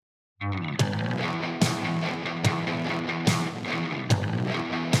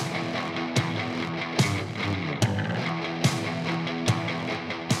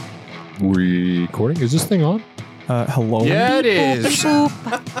Recording? Is this thing on? Hello? Yeah, it is.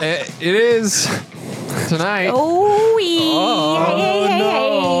 It is tonight. Oh,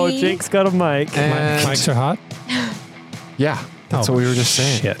 no. Jake's got a mic. And Mics are hot? yeah, that's what we were just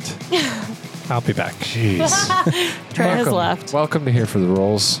saying. Shit. I'll be back. Jeez. Trent has left. Welcome to Here for the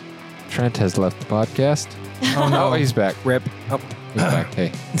Rolls. Trent has left the podcast. Oh, no. Oh, he's back. Rip. Oh. He's back.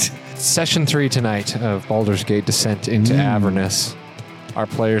 Hey. Session 3 tonight of Baldur's Gate Descent into Avernus. Our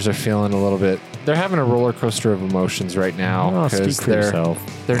players are feeling a little bit... They're having a roller coaster of emotions right now because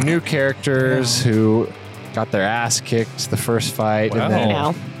they're new characters who got their ass kicked the first fight.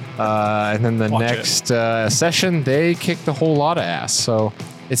 Wow. And then the Watch next session, they kicked a whole lot of ass. So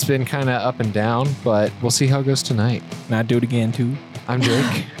it's been kind of up and down, but we'll see how it goes tonight. And I do it again, too. I'm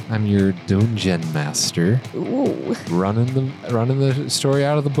Drake. I'm your Dungeon Master, Ooh. running the story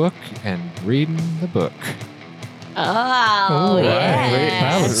out of the book and reading the book. Oh, Ooh, yeah. right.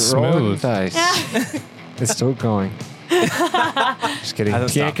 That was Rolling smooth. dice. It's still going. Just kidding.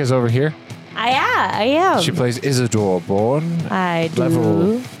 Hasn't stopped. Bianca's over here. I am. She plays Isidore Born, I do.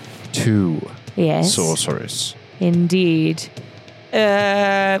 level 2 Yes. sorceress. Indeed.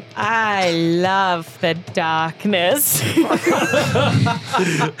 I love the darkness. Would you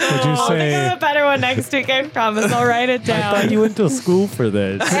I'll think say... of a better one next week. I promise. I'll write it I down. thought you went to school for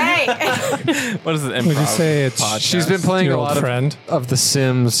this. Hey. What is it? Would you say it's She's been playing your a old lot friend? of The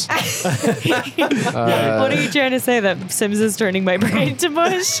Sims. What are you trying to say? That Sims is turning my brain to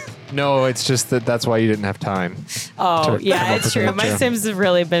mush? No, it's just that's why you didn't have time. Oh, To come yeah, up it's with true. that My term. Sims have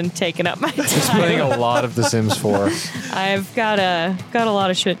really been taking up my She's playing time. a lot of The Sims 4. I've got a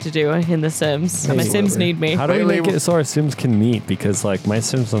lot of shit to do in The Sims. My Sims need me. How do we Lately, make it so our Sims can meet? Because, like, my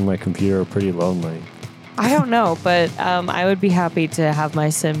Sims on my computer are pretty lonely. I don't know, but I would be happy to have my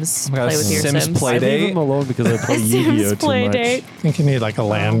Sims Oh my God, play with your Sims Sims. play Play I leave date? them alone because I play Yu-Gi-Oh! Sims too play much. date. I think you need like a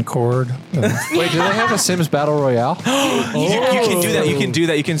LAN cord. Wait, do they have a Sims Battle Royale? You can do that. You can do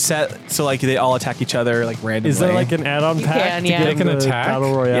that. You can set so like they all attack each other like randomly. Is there like an add-on You pack can, to yeah. get They can in the attack?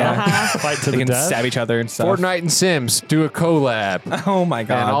 Battle Royale? Yeah. Fight to they the can death? stab each other and stuff? Fortnite and Sims do a collab. Oh my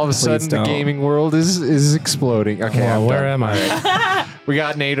god! And all of a please sudden, the don't. gaming world is exploding. Okay, Well, I'm where done. am I? We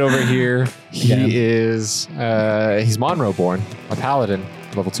got Nate over here. He Yeah. is he's Monroe born, a paladin,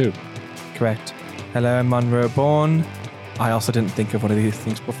 level 2. Correct. Hello, I'm Monroe Born. I also didn't think of one of these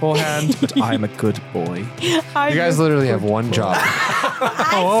things beforehand, but I'm a good boy. You guys literally have one job: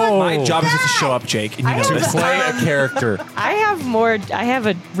 My job is just to show up, Jake, and you know to this. play a character. I have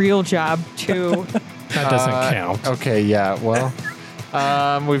a real job too. That doesn't count. Okay, yeah. Well,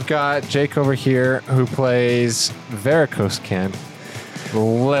 we've got Jake over here who plays Varicose Ken,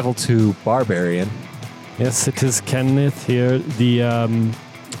 level 2 barbarian. Yes, it is Kenneth here, the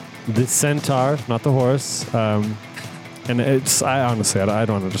centaur, not the horse. And it's, I honestly, I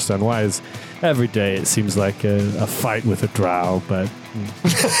don't understand why. Is every day it seems like a fight with a drow, but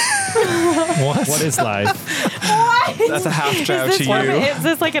what is life? That's a half drow to you. Is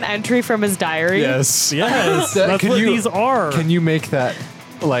this like an entry from his diary? Yes. Yes, That- that's can what you- these are. Can you make that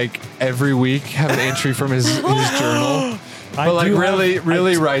like every week? Have an entry from his journal, I but like do really, have-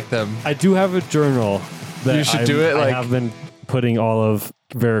 really write them. I do have a journal that You should do it, I like- have been putting all of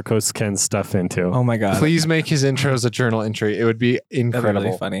Varicose Ken's stuff into. Oh my god! Please make his intros a journal entry. It would be That'd be incredible.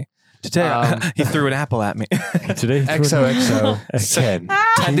 really funny. Today he threw an apple at me. Today, XOXO Ken.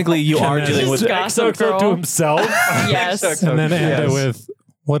 Technically, you are then dealing with. just Gossip XOXO to Girl. himself. Yes. And then end it Yes. with,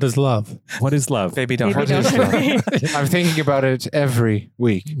 what is love? What is love? Baby, don't Maybe hurt don't yourself. worry. I'm thinking about it every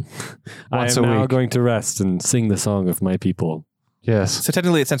week. I Once am a now week. going to rest and sing the song of my people. Yes. So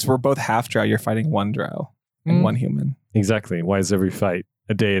technically, since we're both half drow, you're fighting one drow and Mm. one human. Exactly. Why is every fight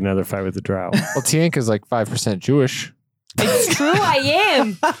a day another fight with a drow? Well, Tianka's like 5% Jewish. It's true, I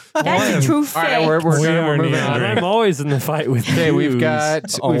am. That's a true fact. All right, we're are moving neither. on. I'm always in the fight with Okay, we've Jews.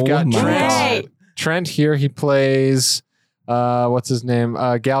 got Oh Trent. my Hey. Trent here. He plays what's his name?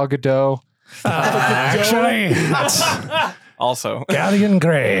 Gal Gadot. Actually, it's Also, Galleon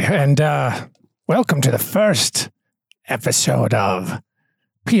Grey, and welcome to the first episode of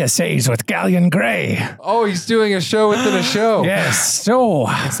PSAs with Galleon Grey. Oh, he's doing a show within a show. Yes, so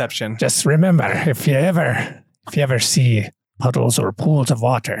Inception. just remember, if you ever see puddles or pools of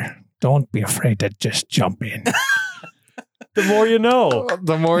water, don't be afraid to just jump in. The more you know.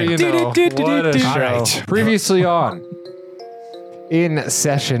 The more you know. What a show. All right. Previously on. In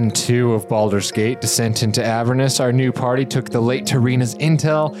Session 2 of Baldur's Gate, Descent into Avernus, our new party took the late Tarina's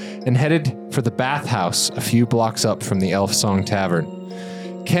intel and headed for the bathhouse a few blocks up from the Elf Song Tavern.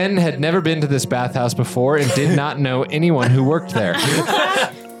 Ken had never been to this bathhouse before and did not know anyone who worked there.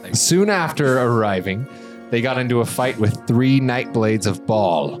 Soon after arriving, they got into a fight with 3 Nightblades of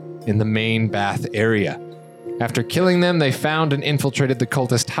Baal in the main bath area. After killing them, they found and infiltrated the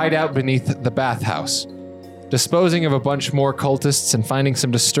cultist hideout beneath the bathhouse. Disposing of a bunch more cultists and finding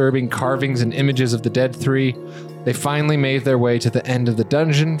some disturbing carvings and images of the dead 3, they finally made their way to the end of the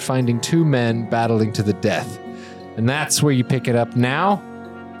dungeon, finding 2 men battling to the death. And that's where you pick it up now.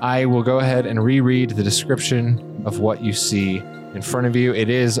 I will go ahead and reread the description of what you see in front of you. It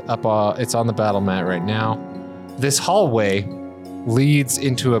is up, it's on the battle mat right now. This hallway leads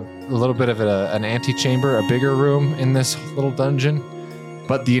into a little bit of an antechamber, a bigger room in this little dungeon.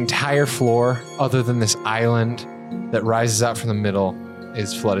 But the entire floor, other than this island that rises out from the middle,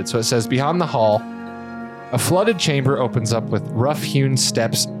 is flooded. So it says, beyond the hall, a flooded chamber opens up with rough-hewn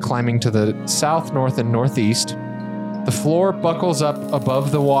steps climbing to the south, north, and northeast. The floor buckles up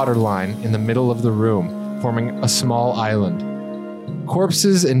above the water line in the middle of the room, forming a small island.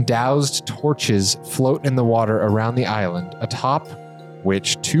 Corpses and doused torches float in the water around the island, atop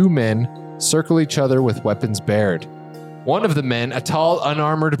which 2 men circle each other with weapons bared. One of the men, a tall,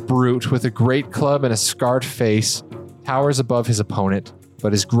 unarmored brute with a great club and a scarred face, towers above his opponent,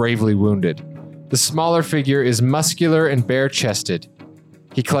 but is gravely wounded. The smaller figure is muscular and bare-chested.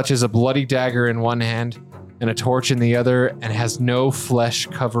 He clutches a bloody dagger in one hand and a torch in the other, and has no flesh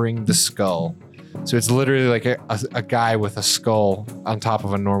covering the skull. So it's literally like a guy with a skull on top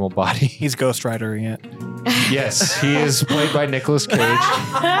of a normal body. He's Ghost Ridering it. Yes, he is played by Nicolas Cage,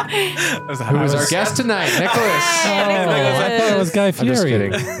 who is our guest tonight. Nicholas. I thought it was Guy I'm Fieri. just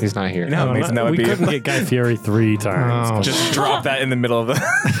kidding. He's not here. No, amazing that would we be. couldn't get Guy Fieri 3 times. Just drop that in the middle of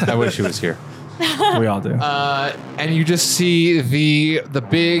the. I wish he was here. We all do. And you just see the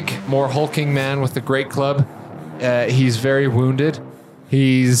big, more hulking man with the great club. He's very wounded.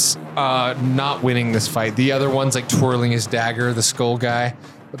 He's not winning this fight. The other one's like twirling his dagger, the skull guy,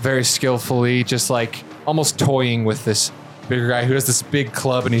 very skillfully, just like almost toying with this bigger guy who has this big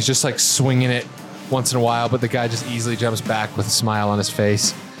club, and he's just like swinging it once in a while, but the guy just easily jumps back with a smile on his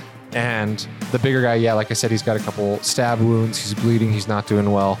face. And the bigger guy, yeah, like I said, he's got a couple stab wounds. He's bleeding. He's not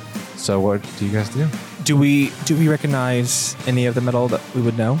doing well. So what do you guys do? Do we recognize any of the metal that we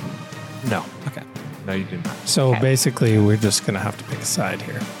would know? No. Okay. No, you do not. So Okay. basically, we're just going to have to pick a side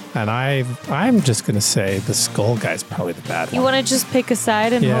here. And I'm just going to say the skull guy's probably the bad You one. want to just pick a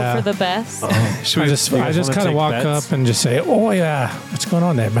side and Yeah. hope for the best? I just you guys wanna kind of take walk bets? up and just say, "Oh yeah, what's going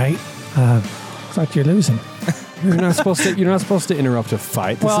on there, mate? Looks like you're losing." You're not supposed to interrupt a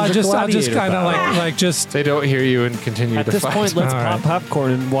fight. This Well, is I just gladiator kind of battle. like just. They don't hear you and continue At to this fight. point, let's All pop right.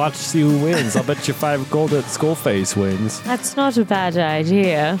 popcorn and watch see who wins. I'll bet you 5 gold that Skullface wins. That's not a bad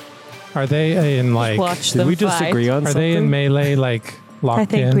idea. Are they in like? Watch Did them we disagree fight. on Are something? they in melee like locked I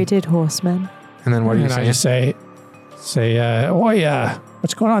think in? we did horsemen. And then what are you And I saying? just say, "Oh yeah,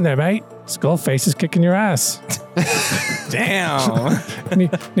 what's going on there, mate? Skullface is kicking your ass. Damn.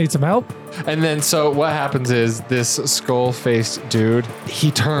 Need some help?" And then so what happens is this skull-faced dude,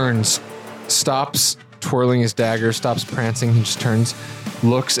 he turns, stops twirling his dagger, stops prancing, he just turns,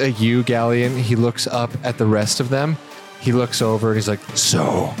 looks at you, Galleon. He looks up at the rest of them. He looks over and he's like,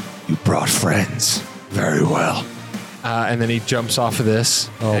 "So, you brought friends. Very well." And then he jumps off of this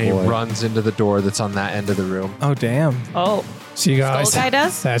and he boy. runs into the door that's on that end of the room. Oh damn. Oh, See, guys, Skull guy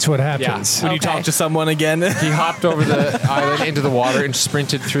does? that's what happens. Would you talk to someone again? He hopped over the island into the water and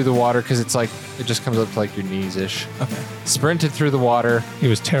sprinted through the water because it's like, it just comes up to like your knees-ish. Okay. Sprinted through the water. He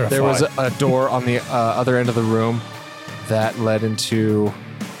was terrified. There was a door on the other end of the room that led into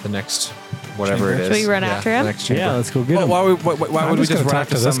the next, whatever it is. Should we run after the him? next chamber. Yeah, let's go get Well, him. why I'm would we just just gonna run talk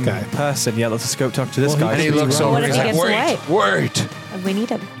to after this some guy. person? Yeah, let's just go talk to this Well, guy. And he looks over What and if he's he like, gets wait. And we need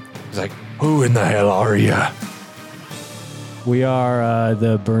him. He's like, who in the hell are you? We are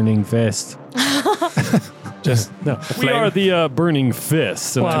the Burning Fist. just No, we are the Burning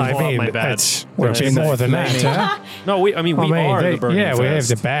Fist. And well, I pull out mean, my badge. it's would be more than that. Huh? No, we are the Burning yeah, Fist. we have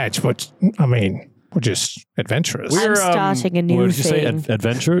the badge, but I mean, we're just adventurous. I'm starting a new what did you say? thing.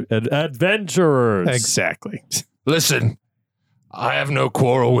 Adventurers. Exactly. Listen, I have no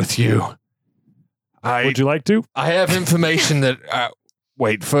quarrel with you. Would you like to? I have information that,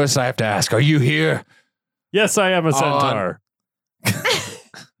 wait, first I have to ask, are you here? Yes, I am a centaur.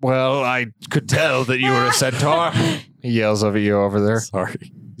 Well, I could tell that you were a centaur. He yells over you over there.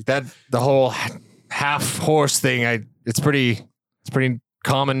 Sorry. The whole half horse thing, it's pretty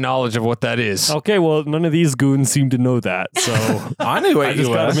common knowledge of what that is. Okay, well, none of these goons seem to know that, so I knew what you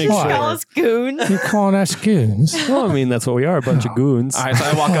just gotta were. make What? Call sure. us goons. You calling us goons? Well, I mean, that's what we are, a bunch of goons. All right, so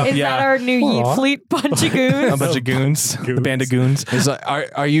I walk up. Is that our new Yeet What? Fleet bunch of a goons? bunch of goons. The band of goons. He's like,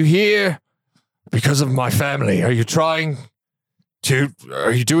 are you here because of my family? Are you doing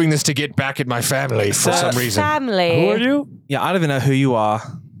this to get back at my family for some reason? Family. Who are you? Yeah, I don't even know who you are.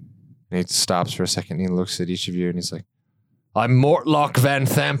 And he stops for a second and he looks at each of you and he's like, I'm Mortlock Van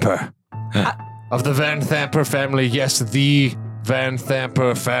Thamper. Of the Van Thamper family, yes, the Van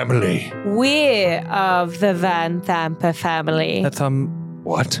Thamper family. We're of the Van Thamper family. That's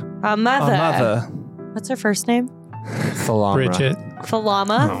What? Our mother. our mother. What's her first name? Thalamra. Bridget.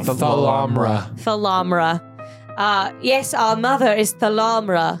 Thalamra. Thalamra. Thalamra. Yes, our mother is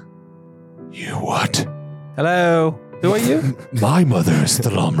Thalamra. You what? Hello. Who are you? My mother is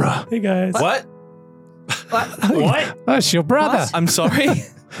Thalamra. Hey, guys. What? What? That's your brother. I'm sorry.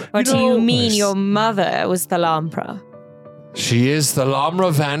 What do you mean your mother was Thalamra? She is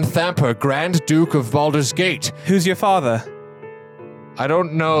Thalamra Van Thamper, Grand Duke of Baldur's Gate. Who's your father? I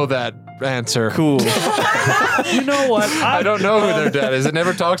don't know that answer. Cool. You know what? I don't know who their dad is. It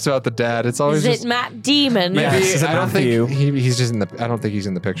never talks about the dad. It's always Is just it Matt Demon? Yeah. maybe. Is it I don't Matthew? think he's just in the. I don't think he's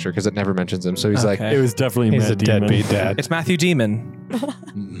in the picture because it never mentions him. So he's Okay. It was definitely He's Matt a Damon. deadbeat dad. It's Matthew Demon.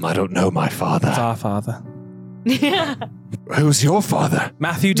 like, I don't know my father. It's our father. Who's your father?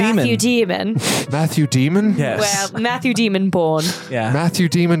 Matthew Demon. Matthew Demon. Matthew Demon? Yes. Well, Matthew Demon born. yeah. Matthew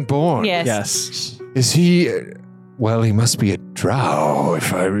Demon born. Yes. Yes. Is he? Well, he must be a drow,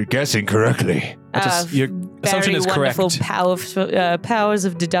 if I'm guessing correctly. Your assumption Very is wonderful correct. powers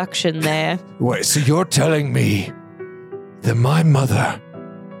of deduction there. Wait, so you're telling me that my mother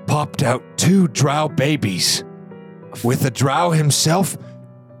popped out 2 drow babies with the drow himself?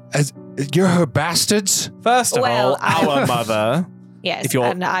 As you're her bastards? First of Well, all, our mother. Yes, If you're-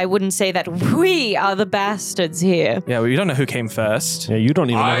 and I wouldn't say that we are the bastards here. Yeah, well, you don't know who came first. Yeah, you don't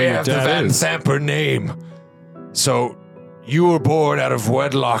even know I who your have the Van dad is. Thamper name. So you were born out of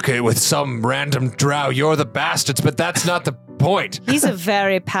wedlock with some random drow. You're the bastards, but that's not the point. He's a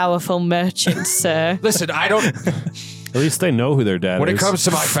very powerful merchant, sir. Listen, I don't. At least they know who their dad When is. it comes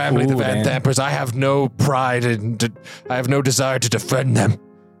to my family, the Ooh, Van damn. Thampers, I have no pride and I have no desire to defend them.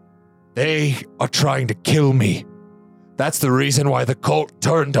 They are trying to kill me. That's the reason why the cult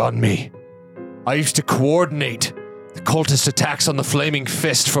turned on me. I used to coordinate the cultist attacks on the Flaming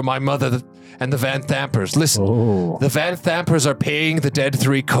Fist for my mother and the Van Thampers. Listen, Oh. the Van Thampers are paying the Dead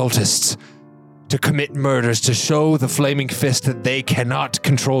 3 cultists to commit murders to show the Flaming Fist that they cannot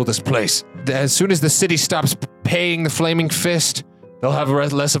control this place. As soon as the city stops paying the Flaming Fist, they'll have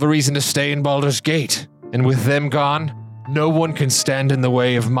less of a reason to stay in Baldur's Gate. And with them gone, no one can stand in the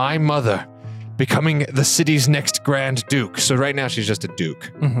way of my mother becoming the city's next Grand Duke. So right now she's just a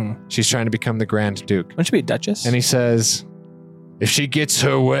Duke. Mm-hmm. She's trying to become the Grand Duke. Wouldn't she be a Duchess? And he says, if she gets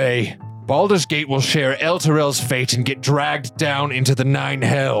her way, Baldur's Gate will share Elturel's fate and get dragged down into the 9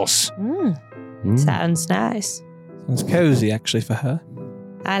 hells. Sounds nice. Sounds cozy, actually, for her.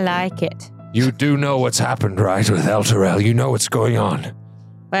 I like it. You do know what's happened, right, with Elturel? You know what's going on.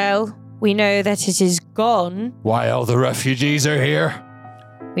 Well, we know that it is gone. Why all the refugees are here?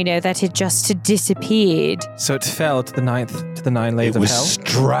 We know that it just disappeared. So it fell to the 9 layers It of was hell.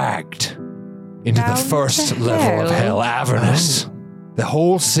 dragged into Down the first to level of hell? hell, Avernus. The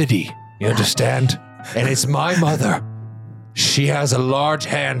whole city, you understand? And it's my mother. She has a large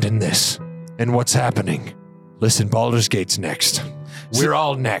hand in this and what's happening. Listen, Baldur's Gate's next. We're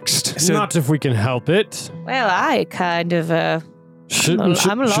all next. So Not if we can help it. Well, I kind of, I'm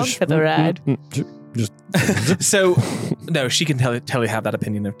along for the ride. So, no, she can totally have that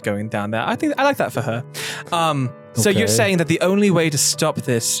opinion of going down there. I like that for her. So Okay. you're saying that the only way to stop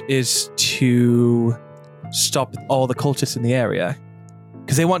this is to stop all the cultists in the area,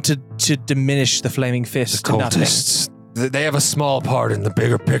 because they want to diminish the Flaming Fist The to nothing. cultists, they have a small part in the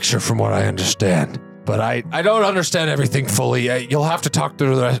bigger picture from what I understand. But I don't understand everything fully. You'll have to talk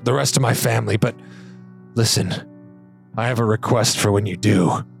to the rest of my family, but listen, I have a request for when you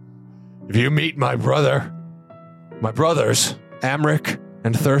do. If you meet my brothers, Amric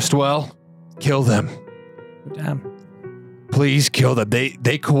and Thirstwell, kill them. Damn. Please kill them.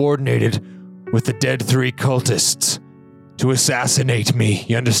 They coordinated with the Dead 3 cultists to assassinate me.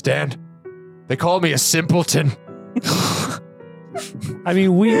 You understand? They call me a simpleton. I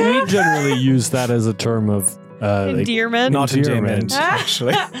mean, we generally use that as a term of Endearment. Not endearment, Endearment.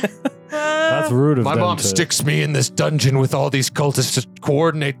 actually. That's rude of My them mom to- sticks me in this dungeon with all these cultists to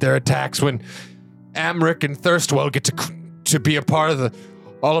coordinate their attacks when Amric and Thirstwell get to be a part of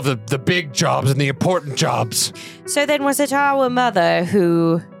all of the big jobs and the important jobs. So then was it our mother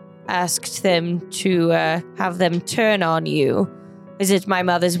who asked them to have them turn on you? Is it my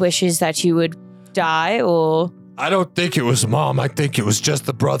mother's wishes that you would die, or? I don't think it was Mom. I think it was just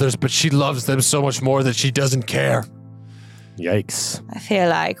the brothers, but she loves them so much more that she doesn't care. Yikes. I feel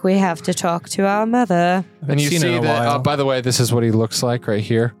like we have to talk to our mother. And you see that, by the way, this is what he looks like right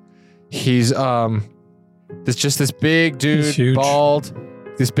here. He's this big dude, bald,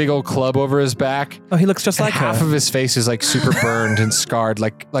 this big old club over his back. Oh, he looks just like half her. of his face is like super burned and scarred,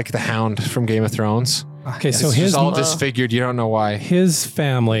 like the Hound from Game of Thrones. Okay, so it's his just all disfigured. You don't know why. His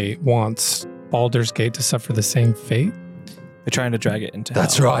family wants Baldur's Gate to suffer the same fate. They're trying to drag it into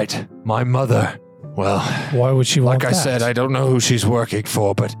That's hell. right. My mother. Well, why would she want like I that? said, I don't know who she's working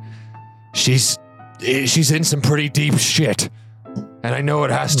for, but she's in some pretty deep shit. And I know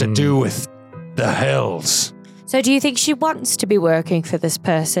it has to do with the hells. So do you think she wants to be working for this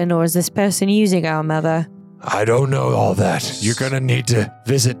person, or is this person using our mother? I don't know all that. You're going to need to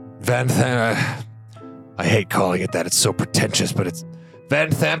visit Van Thamper. I hate calling it that. It's so pretentious, but it's Van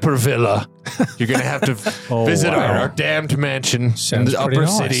Thamper Villa. You're going to have to visit our damned mansion in Sounds the pretty upper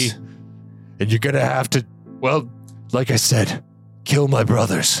nice. city. And you're going to have to, well, like I said, kill my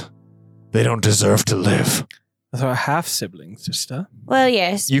brothers. They don't deserve to live. Those are half siblings, sister. Well,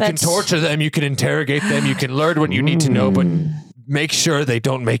 yes, You but can torture them, you can interrogate them, you can learn what you need to know, but make sure they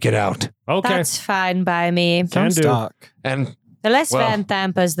don't make it out. Okay. that's fine by me. Can do. Dark. And The less Well- Van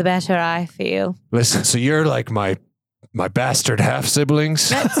Thampers, the better I feel. listen, so you're like my bastard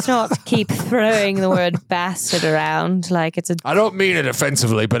half-siblings? Let's not keep throwing the word bastard around like it's a... I don't mean it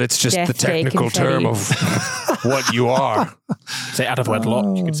offensively, but it's just the Death Day technical term confetti. of what you are. Say out of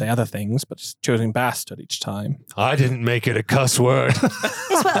wedlock. You could say other things, but just choosing bastard each time. I didn't make it a cuss word.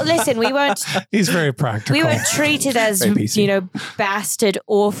 Yes, well, listen, we weren't He's very practical. we weren't treated as, Very PC. bastard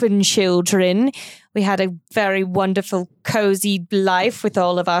orphan children. We had a very wonderful, cozy life with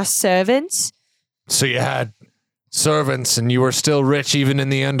all of our servants. So you had servants and you were still rich even in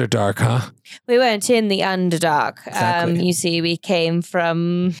the Underdark, huh? We weren't in the Underdark. Exactly. You see, we came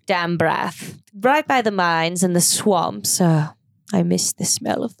from Dambrath, right by the mines and the swamps. I miss the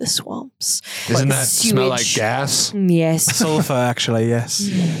smell of the swamps. Doesn't The that smell like sewage. gas? Yes. Sulfur, actually, yes.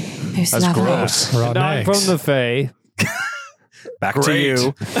 Most That's lovely. gross. Rotten I'm eggs. from the Fae. Back Great. to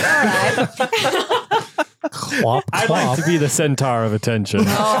you. All right. Clop, I'd like clop. to be the centaur of attention.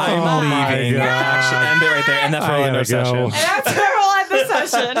 I'm my leaving. God. Actually, end it right there. And that's I where we'll end gotta our go. session. And that's where we'll end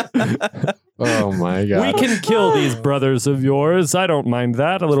the session. Oh my god. We can kill these brothers of yours. I don't mind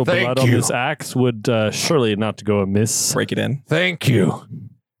that. A little Thank blood on you. this axe would surely not to go amiss. Break it in. Thank you.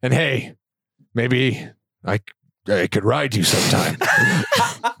 And hey, maybe I could ride you sometime.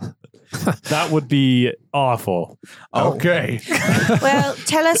 That would be awful. Okay. Well,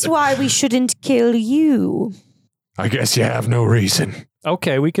 tell us why we shouldn't kill you. I guess you have no reason.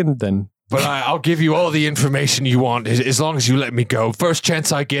 Okay, we can then. But I'll give you all the information you want as long as you let me go. First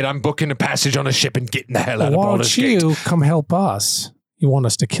chance I get, I'm booking a passage on a ship and getting the hell out of Why Baldur's don't Gate. you come help us? You want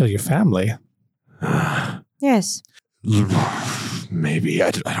us to kill your family? Yes. Maybe.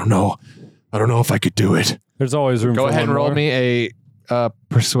 I don't know. I don't know if I could do it. There's always room Go for ahead one and roll more. me a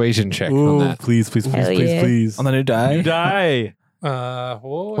persuasion check on Ooh, that. please, please, please, Hell please, yeah. please. On the new die. You die.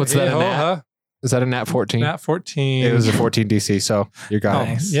 What's that, a nat? Is that a nat 14? Nat 14. It was a 14 DC, so you got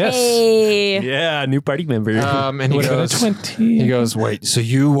Nice. Yes. Hey. Yeah, new party member. it. And he Would have been a goes, 20. he goes, wait, so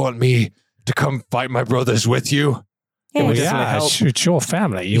you want me to come fight my brothers with you? Yeah, we Yes. definitely Yeah, help. it's your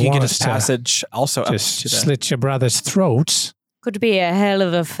family. You You can want get us us to passage also up just to the... slit your brother's throats. Could be a hell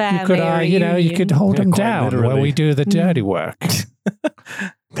of a family You could, you could reunion. hold Yeah, them quite down while literally. we do the dirty work.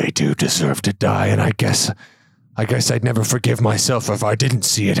 They do deserve to die, and I guess I'd never forgive myself if I didn't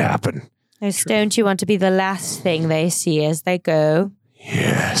see it happen. Yes, don't you want to be the last thing they see as they go?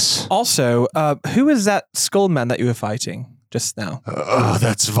 Yes. Also, who is that skull man that you were fighting just now?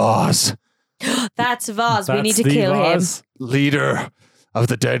 That's Vaz, That's Vaz. We That's need to the kill Vaz. leader of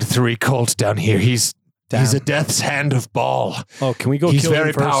the Dead Three cult down here. He's a Damn. death's hand of Baal. Oh, can we go He's kill very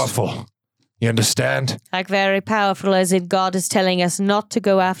him first? powerful. You understand? him. Like very powerful, as in God is telling us not to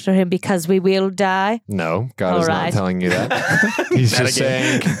go after him because we will die. No, God All is right. not telling you that. He's just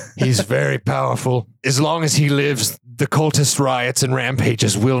saying he's very powerful. As long as he lives, The cultist riots and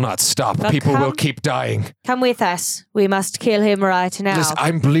rampages will not stop. But People will keep dying. Come with us. We must kill him right now. Listen,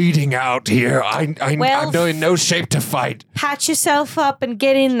 I'm bleeding out here. I'm in no shape to fight. Patch yourself up and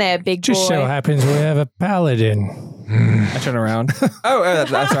get in there, big Just boy. so happens we have a paladin. I turn around.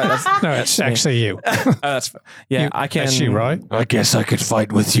 That's right. No, it's actually you. I can. That's you, right? I guess I could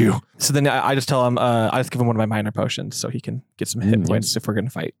fight with you. So then I just tell him, I just give him one of my minor potions so he can get some hit points if we're going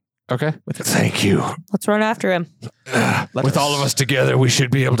to fight. Okay. Thank you. Let's run after him. With all of us together, we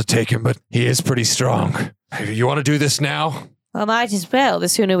should be able to take him, but he is pretty strong. You want to do this now? Well, might as well. The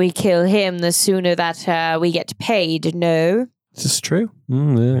sooner we kill him, the sooner that we get paid, no? Is this true?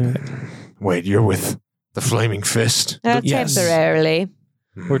 Wait, you're with the Flaming Fist? Yes. Temporarily.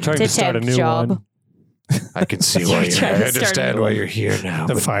 We're trying to It's a start a temp new job. one. I can see why you're trying here. I to start understand a why new you're here now.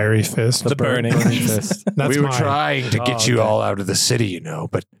 The but fiery fist. The burning fist. That's we were mine. trying to get you all out of the city,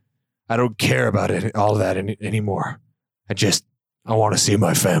 but I don't care about it, all that anymore. I want to see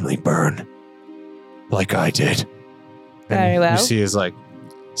my family burn. Like I did. Very well. You see his,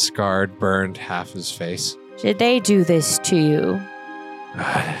 scarred, burned half his face. Did they do this to you?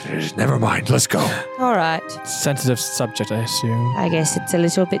 Never mind, let's go. All right. Sensitive subject, I assume. I guess it's a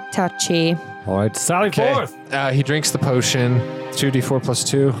little bit touchy. All right, sally forth. He drinks the potion. 2d4 plus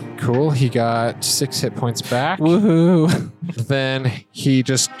 2. Cool. He got 6 hit points back. Woohoo. Then he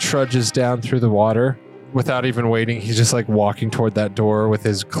just trudges down through the water without even waiting. He's just walking toward that door with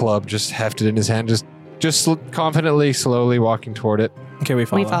his club just hefted in his hand, just confidently, slowly walking toward it. Okay, we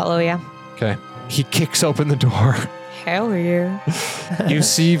follow. We follow you. Okay. He kicks open the door. Hell yeah. You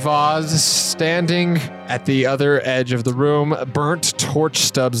see Vaz standing at the other edge of the room. Burnt torch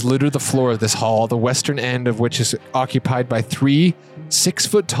stubs litter the floor of this hall, the western end of which is occupied by 3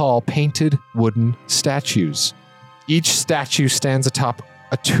 6-foot-tall painted wooden statues. Each statue stands atop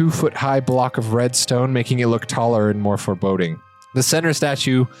a 2-foot-high block of red stone, making it look taller and more foreboding. The center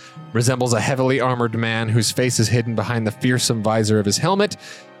statue resembles a heavily armored man whose face is hidden behind the fearsome visor of his helmet.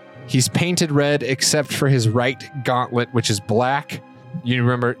 He's painted red except for his right gauntlet, which is black. You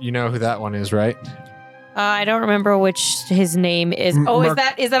know who that one is, right? I don't remember which his name is. Oh, is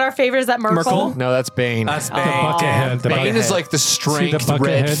that our favorite? Is that Merkel? No, that's Bane. That's Oh. Bane. Buckethead. Bane is like the strength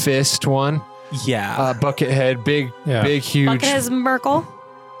red Buckethead? fist one. Yeah. Buckethead, big, huge. Bucket has Merkel?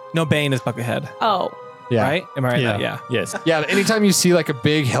 No, Bane is Buckethead. Oh. Yeah. Right? Am I right? Yeah. Yeah. Yes. Yeah, anytime you see a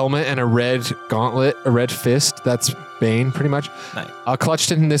big helmet and a red gauntlet, a red fist, that's Bane, pretty much. Nice.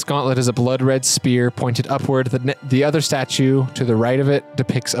 Clutched in this gauntlet is a blood-red spear pointed upward. The other statue to the right of it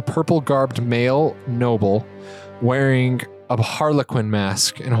depicts a purple-garbed male noble wearing a harlequin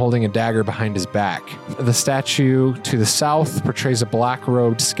mask and holding a dagger behind his back. The statue to the south portrays a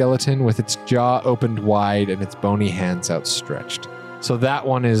black-robed skeleton with its jaw opened wide and its bony hands outstretched. So that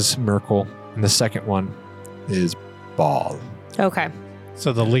one is Merkel, and the second one is Ball. Okay.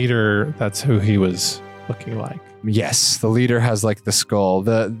 So the leader, that's who he was looking like. Yes, the leader has the skull.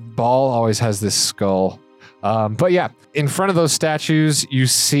 The Ball always has this skull. But yeah, in front of those statues, you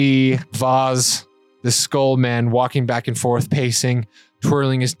see Vaz, the skull man, walking back and forth, pacing,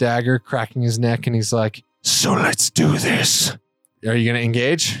 twirling his dagger, cracking his neck, and he's like, "So let's do this." Are you going to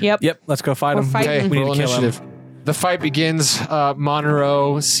engage? Yep. Yep. Let's go fight We're him. fighting. Okay, We need roll to kill him. initiative. The fight begins.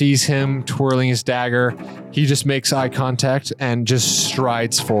 Monroe sees him twirling his dagger. He just makes eye contact and just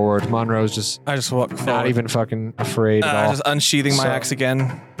strides forward. Monroe's just I just walk forward. not even fucking afraid at all. Just unsheathing my So- axe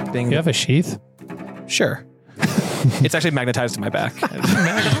again. Ding. You have a sheath? Sure. It's actually magnetized to my back.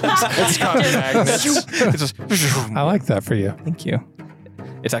 It's got magnets. It's just, I like that for you. thank you.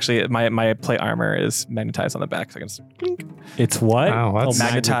 It's actually my plate armor is magnetized on the back, so I can just clink. It's what? Wow, that's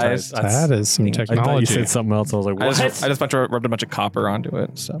magnetized. That is some I I thought you technology. said something else. I was like, I what? just rubbed a bunch of copper onto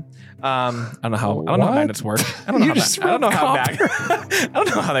it. So I don't know how What? magnets work. I don't know You how just I don't know how rubbed I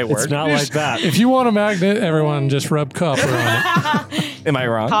don't know how they work. It's not like that. If you want a magnet, everyone just rub copper on it. Am I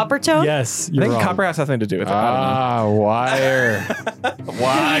wrong? Copper tone? Yes, I you're think wrong. copper has something to do with it. Wire.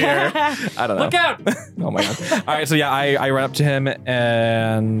 Wire. I don't know. Look out! Oh my god. All right, so yeah, I run up to him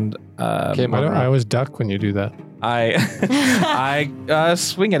and Okay, I always duck when you do that. I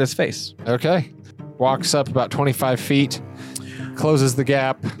swing at his face. Okay. Walks up about 25 feet, closes the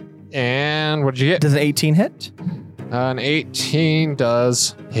gap, and what did you get? Does an 18 hit? An 18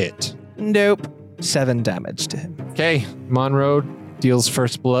 does hit. Nope. 7 damage to him. Okay, Monroe deals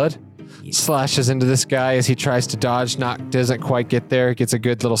first blood, slashes into this guy as he tries to dodge, doesn't quite get there, gets a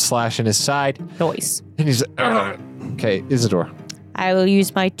good little slash in his side, Noise. and he's like, "Ugh." Okay, Isidore. I will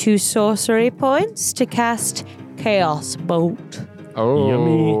use my 2 sorcery points to cast Chaos Bolt. Oh,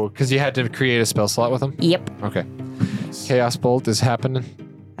 Yummy. because you had to create a spell slot with him? Yep. Okay. Chaos Bolt is happening.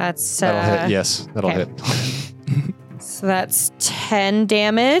 That's That'll hit, yes, that'll okay. hit. So that's 10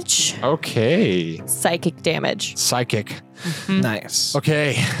 damage. Okay. Psychic damage. Psychic. Nice.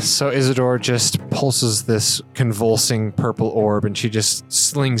 Okay, so Isidore just pulses this convulsing purple orb and she just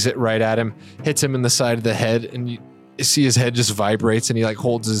slings it right at him, hits him in the side of the head, and you see his head just vibrates and he like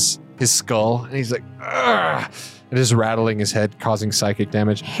holds his skull and he's like, "Argh!" and is rattling his head, causing psychic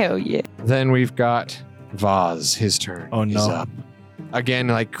damage. Hell yeah. Then we've got Vaz, his turn. Oh, He's no. up. Again,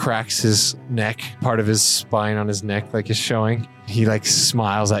 like cracks his neck, part of his spine on his neck, like is showing. He like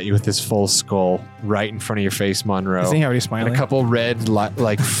smiles at you with his full skull right in front of your face, Monroe. Isn't he already And smiling? a couple red,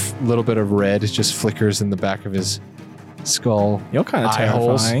 little bit of red just flickers in the back of his skull. You're kind of eye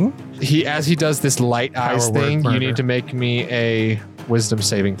holes. terrifying. As he does this light eyes Power word thing, you murder. need to make me a wisdom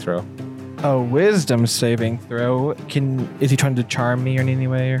saving throw. A wisdom saving throw. Is he trying to charm me in any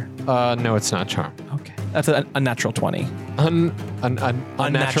way? Or? No, it's not charm. Okay. That's a natural 20.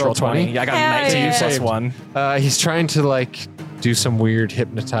 Unnatural 20. Yeah, I got Hell 19 yeah. plus Saved. 1. He's trying to like do some weird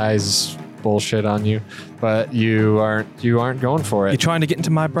hypnotize bullshit on you, but you aren't going for You're it. trying to get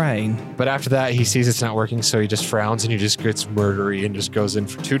into my brain. But after that, he sees it's not working, so he just frowns and he just gets murdery and just goes in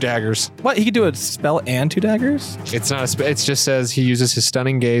for 2 daggers. What? He could do a spell and 2 daggers? It's not it just says he uses his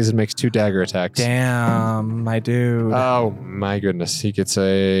stunning gaze and makes 2 dagger attacks. Damn, my dude. Oh my goodness, he gets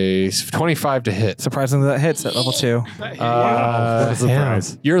a 25 to hit. Surprisingly, that hits at level 2. What a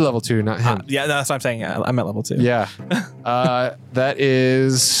surprise. You're level 2, not him. Yeah, that's what I'm saying. Yeah, I'm at level 2. Yeah. That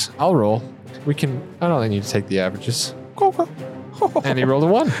is. I'll roll. I don't think need to take the averages. And he rolled a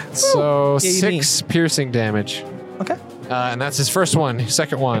 1. So Yay, 6 piercing damage. Okay. And that's his first one.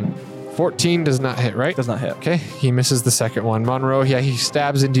 Second one. 14 does not hit, right? Does not hit. Okay, he misses the second one. Monroe, yeah, he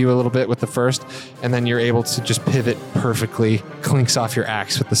stabs into you a little bit with the first, and then you're able to just pivot perfectly, clinks off your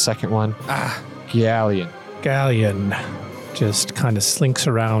axe with the second one. Galleon. Galleon just kind of slinks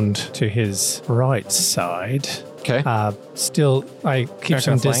around to his right side. Okay, Still, I keep Back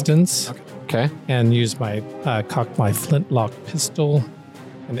some on flank. distance okay. and use cock my flintlock pistol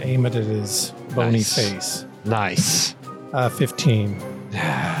and aim it at his bony Nice. face. Nice. 15.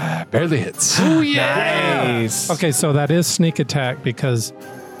 Barely hits. Nice. Okay, so that is sneak attack because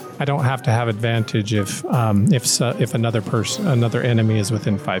I don't have to have advantage if another enemy is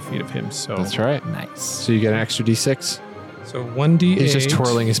within 5 feet of him. So That's right. Nice. So you get an extra d6. So 1d8. He's just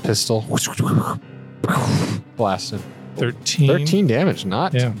twirling his pistol. Blasting. 13. 13 damage,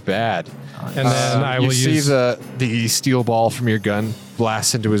 not Yeah. bad. And then I will you see use. the steel ball from your gun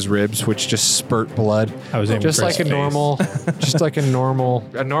blast into his ribs, which just spurt blood. I was aiming Just for like his a face. normal,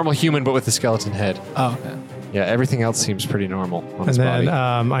 a normal human, but with a skeleton head. Oh, okay. Yeah, everything else seems pretty normal on And his then body.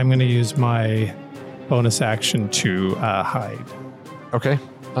 I'm going to use my bonus action to hide. Okay,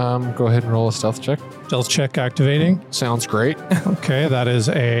 go ahead and roll a stealth check. Stealth check activating. Sounds great. Okay, that is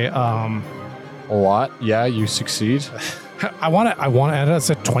a. A lot. Yeah, you succeed. I want to add it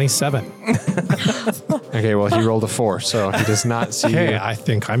at 27. Okay, well, he rolled a 4, so he does not see Okay, you. I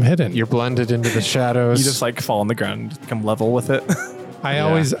think I'm hidden. You're blended into the shadows. You just like fall on the ground and just become level with it.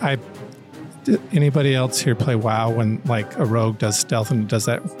 Anybody else here play WoW when like a rogue does stealth and does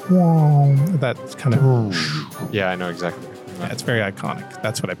that? Whoa, that kind of. Yeah, I know exactly. Yeah, it's very iconic.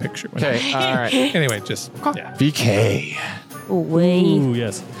 That's what I picture. Okay, all right. Anyway, just yeah. VK. Wait. Ooh,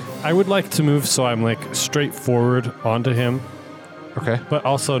 yes. I would like to move so I'm like straight forward onto him, Okay. but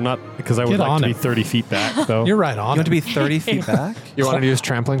also not because I would Get like on to be him. 30 feet back, though. You're right on. You want it. to be 30 feet back? You want to use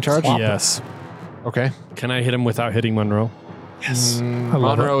trampling charge? Yes. Okay. Can I hit him without hitting Monroe? Yes, I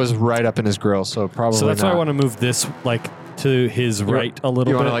love Monroe is right up in his grill, so probably So that's not. why I want to move this like to his right a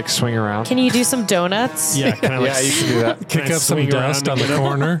little You want bit. to like swing around? Can you do some donuts? yeah, can I like Yeah, you can do that. can Kick I up some swing dust around on and the get him?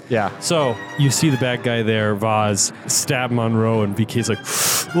 corner. Yeah. So you see the bad guy there, Vaz, stab Monroe, and VK's like,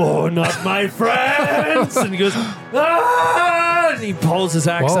 "Oh, not my friends!" and he goes, "Ah!" and he pulls his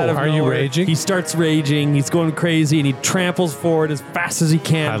axe Whoa, out of are you nowhere. raging? He starts raging. He's going crazy, and he tramples forward as fast as he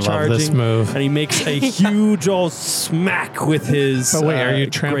can, I love charging. this move. And he makes a huge old smack with his. But wait, are you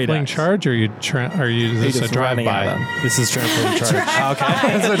great trampling axe. charge or are you this a just drive running at by? them. This is trampling charge.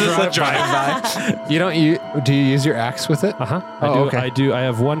 Okay. It's a drive-by. Do you use your axe with it? Uh huh. Oh, okay. I do. I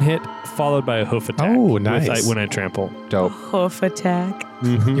have one hit followed by a hoof attack. Oh, with- nice. when I trample. Dope. Hoof attack.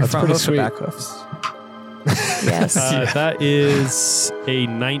 Mm-hmm. Your That's front pretty hoofs or sweet. back hoofs? Yes. That is a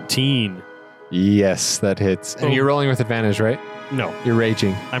 19. Yes, that hits. And Oh. you're rolling with advantage, right? No, You're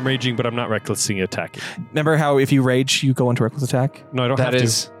raging. I'm raging, but I'm not recklessly attacking. Remember how if you rage, you go into reckless attack? No, I don't That have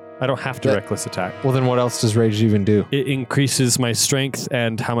is. to. I don't have to that- reckless attack. Well, then what else does rage even do? It increases my strength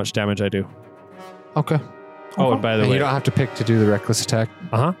and how much damage I do. Okay. Oh, and by the And way, you don't have to pick to do the reckless attack.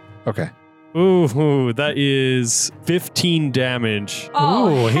 uh huh. Okay. Ooh, that is 15 damage. Oh,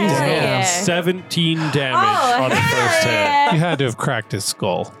 Ooh, he's hell yeah. 17 damage on the first hit. He had to have cracked his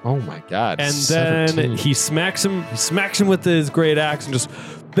skull. Oh my god. And then 17. he smacks him with his great axe and just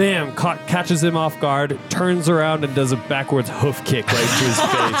bam, catches him off guard, turns around and does a backwards hoof kick right to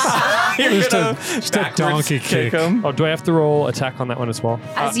his face. Just a donkey kick. him. Oh, do I have to roll attack on that one as well?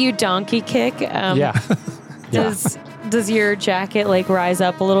 As you donkey kick, Yeah. does your jacket like rise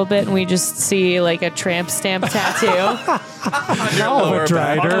up a little bit and we just see like a tramp stamp tattoo Oh, a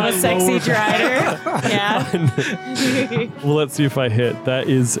drider. of a sexy drider? Yeah. Well, let's see if I hit. That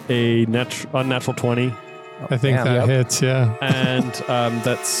is a unnatural 20. I think Damn. that Yep. hits, yeah. And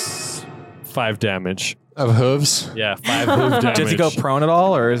that's 5 damage. Of hooves. Yeah, 5 hoof damage. Does he go prone at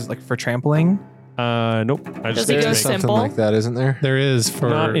all, or is it like for trampling? Nope. I just he go There's something simple? like that, isn't there? There is for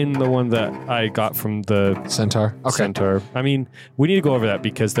not in the one that I got from the Centaur. Okay. centaur. I mean, we need to go over that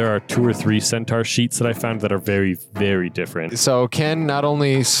because there are 2 or 3 centaur sheets that I found that are very, very different. So Ken not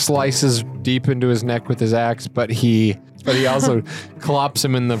only slices deep into his neck with his axe, but he also clops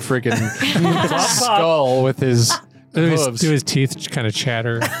him in the freaking skull with his hooves. do his teeth kind of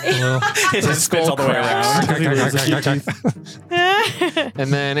chatter a little? It just spins all the way around.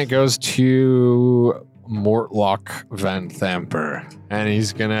 And then it goes to Mortlock Van Thamper. And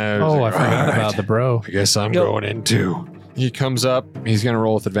he's gonna... Oh, I forgot "Alright, about the bro. I guess I'm going in too. He comes up. He's gonna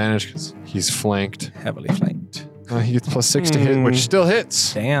roll with advantage because he's flanked. Heavily flanked. He gets +6 to hit, which still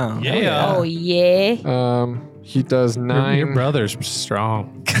hits. Damn. Yeah. Oh yeah. He does 9. Your brother's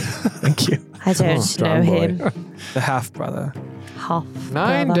strong. Thank you. I don't know strong boy. him. The half brother. Half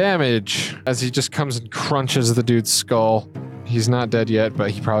 9 brother. damage as he just comes and crunches the dude's skull. He's not dead yet,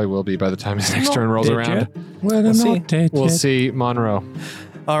 but he probably will be by the time his next turn rolls dead around. yet. Well, We'll see. We'll see. Monroe.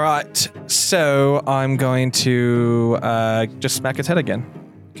 All right. So I'm going to just smack his head again.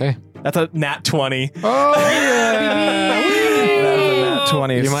 Okay. That's a nat 20. Oh, That's a nat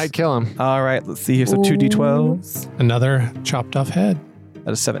 20. You might kill him. All right. Let's see here. So 2d12s. Another chopped off head.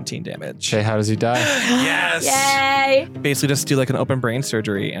 That is 17 damage. Okay, how does he die? Yes. Yay! Basically, just do like an open brain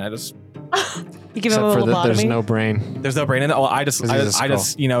surgery, and I just You give him a Except for little that there's lobotomy. no brain. there's no brain in it. Oh, I just Because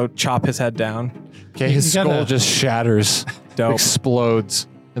he's a chop his head down. Okay, his You gotta- skull just shatters, Dope. explodes,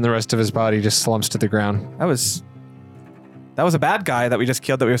 and the rest of his body just slumps to the ground. That was a bad guy that we just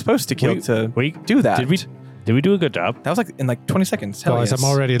killed that we were supposed to kill to Wait, do that. did we do a good job? That was like in like 20 seconds. Hell Guys, yes. I'm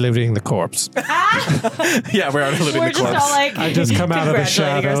already lifting the corpse. Yeah, we're already living We're the just corpse. all like I just come out of the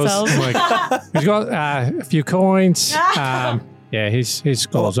congratulating shadows. ourselves. I'm like, he's got a few coins. Yeah, his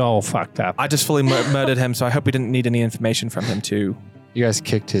skull's all fucked up. I just fully murdered him, so I hope we didn't need any information from him too. You guys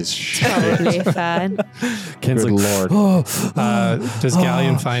kicked his shit. Probably fine. Ken's Good like, lord. Does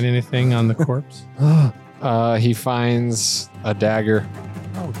Galleon find anything on the corpse? He finds a dagger.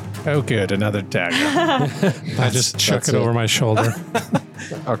 Oh, good, another dagger. I just chuck that's it it. over my shoulder.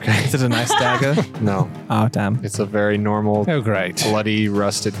 Okay. Is it a nice dagger? No, Oh, damn. it's a very normal, Oh, great. bloody,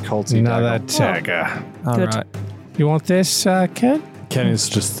 rusted, culty Another dagger. dagger. All Good. right. You want this, Ken? Ken is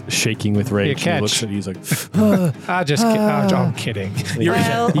just shaking with rage. You And he catch. looks at it, he's like, I'm kidding.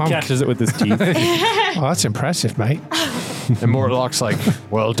 Well, he catches it with his teeth. Oh, that's impressive, mate. And Mortlock's like,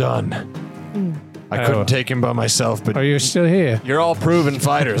 well done. I couldn't take him by myself, but Are you still here? you're all proven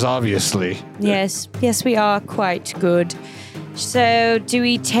fighters, obviously. yes, we are quite good. So, do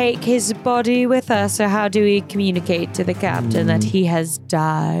we take his body with us, or how do we communicate to the captain that he has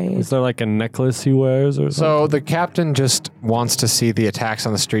died? Is there like a necklace he wears or something? So the captain just wants to see the attacks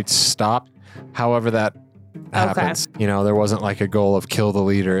on the streets stop. However that happens. You know, there wasn't like a goal of kill the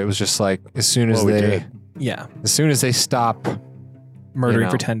leader. It was just like as soon as Well, we they did. Yeah. stop Murdering You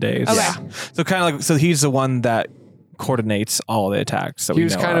know. for 10 days. Okay. Yeah. So kind of like, so he's the one that coordinates all the attacks. So he we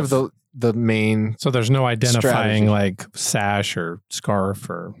was know kind of the main So there's no identifying Strategy. like sash or scarf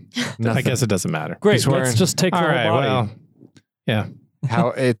or. nothing. I guess it doesn't matter. Great, he's wearing- let's just take the All whole right. body. Well, yeah. How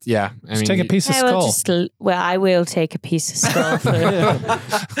it yeah. I Let's mean take a piece of I will skull. just, I will take a piece of skull for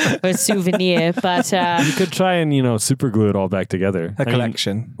a souvenir, but You could try and, super glue it all back together. a I mean,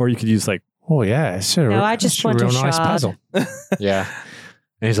 collection. or you could use like, Oh yeah, it's a, No, I just it's a want a real nice shard. puzzle. Yeah.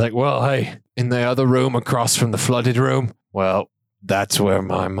 And he's like, well, hey, in the other room across from the flooded room, well, that's where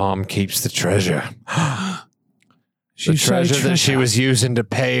my mom keeps the treasure. The treasure that she was using to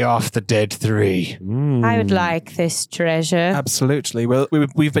pay off the dead 3. I would like this treasure. Absolutely. Well,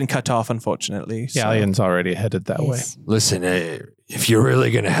 we've been cut off, unfortunately. so- Galleon's already headed that way. Yes. Listen, if you're really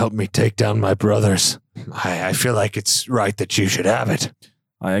going to help me take down my brothers, I feel like it's right that you should have it.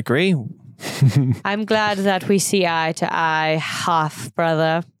 I agree. I'm glad that we see eye to eye, half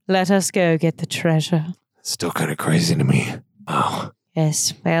brother. Let us go get the treasure. Still kind of crazy to me. Wow.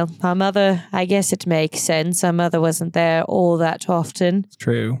 Yes, well, our mother, I guess it makes sense. Our mother wasn't there all that often. It's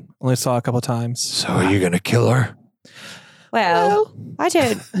true. Only saw a couple of times. So are you going to kill her? Well, I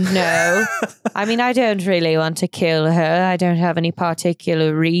don't know. I mean, I don't really want to kill her. I don't have any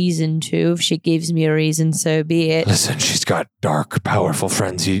particular reason to. If she gives me a reason, so be it. Listen, she's got dark, powerful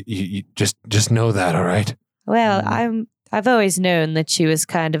friends. You just know that, all right? Well, I've always known that she was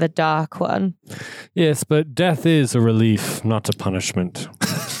kind of a dark one. Yes, but death is a relief, not a punishment.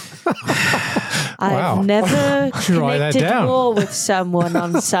 I've never Write that connected down. more with someone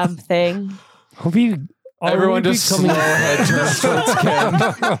on something. Everyone just slow head turns towards Ken.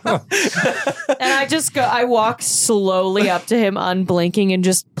 And I walk slowly up to him, unblinking, and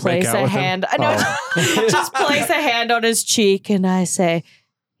just place out a with him? hand. Just place a hand on his cheek, and I say,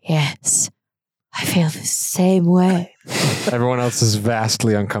 "Yes, I feel the same way." Everyone else is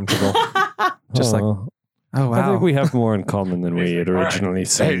vastly uncomfortable. Just like, Oh, oh, wow. I think we have more in common than we had originally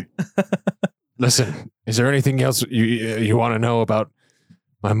said. Hey, listen, is there anything else you want to know about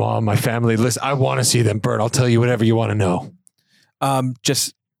my mom, my family? Listen, I want to see them, Bert. I'll tell you whatever you want to know.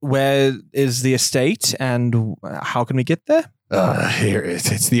 Just where is the estate and how can we get there? Here,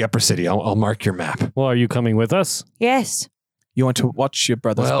 it's the upper city. I'll mark your map. Well, are you coming with us? Yes. You want to watch your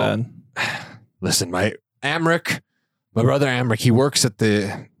brothers burn? Listen, my brother Amric, he works at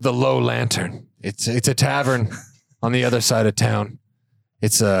the Low Lantern. It's a tavern on the other side of town.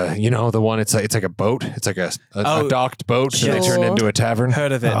 It's the one. It's like a boat. It's like a docked boat that they turned into a tavern.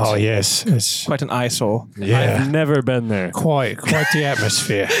 Heard of it. Oh, yes. It's Quite an eyesore. Yeah, I've never been there. quite the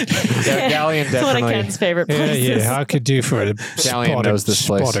atmosphere. yeah, Galleon It's one of definitely. Ken's favorite Yeah, places. yeah. I could do for a Galleon knows this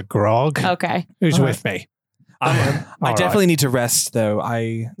place. spot of grog. Okay. Who's with me? I All definitely need to rest, though.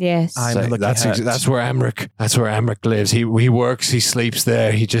 Yes. I'm So looking that's hurt. that's where Amric lives. He works. He sleeps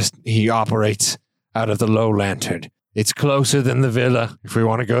there. He operates out of the Low Lantern. It's closer than the villa. If we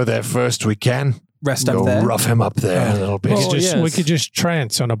want to go there first, we can. Rest Go up there. rough him up there a little bit. Oh, yes. We could just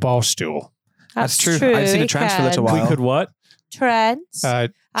trance on a bar stool. That's true. I've seen a you trance for a little can. while. We could what? Trance. Uh,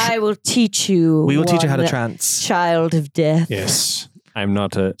 I will teach you. We will teach you how to one trance. Child of death. yes. I'm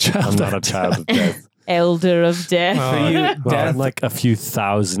not a child of death. Elder of death. Oh, you, Well, death. I'm like a few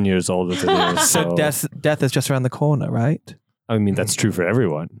thousand years older than you. So death is just around the corner, right? I mean, that's true for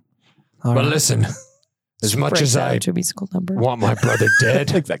everyone. All But right. listen, as much Breaks as out I into a musical number. want my brother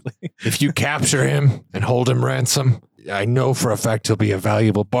dead, exactly. if you capture him and hold him ransom, I know for a fact he'll be a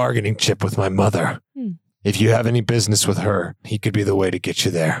valuable bargaining chip with my mother. Hmm. If you have any business with her, he could be the way to get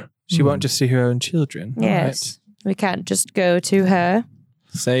you there. She won't just see her own children. All Yes. We can't just go to her.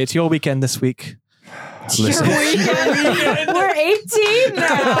 right. Say it's your weekend this week. Listen, We're 18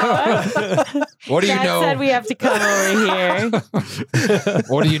 now. what do you Dad know? said we have to come over here.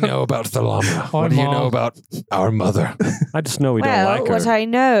 What do you know about Thalamra? Hi, What do you Mom. know about our mother? I just know we don't Well, like her. what I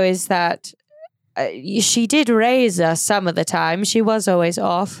know is that she did raise us some of the time. She was always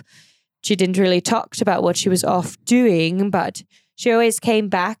off. She didn't really talk about what she was off doing, but she always came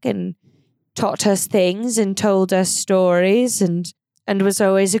back and taught us things and told us stories and was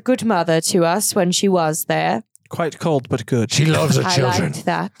always a good mother to us when she was there. Quite cold, but good. She loves her I children. liked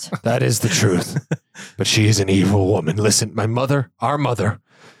that. That is the truth. But she is an evil woman. Listen, our mother,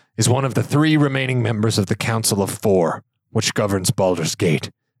 is one of the 3 remaining members of the Council of 4, which governs Baldur's Gate.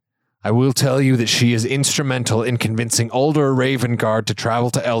 I will tell you that she is instrumental in convincing Uldur Ravengard to travel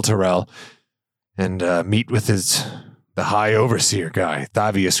to Elturel and meet with the High Overseer guy,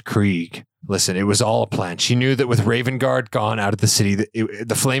 Thavius Krieg. Listen, it was all a plan. She knew that with Ravengard gone out of the city,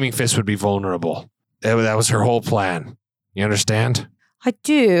 the Flaming Fist would be vulnerable. That was her whole plan. You understand? I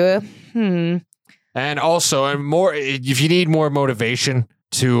do. And also, if you need more motivation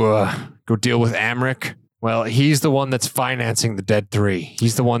to go deal with Amric, well, he's the one that's financing the Dead 3.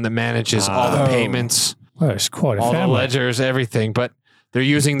 He's the one that manages all the Oh. payments, Well, it's quite a all the family. ledgers, everything. But they're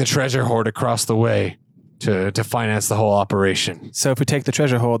using the treasure hoard across the way to finance the whole operation. So if we take the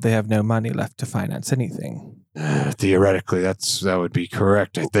treasure hoard, they have no money left to finance anything. Theoretically, that would be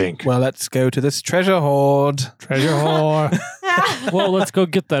correct, I think. Well, let's go to this treasure hoard. Treasure whore. Well, let's go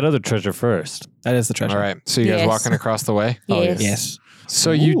get that other treasure first. That is the treasure. All right. So you guys Yes. walking across the way? Yes. Yes.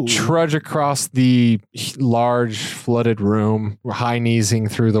 So you Ooh. trudge across the large flooded room,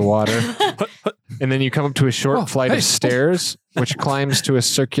 high-kneesing through the water. And then you come up to a short flight of stairs, which climbs to a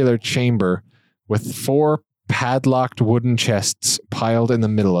circular chamber with 4 padlocked wooden chests piled in the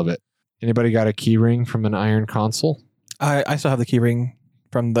middle of it. Anybody got a key ring from an iron console? I still have the key ring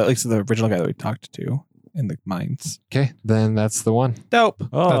from at least the original guy that we talked to in the mines. Okay, then that's the one. Dope.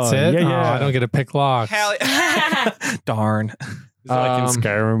 Oh, That's it? Yeah, Oh, yeah. I don't get to pick locks. Darn. Like in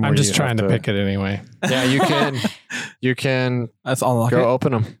Skyrim. I'm just trying to pick it anyway. Yeah, you can That's unlock go it.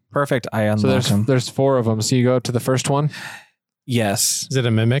 open them. Perfect. I So unlock them. there's 4 of them. So you go to the first one. Yes. Is it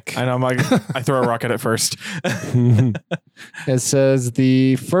a mimic? I know. I throw a rock at it first. It says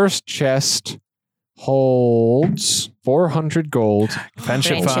the first chest holds 400 gold,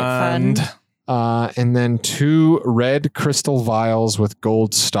 Friendship Friendship fund. fund. and then 2 red crystal vials with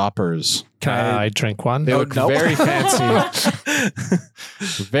gold stoppers. Can I drink one? They look very fancy.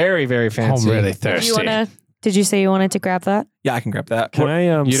 Very, very fancy. I'm really Do thirsty. you wanna? Did you say you wanted to grab that? Yeah, I can grab that. Can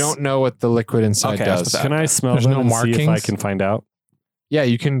I? You don't know what the liquid inside Okay, that's does. what Can I smell There's them no and see if I markings? can find out? Yeah,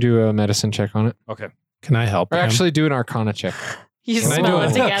 you can do a medicine check on it. Can I help Or him? actually do an arcana check. You Can I smell do it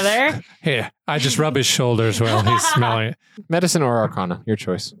it? together. Here, I just rub his shoulders while he's smelling it. Medicine or arcana, your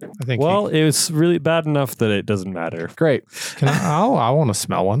choice. I think. Well, it was really bad enough that it doesn't matter. Great. Can I want to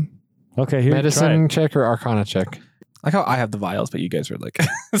smell one. Okay, here. Medicine check or arcana check? Like how I have the vials, but you guys were like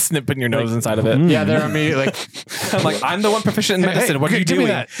snipping your nose inside of it. Yeah, they're immediately like, I'm like, I'm the one proficient in medicine. What are you give doing?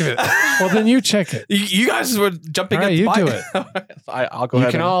 Me that. Give me that. Well, then you check it. You guys were jumping All at right, the you do it. I'll go you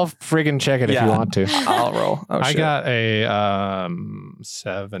ahead. can all friggin' check it if Yeah. you want to. I'll roll. Oh, I shit. got a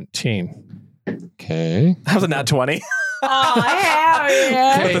 17. Okay. That was a nat 20. Oh, hell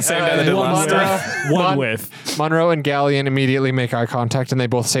yeah. With the same die that did last time. One with. Monroe and Galleon immediately make eye contact and they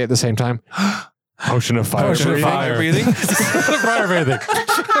both say at the same time, Potion of fire. Potion of breathing." fire. breathing. Fire breathing.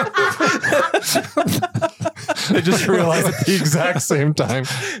 They just realize at the exact same time.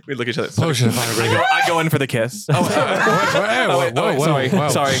 We look at each other. Potion of fire breathing. I go in for the kiss. Oh,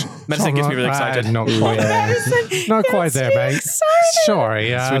 sorry. Medicine gets me really excited. Not quite there. Not quite there, mate. Sorry.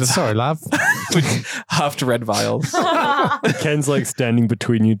 Sorry, love. Huffed red vials. Ken's like standing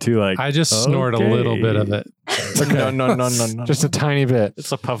between you two, like I just snort a little bit of it. No. Just a tiny bit.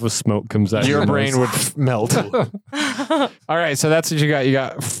 It's a puff of smoke comes out. Your of brain nose. would melt. All right, so that's what you got. You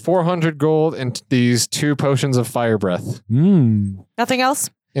got 400 gold and these 2 potions of fire breath Nothing else?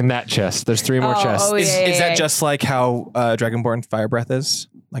 in that chest. There's 3 more chests. Oh, Is yeah. that just like how Dragonborn fire breath is?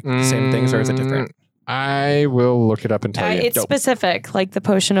 Like the same things, or is it different? I will look it up and tell you. It's specific, like the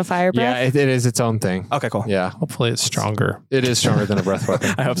potion of fire breath. Yeah, it is its own thing. Okay, cool. Yeah, Hopefully it's stronger. it is stronger than a breath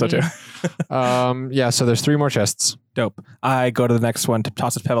weapon. I hope so too. Yeah, so there's 3 more chests. Dope. I go to the next one to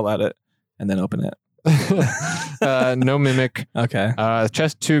toss a pebble at it and then open it. No mimic. Okay.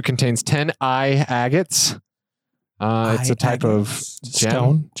 Chest 2 contains 10 eye agates. It's a type of gem.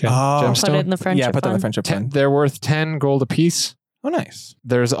 Stone. Gem. Oh, Gemstone. Put it in the friendship yeah, put that in the fund. friendship fund. They're worth 10 gold apiece. Oh, nice.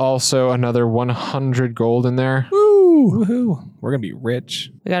 There's also another 100 gold in there. Woo! Woohoo! We're gonna be rich,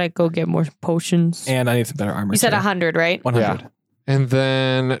 We gotta go get more potions. and I need some better armor. You said too. 100, right? 100. Yeah. And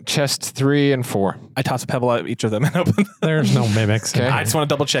then chest 3 and 4. I toss a pebble at each of them and open them. There's no mimics. Okay. I just want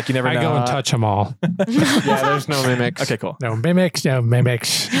to double check. You never I know. go and touch them all. Yeah, there's no mimics. Okay, cool. No mimics. No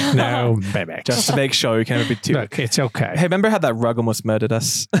mimics. No mimics. Just to make sure you can never be too. Look, it's okay. Hey, remember how that rug almost murdered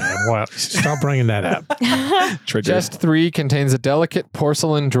us? Well, stop bringing that up. Trigger. Chest 3 contains a delicate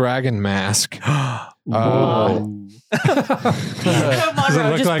porcelain dragon mask. Monroe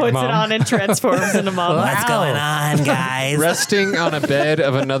look just like puts Mom? it on and transforms into mom. What's going on, guys? Resting on a bed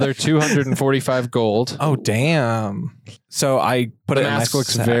of another 245 gold. Oh, damn. So I put The it in my mask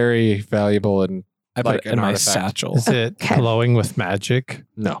looks sa- very valuable and I put like it an in my artifact. satchel. Is it glowing with magic?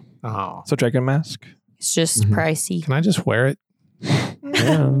 no. Oh. So dragon mask. It's just pricey. Can I just wear it?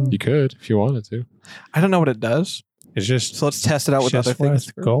 You could if you wanted to. I don't know what it does. It's just So let's test it out with just other things.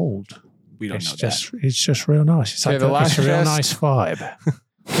 worth gold. We don't It's know just real nice. It's Okay, like the last it's a real chest- nice vibe.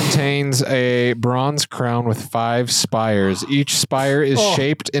 Contains a bronze crown with 5 spires. Each spire is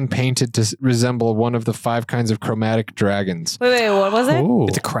shaped and painted to resemble one of the 5 kinds of chromatic dragons. Wait, what was it? Ooh,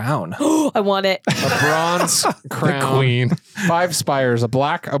 It's a crown. I want it. A bronze crown, queen. 5 spires, a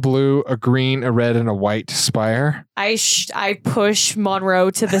black, a blue, a green, a red, and a white spire. I push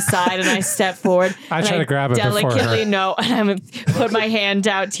Monroe to the side and I step forward. I and try to grab it before delicately her. no, and I put my hand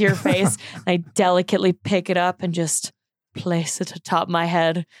out to your face. And I delicately pick it up and just place it atop my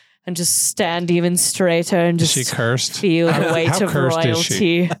head and just stand even straighter and Is just she cursed? feel the How weight of cursed is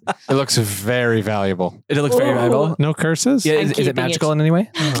she? royalty. It looks very valuable. It looks very Ooh. valuable. No curses? Yeah, I'm is it keeping magical it. in any way?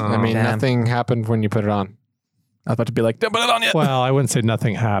 I mean, damn. nothing happened when you put it on. I was about to be like, don't put it on yet. Well, I wouldn't say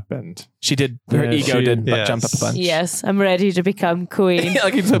nothing happened. She did. Her Yeah, ego she- did yes. jump up a bunch. Yes, I'm ready to become queen.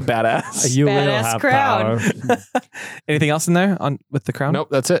 Like he's a badass. You will Badass have crown. power. Anything else in there on with the crown? Nope,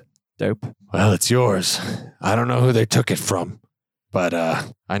 that's it. Dope. Well, it's yours. I don't know who they took it from, but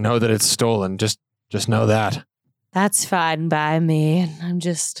I know that it's stolen. Just know that. That's fine by me. And I'm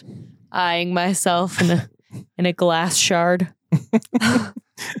just eyeing myself in a glass shard.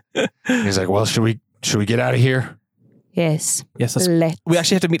 He's like, "Well, should we get out of here?" Yes. Yes, We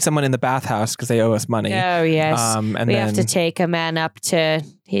actually have to meet someone in the bathhouse because they owe us money. Oh, yes. And we then have to take a man up to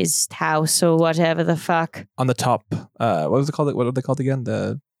his house or whatever the fuck. on the top, what was it called? What are they called again?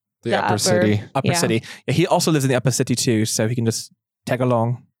 The The upper city. upper city. Yeah, he also lives in the upper city too, so he can just tag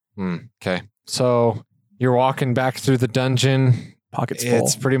along. Okay. So you're walking back through the dungeon. Pockets full.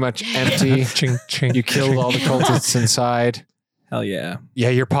 It's pretty much empty. Ching, ching, You killed all the cultists inside. Hell yeah. Yeah,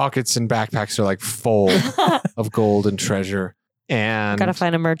 your pockets and backpacks are like full of gold and treasure. And Gotta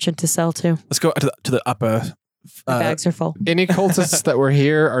find a merchant to sell to. Let's go to the upper. The bags are full. any cultists that were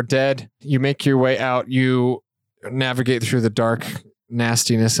here are dead. You make your way out. You navigate through the dark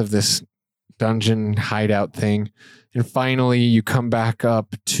nastiness of this dungeon hideout thing. And finally, you come back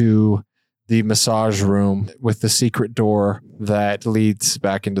up to the massage room with the secret door that leads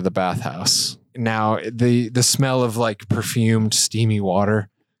back into the bathhouse. Now, the smell of like perfumed, steamy water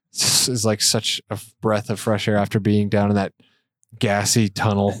is like such a breath of fresh air after being down in that gassy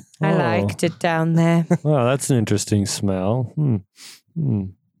tunnel. I liked it down there. Wow, that's an interesting smell.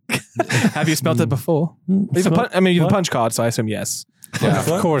 Have you smelled it before? You have a you have a punch card, so I assume yes. Yeah,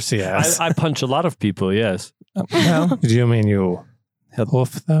 of course he has. I punch a lot of people, yes. Well, Do you mean you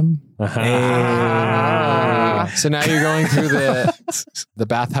hoof them? So now you're going through the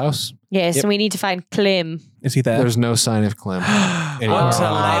bathhouse. Yes, Yep. and we need to find Clem. is he there? There's no sign of Clem anywhere.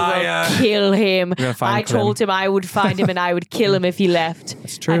 I will kill him. You're gonna find I told him I would find him and I would kill him if he left.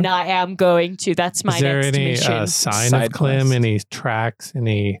 That's true. And I am going to. That's my Is there next any mission. sign Side of Clem? quest. Any tracks?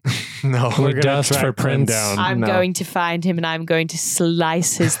 Any No. We're gonna dust track for Clem prints? down. I'm no. going to find him and I'm going to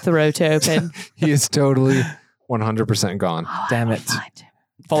slice his throat open. He is totally 100% gone. Damn I will it. find him.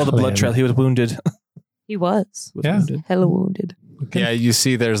 Follow the blood Clem. trail. He was wounded. He was. Yeah. Wounded. Hella wounded. Yeah, you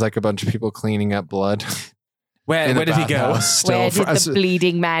see there's like a bunch of people cleaning up blood. Where in the did he go? bathhouse still. Where did the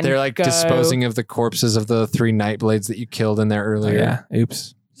bleeding man They're like go? disposing of the corpses of the 3 Nightblades that you killed in there Oh, earlier. yeah.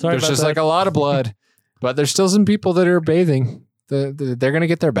 Oops. Sorry There's about just that. like a lot of blood, but there's still some people that are bathing. They're going to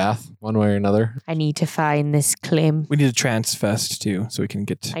get their bath one way or another. I need to find this Clem. We need a trance first too, so we can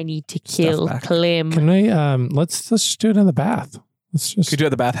get. I need to Stuff kill back. Clem. Can we? Let's just do it in the bath. Let's just. Could you do it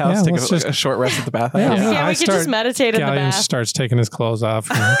at the bathhouse? Yeah, Take let's just- a short rest at the bathhouse. Yeah. Yeah, I we could just start- meditate in the Galleon bath. starts taking his clothes off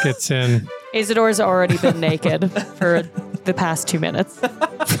and gets in. Isidore's already been naked for the past 2 minutes. The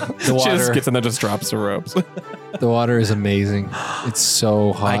She just water, gets in there, just drops the ropes. the water is amazing. It's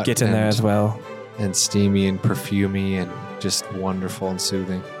so hot. I get in there as well. And steamy and perfumey and just wonderful and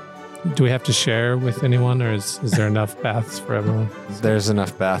soothing. Do we have to share with anyone, or is there enough baths for everyone? There's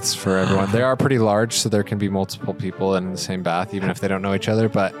enough baths for everyone. They are pretty large, so there can be multiple people in the same bath, even if they don't know each other.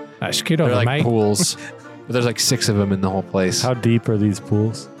 But Scoot they're over, like mate. pools. But there's like 6 of them in the whole place. How deep are these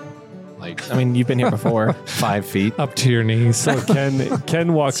pools? Like I mean, you've been here before. 5 feet. Up to your knees. So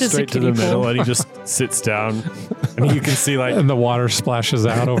Ken walks It's just a straight to the kiddie pool. middle and he just sits down and you can see like And the water splashes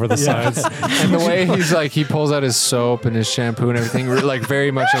out over the sides. And the way he's like, he pulls out his soap and his shampoo and everything, like very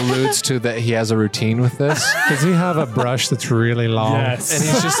much alludes to that he has a routine with this. Does he have a brush that's really long? yes. And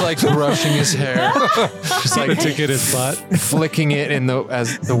he's just like brushing his hair, just like to get his butt. flicking it in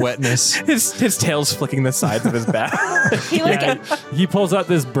the wetness. His tail's flicking the sides of his back. He like he pulls out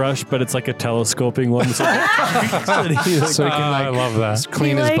this brush, but it's like a telescoping one. So, and he, like, So he can I like love that.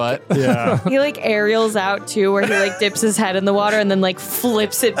 clean He, his like- butt. yeah. he like aerials out too, where he like dips his head in the water and then like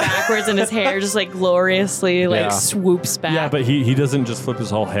flips it backwards, and his hair just like gloriously like Yeah. swoops back. Yeah, but he doesn't just flip his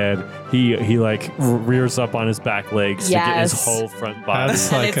whole head. He like rears up on his back legs to get his Yes. whole front body.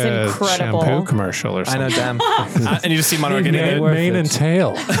 That's And like it's a incredible. shampoo commercial or I something. know, damn. And you just see Monroe getting made it. worth Mane it. and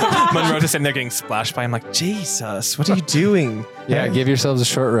tail. Monroe just sitting there getting splashed by him, like, Jesus, what are you doing? Yeah, give yourselves a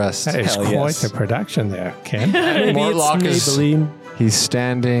short rest. That is Hell quite yes. the production there, Ken. Mortlock is Maybelline. he's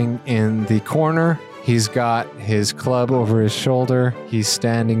standing in the corner. He's got his club over his shoulder. He's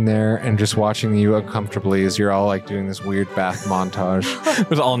standing there and just watching you uncomfortably as you're all like doing this weird bath montage.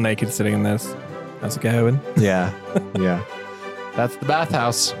 We're all naked sitting in this. How's it going? Yeah, yeah. That's the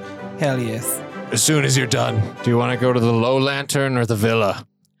bathhouse. Hell yes. As soon as you're done, do you want to go to the Low Lantern or the Villa?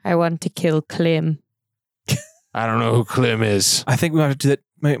 I want to kill Clem. I don't know who Clem is. I think we might have to do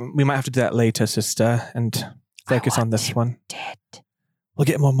that. We might have to do that later, sister, and focus on this one. Dead. We'll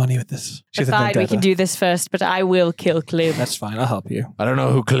get more money with this. She's a Fine, we vendetta. can do this first, but I will kill Clem. That's fine. I'll help you. I don't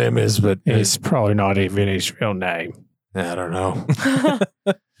know who Clem is, but It's probably not even his real name. I don't know.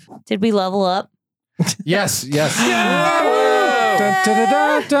 Did we level up? Yes, yes. Dun, dun,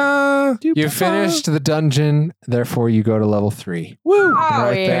 dun, dun, dun. You finished the dungeon, therefore you go to level 3. Woo! Oh,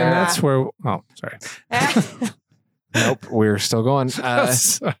 Right there. yeah. And that's where. Oh, sorry. Nope, we're still going.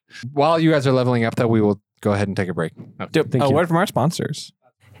 While you guys are leveling up, though, we will go ahead and take a break. A you. word from our sponsors.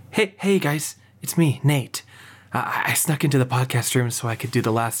 Hey guys, it's me, Nate. I snuck into the podcast room so I could do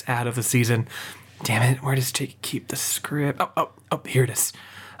the last ad of the season. Damn it, where does Jake keep the script? Oh, here it is.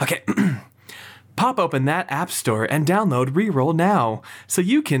 Okay. Pop open that app store and download Reroll now so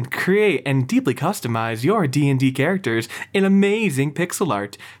you can create and deeply customize your D&D characters in amazing pixel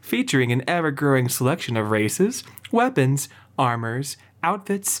art featuring an ever-growing selection of races, weapons, armors,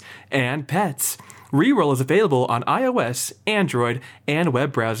 outfits, and pets. Reroll is available on iOS, Android, and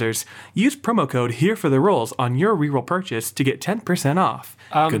web browsers. Use promo code here for the rolls on your Reroll purchase to get 10% off.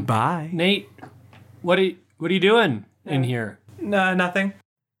 Goodbye. Nate, what are you doing in here? No, nothing.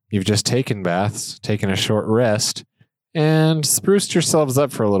 You've just taken baths, taken a short rest, and spruced yourselves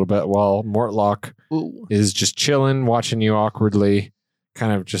up for a little bit while Mortlock is just chilling, watching you awkwardly,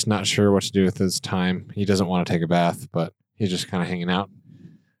 kind of just not sure what to do with his time. He doesn't want to take a bath, but he's just kind of hanging out.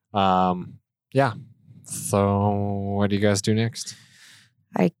 Yeah. So what do you guys do next?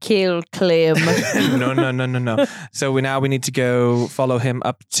 I kill Clem. No. So we need to go follow him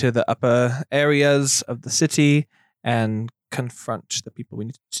up to the upper areas of the city and confront the people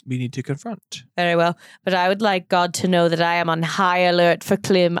we need to confront. Very well. But I would like God to know that I am on high alert for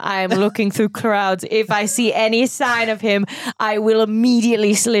Clem. I am looking through crowds. If I see any sign of him, I will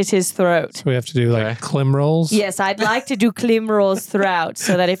immediately slit his throat. So we have to do like Clem rolls? Yes, I'd like to do Clem rolls throughout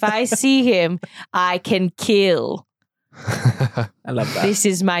so that if I see him, I can kill. I love that. This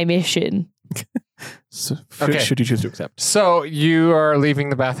is my mission. So, Okay. Should you choose to accept? So you are leaving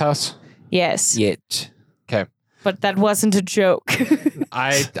the bathhouse? Yes. Yet. Okay. But that wasn't a joke.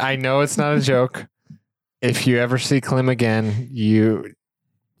 I know it's not a joke. If you ever see Clem again, you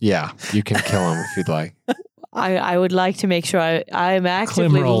can kill him if you'd like. I would like to make sure I am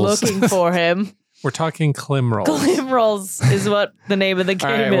actively rolls. looking for him. We're talking Clem rolls. Clem rolls is what the name of the All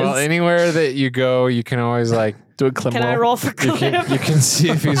right, game well, is. anywhere that you go, you can always Do a Clem Can I roll for you Clem? can see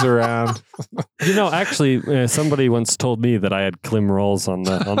if he's around. Actually, somebody once told me that I had Clem rolls on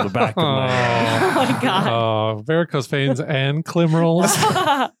the back of my. Oh my God. Oh, varicose veins and Clem rolls.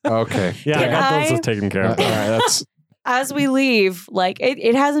 Okay. Yeah, I Can got those I- taken care All of. right, that's As we leave, like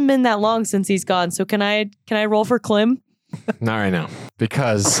it hasn't been that long since he's gone. So can I roll for Clem? not right now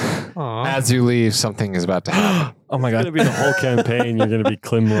because Aw. as you leave, something is about to happen. Oh my It's god. gonna be the whole campaign. You're gonna be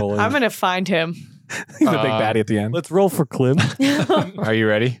Clem rolling. I'm gonna find him. He's the big baddie at the end. Let's roll for Clem. Are you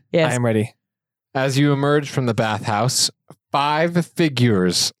ready? I Yes. am ready. As you emerge from the bathhouse, 5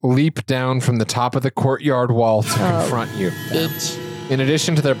 figures leap down from the top of the courtyard wall to confront you. In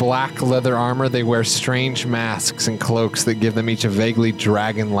addition to their black leather armor, they wear strange masks and cloaks that give them each a vaguely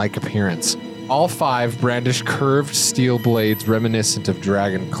dragon-like appearance. All 5 brandish curved steel blades reminiscent of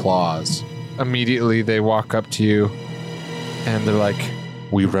dragon claws. Immediately, they walk up to you, and they're like,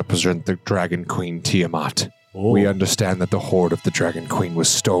 "We represent the Dragon Queen Tiamat. We understand that the hoard of the Dragon Queen was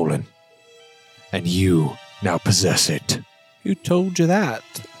stolen, and you now possess it. Who told you that?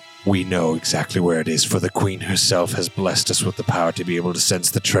 We know exactly where it is, for the Queen herself has blessed us with the power to be able to sense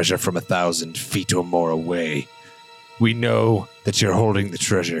the treasure from 1,000 feet or more away. We know that you're holding the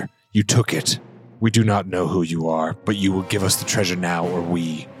treasure. You took it. We do not know who you are, but you will give us the treasure now or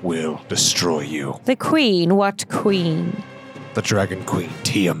we will destroy you. The queen? What queen? The Dragon Queen,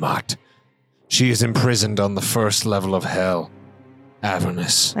 Tiamat. She is imprisoned on the first level of hell,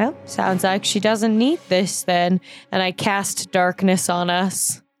 Avernus. Well, sounds like she doesn't need this then. And I cast darkness on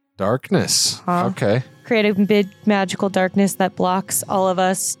us. Darkness. Huh? Okay. Create a big magical darkness that blocks all of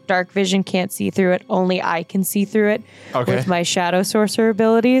us. Dark vision can't see through it. Only I can see through it Okay. with my shadow sorcerer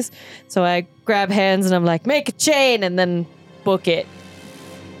abilities. So I grab hands and I'm like, make a chain, and then book it.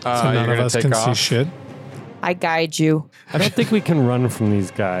 So none you're of gonna us take can off? see shit. I guide you. I don't think we can run from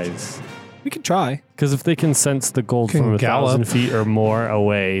these guys. We could try. Because if they can sense the gold Can from 1,000 gallop. feet or more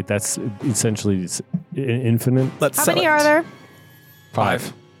away, that's essentially infinite. Let's How sell many it. are there?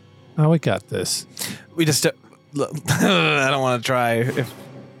 5. Oh, we got this. We just look, I don't want to try. If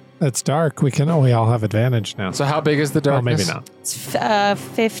It's dark. We all have advantage now. So how big is the Oh, darkness? maybe not. It's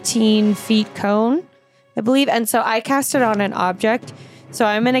 15 feet cone, I believe. And so I cast it on an object. So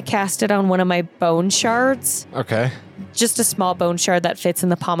I'm going to cast it on one of my bone shards. Okay. Just a small bone shard that fits in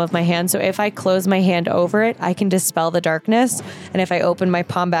the palm of my hand. So if I close my hand over it, I can dispel the darkness. And if I open my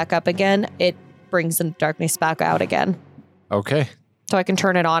palm back up again, it brings the darkness back out again. Okay. So I can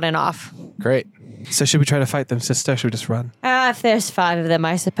turn it on and off. Great. so, should we try to fight them, sister? Or should we just run? If there's 5 of them,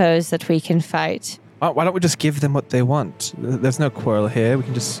 I suppose that we can fight. Why don't we just give them what they want? There's no quarrel here. We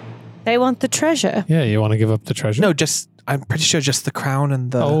can just They want the treasure. Yeah, you want to give up the treasure? no. Just I'm pretty sure just the crown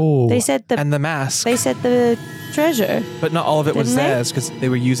and the Oh. They said the and the mask, the treasure. but not all of it was Didn't they? theirs because they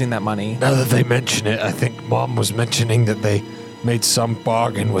were using that money. Now that they mention it, I think Mom was mentioning that they made some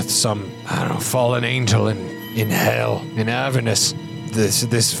bargain with some, I don't know, fallen angel and in hell, in Avernus.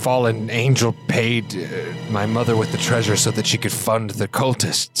 This fallen angel paid my mother with the treasure so that she could fund the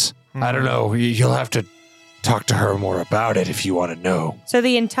cultists. I don't know. You'll have to talk to her more about it if you want to know. So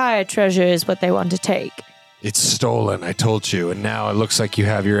the entire treasure is what they want to take. It's stolen, I told you, and now it looks like you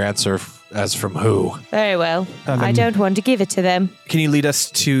have your answer as from who. Very well. I don't want to give it to them. Can you lead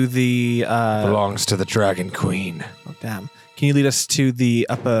us to the... Belongs to the Dragon Queen. Oh, damn. Can you lead us to the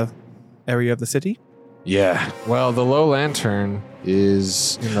upper area of the city? Yeah. Well, the Low Lantern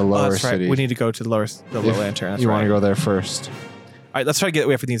is in the lower that's right. city. We need to go to the Low Lantern. That's you right. want to go there first. All right, let's try to get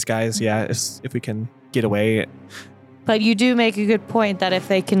away from these guys. Yeah, if we can get away. But you do make a good point that if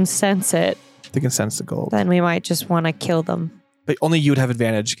they can sense it, They can sense the gold. then we might just want to kill them. But only you would have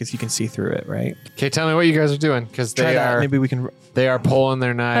advantage because you can see through it, right? Okay, tell me what you guys are doing, because Try that. Maybe we can... they are pulling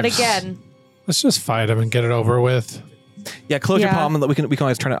their knives. But again, Let's just fight him and get it over with. Yeah, close your Yeah. palm and we can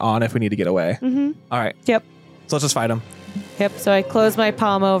always turn it on if we need to get away. All right. Yep. So let's just fight them. Yep, so I close my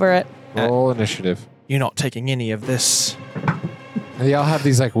palm over it. Roll initiative. You're not taking any of this. And they all have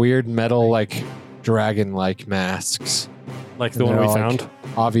these like weird metal, like dragon-like masks. Like the And one we they're all, like, found.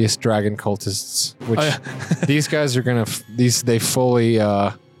 obvious dragon cultists. Which Oh, yeah. these guys are gonna. They fully.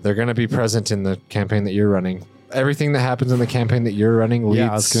 They're gonna be present in the campaign that you're running. Everything that happens in the campaign that you're running leads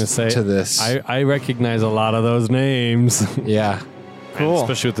Yeah, I was gonna say, to this. I recognize a lot of those names. yeah. Cool.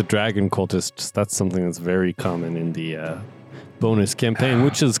 Especially with the dragon cultists. That's something that's very common in the bonus campaign,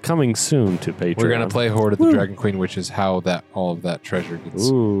 which is coming soon to Patreon. We're gonna play Horde of the Dragon Queen, which is how that all of that treasure gets.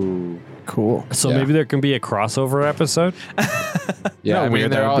 Ooh. Cool. So Yeah. maybe there can be a crossover episode? Yeah, How I mean,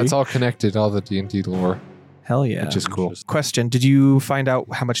 weird that would be. it's all connected, all the D&D lore, Hell yeah. which is cool. Question: did you find out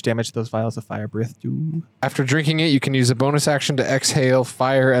how much damage those vials of fire breath do? After drinking it, you can use a bonus action to exhale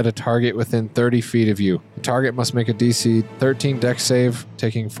fire at a target within 30 feet of you. The target must make a DC 13 dex save,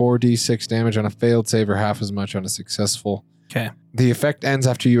 taking 4d6 damage on a failed save or half as much on a successful. Okay. The effect ends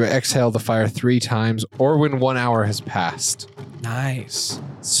after you exhale the fire 3 times or when 1 hour has passed. Nice.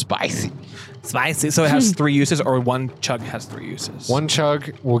 Spicy. Spicy. So it has 3 uses, or one chug has 3 uses. One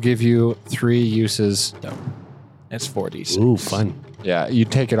chug will give you 3 uses. It's 4d6. Ooh, fun. Yeah, you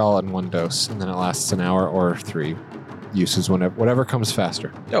take it all in one dose, and then it lasts an hour or 3 uses, whatever comes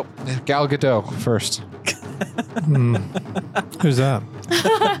faster. Yo. Gal Gadot first. Who's that?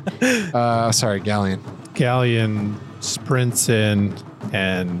 Sorry, Galleon. Galleon sprints in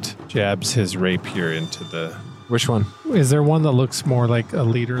and jabs his rapier into the... Which one? Is there one that looks more like a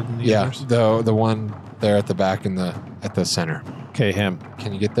leader than the others? the one there at the back at the center. Okay, him.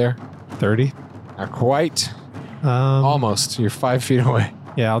 Can you get there? 30. Not quite. Um, Almost. You're 5 feet away.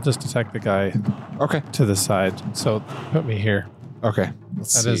 Yeah, I'll just attack the guy Okay. to the side. So put me here. Okay.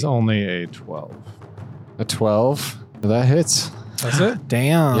 Let's That is see. only a 12. A 12. That hits. That's it?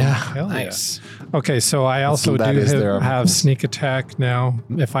 Damn. Yeah. Hell yeah. Nice. Okay, so I also that do is their- have sneak attack now.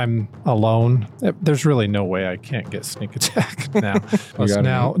 If I'm alone, there's really no way I can't get sneak attack now. got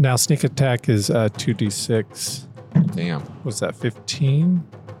it, now sneak attack is 2d6. Damn. Was that 15?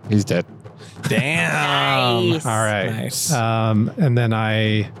 He's dead. Damn. Nice. All right. Nice. And then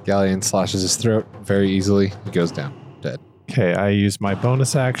Galleon slashes his throat very easily. He goes down. Dead. I use my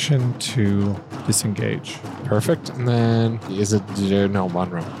bonus action to disengage. Perfect. And then no,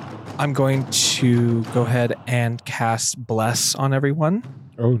 Monroe. I'm going to go ahead and cast Bless on everyone.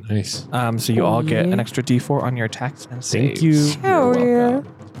 Oh, nice. So you all get yeah. an extra D4 on your attacks and saves. Thank you. Hell yeah.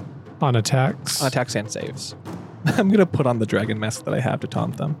 On attacks. On attacks and saves. I'm going to put on the dragon mask that I have to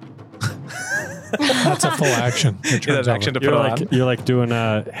taunt them. That's a full action. It Yeah, turns that's out. action to put on. You're like doing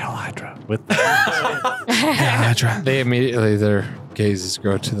a Hell Hydra with They immediately, their gazes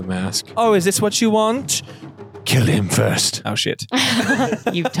go to the mask. Oh, is this what you want? Kill him first. Oh, shit.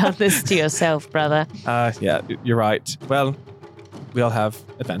 You've done this to yourself, brother. Yeah, you're right. Well, we all have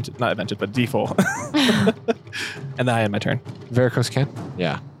advantage. Not advantage, but D4. And then I end my turn. Varicose can?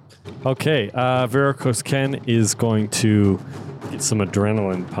 Yeah. Okay, Varicose Ken is going to get some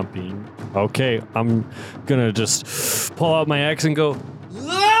adrenaline pumping. Okay, I'm gonna just pull out my axe and go,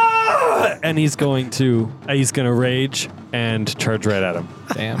 "Ah!" And he's gonna rage and charge right at him.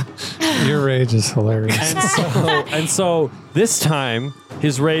 Damn. Your rage is hilarious. And so this time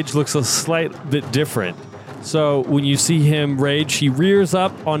his rage looks a slight bit different. So when you see him rage, he rears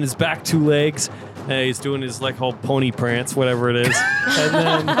up on his back 2 legs. He's doing his like whole pony prance, whatever it is,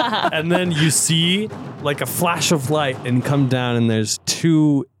 and then you see like a flash of light and come down, and there's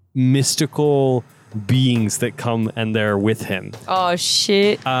 2 mystical beings that come and they're with him. Oh,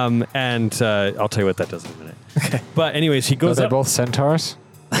 shit. And I'll tell you what that does in a minute. Okay. But anyways, he Are goes they up. both centaurs?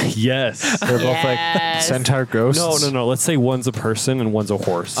 Yes. They're both like Yes. centaur ghosts. No. Let's say one's a person and one's a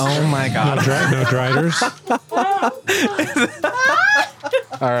horse. Oh my god. No driders.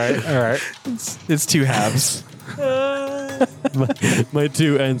 All right. It's two halves. My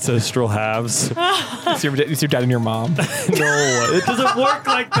two ancestral halves. It's your dad and your mom. No, it doesn't work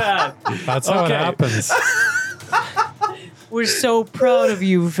like that. That's how it Okay. happens. We're so proud of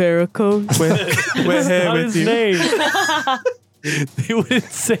you, Veracruz. We're here Not with his you. name. They wouldn't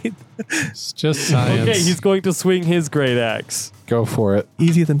say. It's just science. Okay, he's going to swing his great axe. Go for it.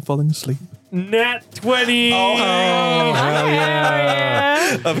 Easier than falling asleep. Nat 20. Oh, hell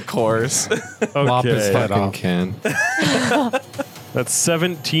yeah. Of course. Lop his Okay, head Fucking off. Ken. that's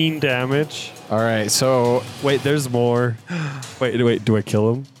 17 damage. All right. So Wait, there's more. Wait, do I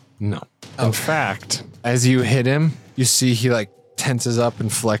kill him? no. In fact, as you hit him, you see he like tenses up and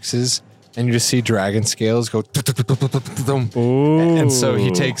flexes, and you just see dragon scales go. Ooh. And so he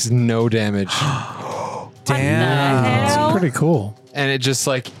takes no damage. Damn. Pretty cool. And it just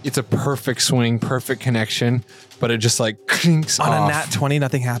like, it's a perfect swing, perfect connection, but it just like clinks On off. a nat 20,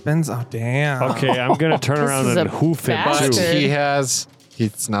 nothing happens. Oh damn. Okay, I'm gonna turn This around is and a hoof him bastard. too.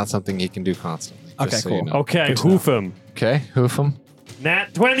 It's not something he can do constantly. Okay, just so cool. you know. Okay, I hoof him. Okay, hoof him.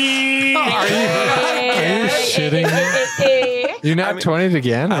 Nat 20. Are you shitting me? You not 20'd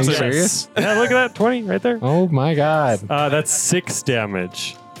again? Are you serious? Yeah, look at that 20 right there. Oh my god. That's 6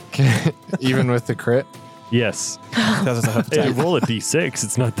 damage. Even with the crit? Yes. That was a Hey, you roll a d6.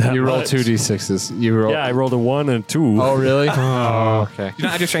 It's not that You roll much. 2d6s. You roll. Yeah, I rolled a 1 and a 2. Oh, really? Oh, okay. You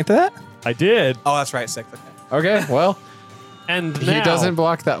not add your strength to that? I did. Oh, that's right. 6. Okay. Okay, well, And he now- doesn't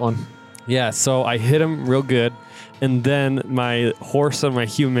block that one. Yeah, so I hit him real good, and then my horse and my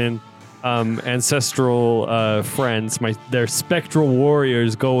human ancestral friends, their spectral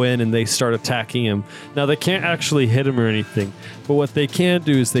warriors, go in and they start attacking him. Now they can't actually hit him or anything, but what they can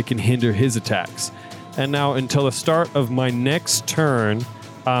do is they can hinder his attacks. And now until the start of my next turn,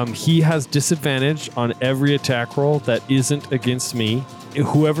 he has disadvantage on every attack roll that isn't against me.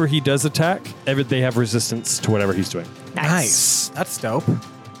 Whoever he does attack, they have resistance to whatever he's doing. Nice. That's dope.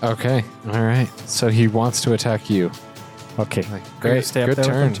 Okay, all right. So he wants to attack you. Okay. Great, stay up good there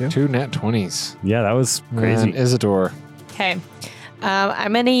with turn. him, 2 too? nat 20s. Yeah, that was crazy. And Isidore. Okay.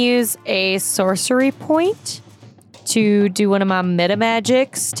 I'm going to use a sorcery point to do one of my meta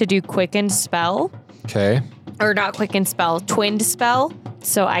magics to do quicken spell. Okay. Or not quicken spell, twinned spell.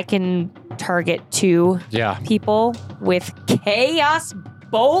 So I can target 2 Yeah. people with Chaos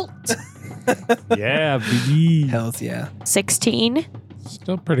Bolt. Yeah, baby. Hells yeah. 16.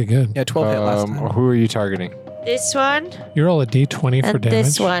 Still pretty good. Yeah, 12 hit last time. Who are you targeting? This one You roll a d20 for and damage.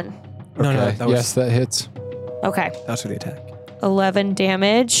 this one. No, Okay, that was, yes, that hits. Okay. that was for the attack. 11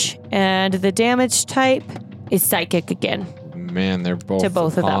 damage. And the damage type is psychic again. Man, they're both, To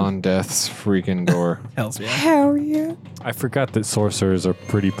both of them. on death's freaking door. Hells yeah. Hell yeah. I forgot that sorcerers are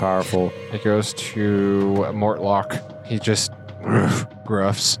pretty powerful. It goes to Mortlock. He just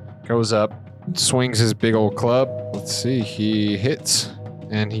gruffs, goes up, swings his big old club. Let's see, he hits,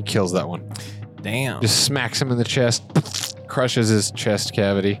 and he kills that one. Damn. Just smacks him in the chest, crushes his chest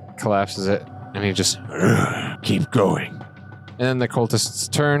cavity, collapses it, and he just keep going. And then the cultist's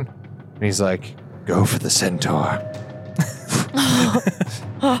turn, and he's like, go for the centaur.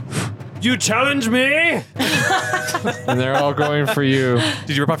 You challenge me? And they're all going for you.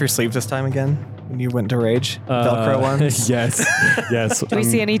 Did you rip off your sleeves this time again when you went to rage? Velcro ones? Yes. Yes. Do we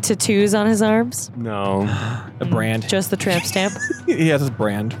see any tattoos on his arms? No. A brand. Just the tramp stamp? He has his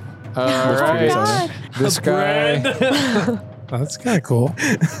brand. All Oh, right. God. This guy. Oh, that's kind of cool.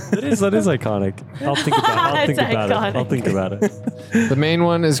 That is iconic. I'll think about It's iconic. it. I'll think about it. The main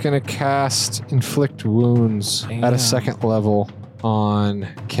one is going to cast Inflict Wounds at Damn. a 2nd level on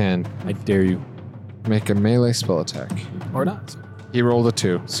Ken. I dare you. Make a melee spell attack. Or not. He rolled a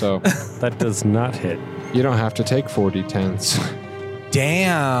 2, so That does not hit. you don't have to take 4d10s.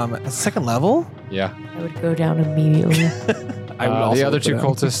 Damn. At 2nd level? Yeah. I would go down immediately. I would also The other look 2 it up.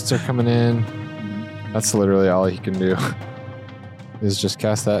 cultists are coming in. That's literally all he can do. Is just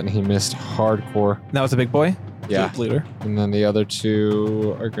cast that, and he missed hardcore. That was a big boy? Yeah. Leader. And then the other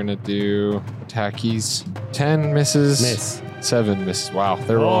 2 are going to do attackies. 10 misses. Miss. 7 misses. Wow.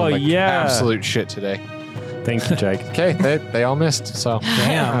 They're Oh, rolling like yeah. absolute shit today. Thank you, Jake. Okay, they all missed. So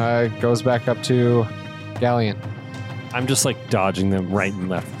Damn. goes back up to Galleon. I'm just like dodging them right and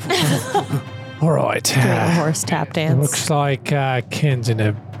left. All right. Doing a horse tap dance. Looks like Ken's in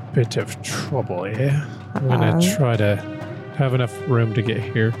a bit of trouble here. I'm going to try to have enough room to get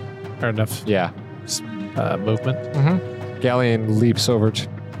here, or enough Yeah. movement. Mm-hmm. Galleon leaps over to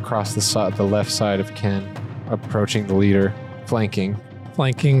across the left side of Ken, approaching the leader, flanking.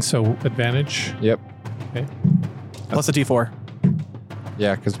 Flanking, so advantage. Yep. Okay. Plus a D4.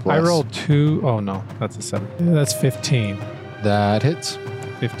 Yeah, because I rolled 2. Oh, no. That's a 7. Yeah, that's 15. That hits.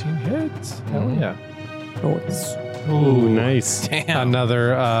 15 hits. Hell yeah. Ooh, nice. Damn.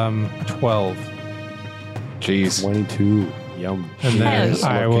 Another 12. Jeez. 22. Yum. And then Hell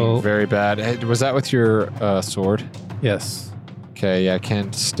I Looking will. very bad. Hey, was that with your sword? Yes. Okay, yeah,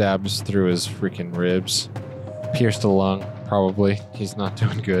 Ken stabs through his freaking ribs. Pierced a lung, probably. He's not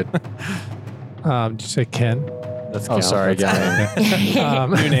doing good. Did you say Ken? That's Oh, sorry, guy.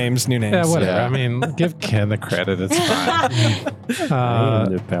 New names. Yeah, whatever. Yeah. I mean, give Ken the credit. It's fine.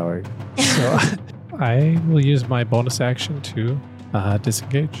 Underpowered. So I will use my bonus action to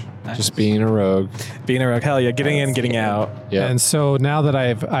disengage. Just being a rogue. Being a rogue. Hell yeah. Getting in, getting out. Yeah. And so now that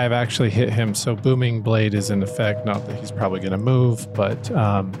I've actually hit him, so Booming Blade is in effect. Not that he's probably going to move, but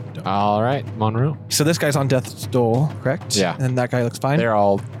All right, Monroe. So this guy's on death's door, correct? Yeah. And that guy looks fine. They're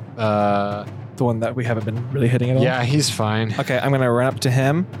all. The one that we haven't been really hitting at all. Yeah, he's fine. Okay, I'm gonna run up to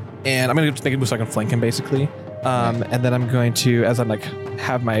him, and I'm gonna make a move so I can flank him, basically. And then I'm going to, as I'm like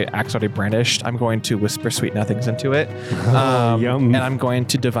have my axe already brandished, I'm going to whisper sweet nothings into it. Yum. And I'm going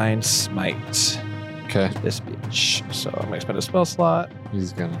to divine smite Okay. this bitch. So I'm gonna spend a spell slot.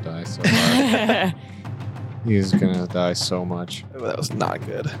 He's gonna die so hard. He's gonna die so much. Oh, that was not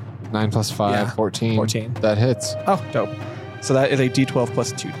good. 9 plus 5, Yeah, 14. 14. That hits. Oh, dope. So that is a D12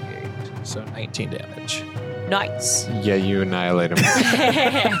 plus 2D8. So 19 damage. Nice. Yeah, you annihilate him.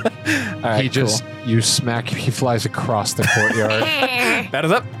 All right, He just, you smack, he flies across the courtyard That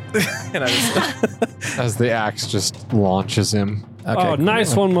is up. And I just as the axe just launches him. Oh,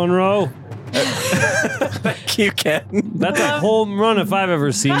 nice one, Monroe. Thank you, Ken. That's a home run if I've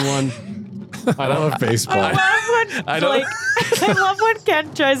ever seen one. I love baseball. I don't I love when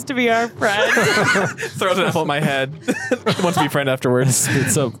Ken tries to be our friend. throws an apple at my head. Wants to be friend afterwards.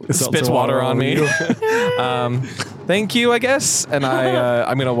 Spits water on me. Thank you, I guess. And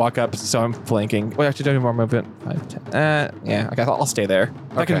I'm gonna walk up, so I'm flanking. Wait, actually, do I have more movement? 5, 10. Yeah, okay, I'll stay there.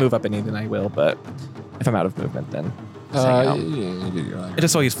 If I can Okay. move up any, then I will. But if I'm out of movement, then just hang out.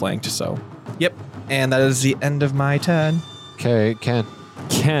 Just so he's flanked. So, yep. And that is the end of my turn. Okay, Ken.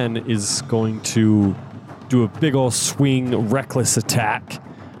 Ken is going to do a big old swing, reckless attack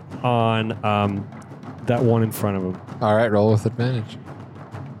on that one in front of him. All right, roll with advantage.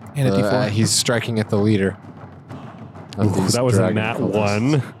 And a D4. He's striking at the leader. of Ooh, these that was a dragon nat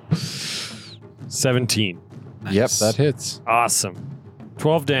cultists. 1. 17. Yep, that hits. Awesome.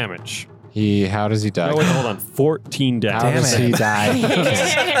 12 damage. How does he die? No, wait, hold on. 14 damage. How does he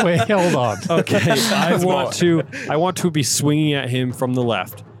die? wait, hold on. Okay, I want to be swinging at him from the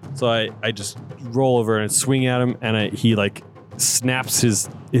left. So I just roll over and swing at him, and he like snaps his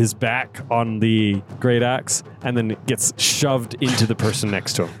back on the great axe, and then gets shoved into the person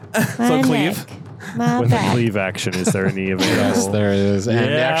next to him. So cleave. My With a back. cleave action, is there any available? Yes, there it is. And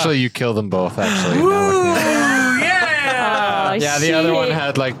Yeah. actually, you kill them both, actually. Now looking at it. Oh, Yeah, the other one shit.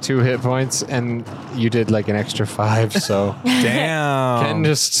 had like 2 hit points, and you did like an extra 5, so Damn. Ken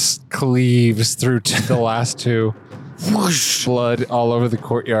just cleaves through to the last 2. Whoosh, blood all over the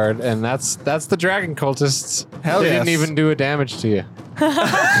courtyard, and that's the dragon cultists. Hell they yes. didn't even do a damage to you.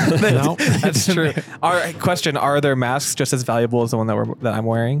 No, That's true. Question: are their masks just as valuable as the one that I'm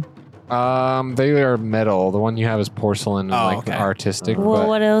wearing? They are metal. The one you have is porcelain and okay. artistic. Well, but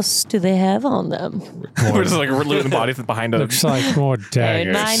what else do they have on them? We're just like looting bodies behind us. Looks like more Don't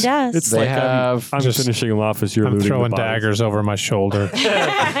daggers. mind us. It's they like have I'm just- finishing him off as you're I'm looting throwing the bodies. daggers over my shoulder.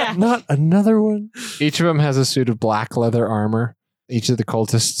 Not another one. each of them has a suit of black leather armor. Each of the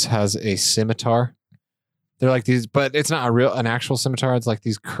cultists has a scimitar. They're like these, but it's not an actual scimitar. It's like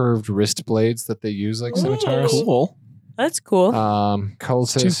these curved wrist blades that they use like scimitars. Cool. That's cool.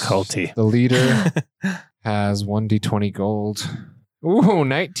 Cultist. Too culty. The leader has 1d20 gold. Ooh,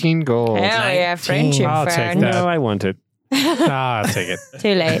 19 gold. Hell yeah, friendship I'll take fern. that. No, I want it. I'll take it.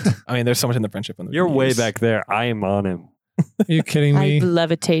 Too late. I mean, there's so much in the friendship. When You're way back there. I am on him. Are you kidding I me?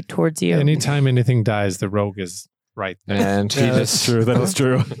 levitate towards you. Anytime anything dies, the rogue is right there. And he That's just true. That is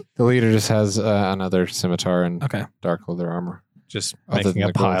true. the leader just has another scimitar and Okay. dark leather armor. Just Other making than a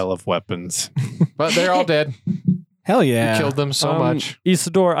the gold. pile of weapons. But they're all dead. Hell yeah. You killed them so much.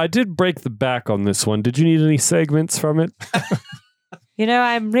 Isidore, I did break the back on this one. Did you need any segments from it? You know,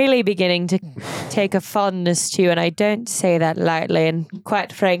 I'm really beginning to take a fondness to you, and I don't say that lightly. And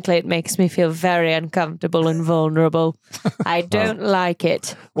quite frankly, it makes me feel very uncomfortable and vulnerable. I don't like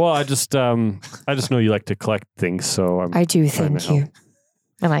it. Well, I just know you like to collect things, so I do, trying to thank you.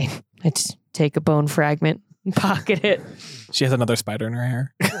 And I just take a bone fragment and pocket it. She has another spider in her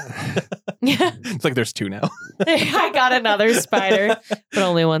hair. It's like there's two now. I got another spider, but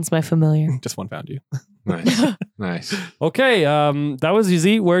only one's my familiar. Just one found you. Nice. Nice. Okay, that was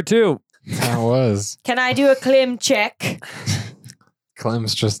easy. Where to? That was. Can I do a Klim check?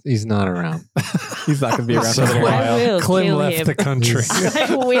 Clem's he's not around. He's not going to be around for a little I while. will Clem kill left him. the country.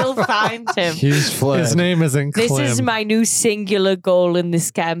 I will find him. He's fled. His name isn't This Clem. is my new singular goal in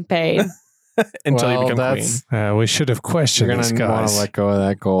this campaign. Until you Well, become queen. that's- we should have You're questioned going this to want guy. to let go of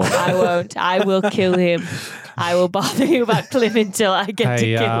that goal. I won't. I will kill him. I will bother you about Klim until I get to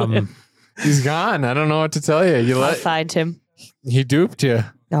kill him. He's gone. I don't know what to tell you. I'll find him. He duped you.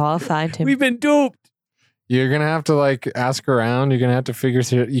 No, I'll find him. We've been duped. You're going to have to ask around. You're going to have to figure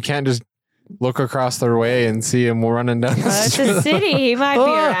through it. You can't just look across their way and see him running down the It's street. a city. He might be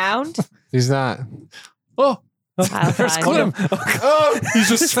around. He's not. Oh, I'll there's find Clem. him. Oh, he's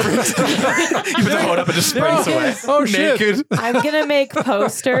just sprinting. You put the hood up and just sprints away. Oh, shit. Naked. I'm gonna make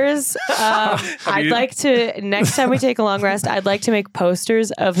posters. I'd like to next time we take a long rest. I'd like to make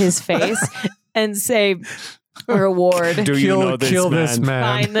posters of his face and say reward. Do you know kill this man.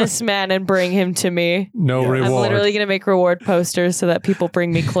 Find this man and bring him to me. No I'm reward. literally gonna make reward posters so that people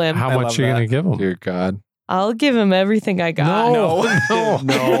bring me Klim. How I much love are you that. going to give him? Dear God. I'll give him everything I got. No.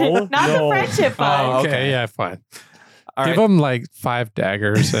 No. Not the friendship Oh, fund. okay. Yeah, fine. All Give right. him like 5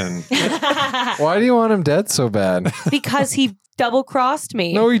 daggers and Why do you want him dead so bad? Because he double crossed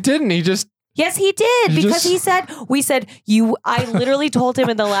me. No, he didn't. He just. Yes, he did. You Because just- we said, I literally told him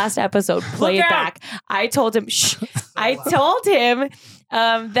in the last episode, play it back. I told him, I told him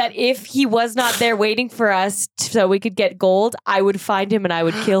that if he was not there waiting for us so we could get gold, I would find him and I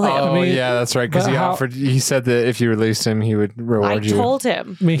would kill him. Oh, yeah, that's right. Because but he how- offered. He said that if you released him, he would I reward you. told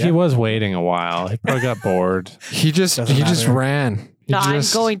him. I mean, he was waiting a while. He probably got bored. He just matter. ran. He No,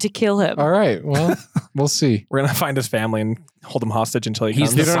 just- I'm going to kill him. All right. Well, we'll see. We're going to find his family and hold him hostage until he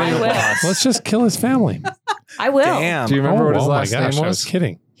comes. the I will. Let's just kill his family. I will. Damn. Do you remember what his last my gosh, name I was? was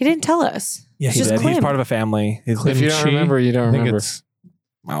kidding. He didn't tell us. Yeah, It's he just did. He's Klim. part of a family. His- If you don't Chi? remember, you don't I think remember. it's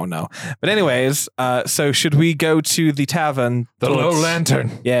Oh, no. But anyways, so should we go to the tavern? The Low towards-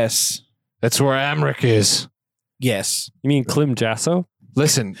 Lantern. Yes. That's where Amric is. Yes. You mean Klim Jasso?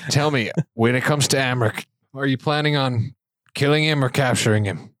 Listen, tell me, when it comes to Amric, are you planning on killing him or capturing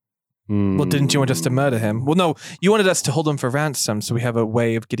him? Well, didn't you want us to murder him? Well, no, you wanted us to hold him for ransom, so we have a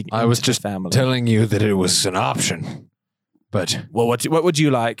way of getting. I was into the just family. telling you that it was an option. But Well, what would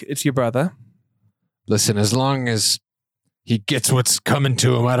you like? It's your brother. listen, as long as he gets what's coming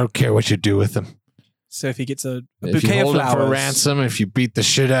to him, I don't care what you do with him. So if he gets a If bouquet you of hold him flowers, for ransom, if you beat the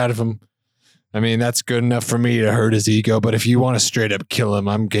shit out of him, I mean, that's good enough for me to hurt his ego. But if you want to straight up kill him,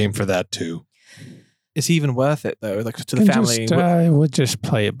 I'm game for that too. is he even worth it though? Like to the Can family, just, we'll just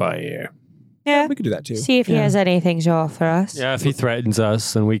play it by ear. Yeah. we could do that too. See if he has anything to offer us. Yeah, if he threatens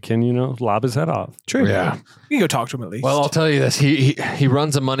us, then we can, lob his head off. True. Yeah. You can go talk to him at least. Well, I'll tell you this: he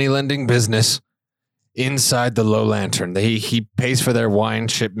runs a money lending business inside the Low Lantern. He pays for their wine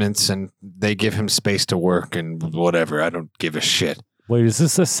shipments, and they give him space to work and whatever. I don't give a shit. Wait, is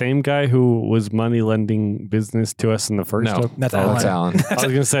this the same guy who was money lending business to us in the first? No, That's that's Alan. Alan. I was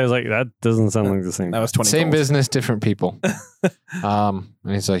gonna say, I was like, that doesn't sound like the same. that was 20. Same goals. business, different people. And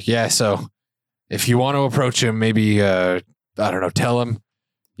he's like, yeah. So if you want to approach him, maybe I don't know, tell him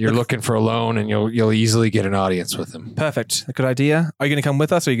you're looking for a loan, and you'll easily get an audience with him. Perfect. A good idea. Are you going to come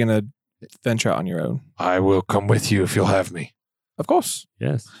with us, or are you going to venture out on your own? I will come with you if you'll have me. Of course.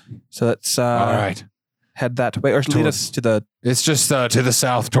 Yes. So let's All right. head that way, or lead us to the It's just to the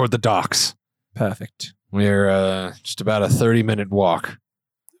south toward the docks. perfect. We're just about a 30-minute walk.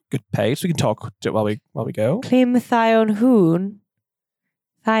 Good pace. We can talk while we go. Klim Thion Hoon.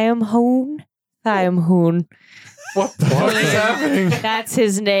 Thiam Hoon? Thiam Hoon. What is happening? That's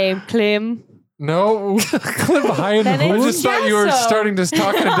his name, Klim. No. Then I it's just thought you were Jasso. starting to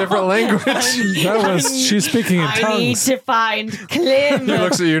talk in a different language. She's speaking in I need tongues. to find Klim. He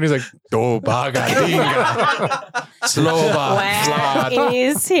looks at you and he's like, "Do baga dinga, slova flad." Where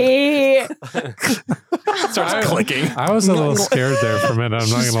is he? Starts clicking. I was a little scared there for a minute. I'm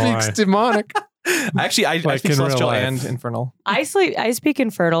She not going to lie. speaks demonic. Actually, I Like speak in real Celestial life. and Infernal. I speak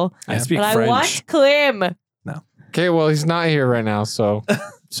Infernal, I speak but French. I want Klim. Okay, well he's not here right now, so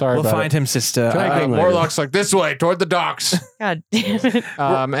sorry We'll about find it. him, sister. Can I go later? Morlock's like this way toward the docks. God damn it.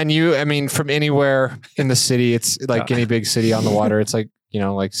 And you, I mean, from anywhere in the city, it's like any big city on the water. It's like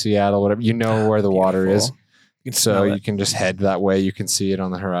like Seattle, whatever. You know where the water is, You can so smell you it. can just head that way. You can see it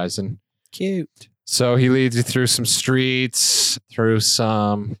on the horizon. Cute. So he leads you through some streets, through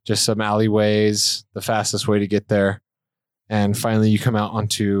some alleyways, the fastest way to get there. And finally you come out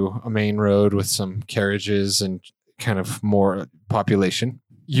onto a main road with some carriages and kind of more population.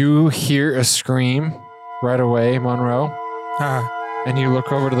 You hear a scream right away, Monroe. And you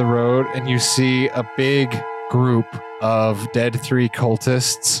look over to the road and you see a big group of dead 3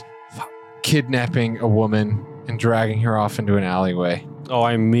 cultists kidnapping a woman and dragging her off into an alleyway. Oh,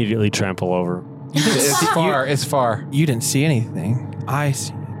 I immediately trample over. It's far. You didn't see anything. I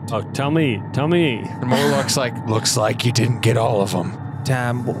see. Oh, tell me. And Morlock's looks like you didn't get all of them.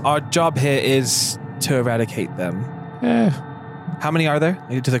 Damn. Our job here is to eradicate them. How many are there?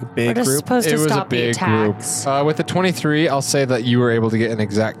 Just like a big We're just group? supposed to It was a stop the big group. attacks. With the 23, I'll say that you were able to get an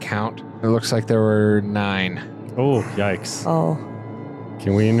exact count. It looks like there were 9. Oh, yikes. Oh.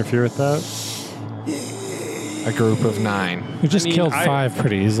 Can we interfere with that? A group of 9. We just killed 5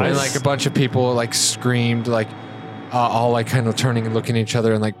 pretty easily. And like a bunch of people like screamed, like all like kind of turning and looking at each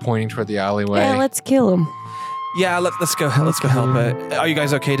other and like pointing toward the alleyway. Yeah, let's kill him. Yeah, let's go. Let's go help it. Are you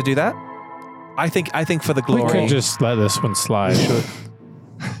guys okay to do that? I think for the glory. We could just let this one slide.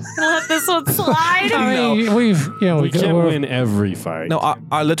 Let this one slide. I mean, we can't win every fight. No,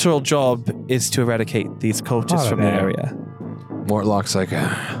 our literal job is to eradicate these cultists from the area. Mortlock's like,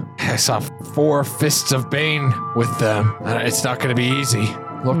 I saw 4 fists of Bane with them. And it's not going to be easy.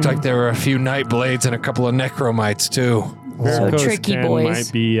 Looked like there were a few night blades and a couple of necromites too. So tricky, boys.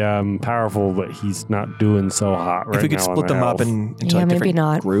 Might be powerful, but he's not doing so hot right now. If we could split them up into like maybe different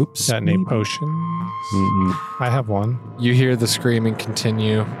not. groups. Detonate potions. I have one. You hear the screaming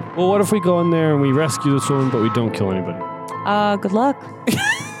continue. Well, what if we go in there and we rescue this woman, but we don't kill anybody? Good luck.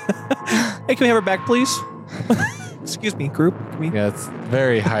 Hey, can we have her back, please? Excuse me, group. Yeah, it's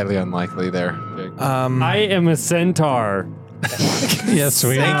very highly unlikely there, Jake. I am a centaur. Yes,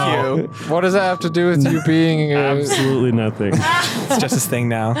 we Thank you. What does that have to do with you being Absolutely nothing. It's just his thing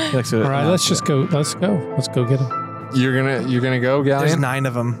now. He likes to All right, let's go get him. You're gonna go, Galleon? There's 9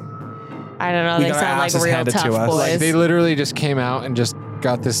 of them. I don't know. We They got our sound like asses real handed to tough us. boys. Like they literally just came out and just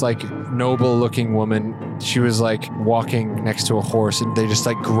got this like noble looking woman. She was like walking next to a horse and they just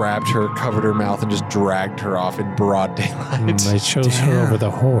like grabbed her, covered her mouth and just dragged her off in broad daylight. They chose her over the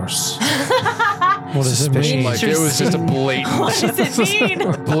horse. What does it mean? Like it was just a blatant What does it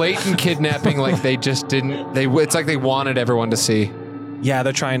mean? blatant kidnapping. Like they just didn't it's like they wanted everyone to see. Yeah,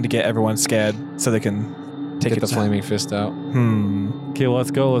 they're trying to get everyone scared so they can take Get the flaming fist out. Okay,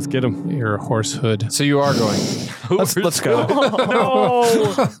 let's go. Let's get him. You're a horse hood. So you are going. Let's go. No.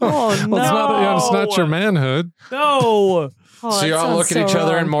 Oh, no. Well, it's not your manhood. No. So you all look at each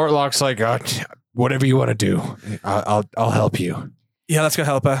other and Mortlock's like, whatever you want to do, I'll help you. Yeah, let's go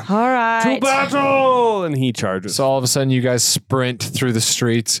help her. All right. To battle! And he charges. So all of a sudden, you guys sprint through the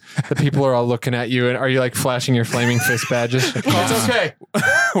streets. The people are all looking at you, and are you like flashing your flaming fist badges? It's okay.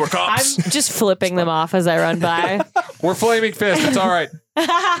 We're I'm cops. just flipping them off as I run by. We're flaming fist. It's all right.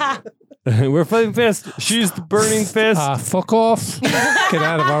 We're fighting fist. She's the burning fist. Fuck off. Get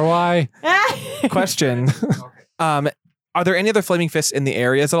out of our way. Question. Are there any other flaming fists in the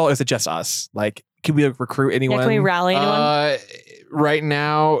areas at all, or is it just us? Like, can we recruit anyone? Can we rally anyone? Right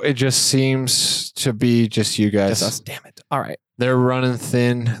now, it just seems to be just you guys. Just us. Damn it. All right. They're running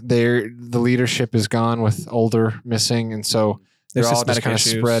thin. The leadership is gone with Older missing, and so they're all just kind of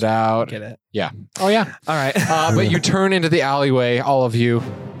spread out. Get it? Yeah. Oh yeah. All right. But you turn into the alleyway, all of you.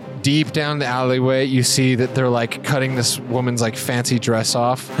 Deep down the alleyway, you see that they're like cutting this woman's like fancy dress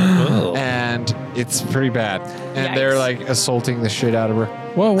off, and it's pretty bad. And they're like assaulting the shit out of her.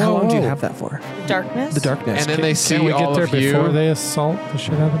 Whoa, How long do you have that for? Darkness? The darkness. And then they see Can we all get there of you. before they assault the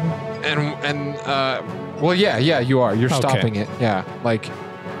shit out of me? Well, yeah, you are. You're Okay. stopping it. Yeah, like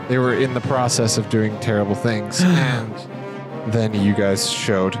they were in the process of doing terrible things, and then you guys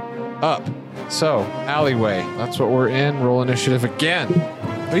showed up. So alleyway, that's what we're in. Roll initiative again.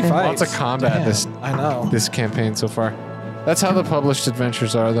 3 fights. Lots of combat Damn, this campaign so far. That's how the published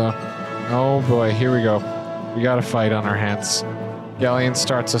adventures are, though. Oh boy, here we go. We got a fight on our hands. Galleon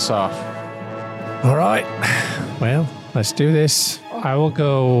starts us off. All right. Well, let's do this. I will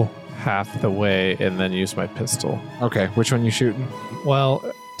go half the way and then use my pistol. Okay, which one you shooting? Well,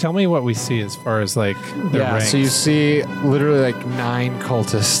 tell me what we see as far as like the ranks. so you see literally like 9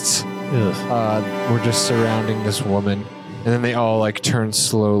 cultists. Were just surrounding this woman, and then they all like turn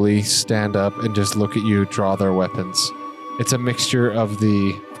slowly, stand up, and just look at you, draw their weapons. It's a mixture of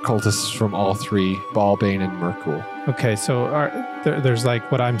the cultists from all 3, Balbane and Merkul. Okay, so there's like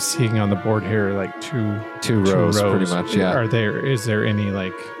what I'm seeing on the board here, like two rows, pretty much. Yeah, is there any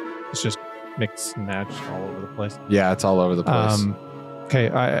like it's just mixed and matched all over the place? yeah, it's all over the place. Okay,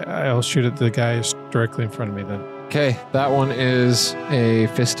 I'll shoot at the guy directly in front of me then. Okay, that one is a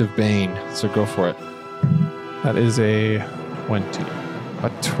Fist of Bane, so go for it. That is a 20. A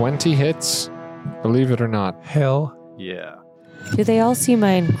 20 hits, believe it or not. Hell yeah. Do they all see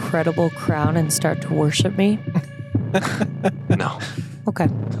my incredible crown and start to worship me? No. Okay.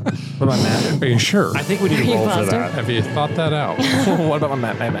 What about Matt? Are you sure? I think we need to Are you roll for positive? that. Have you thought that out? What about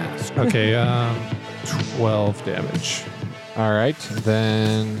my mask? Okay, 12 damage. All right,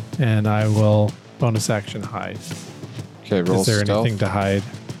 then. And I will bonus action hide. Okay, roll Is there stealth. anything to hide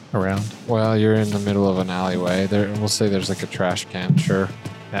around? Well, you're in the middle of an alleyway. There, we'll say there's like a trash can. Sure.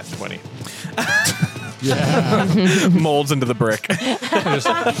 At 20. Molds into the brick. Becomes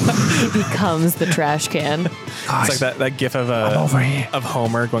the trash can. It's like that gif of over here. of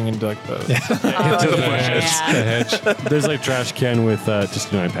Homer going into like the Yeah. hedge. There's like trash can with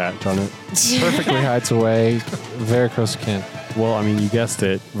just an eye patch on it. Perfectly hides away. Varicose can. Well, I mean, you guessed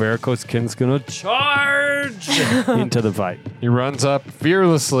it. Varicose Kin's gonna charge into the fight. He runs up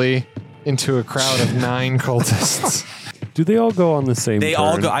fearlessly into a crowd of 9 cultists. Do they all go on the same They turn?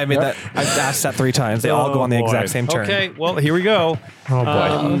 all go. I made that. I've asked that 3 times. They all go on the boy. exact same turn. Okay, well, here we go. Oh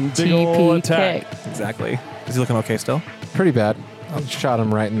boy. Big ol' TP attack. kick. Exactly. Is he looking okay still? Pretty bad. I shot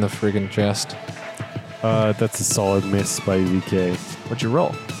him right in the friggin' chest. That's a solid miss by VK. What'd you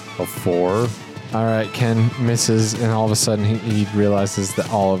roll? A 4. All right, Ken misses, and all of a sudden he realizes that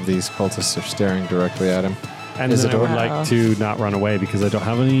all of these cultists are staring directly at him. And then I would Isidore? like to not run away because I don't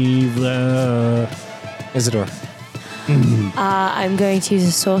have any... Isidore. I'm going to use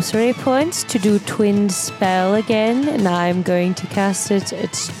a sorcery point to do twin spell again, and I'm going to cast it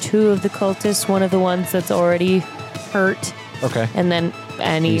at 2 of the cultists, one of the ones that's already hurt, Okay. and then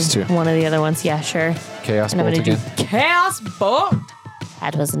any These 2. one of the other ones. Yeah, sure. Chaos And I'm bolt going to again. do Chaos Bolt.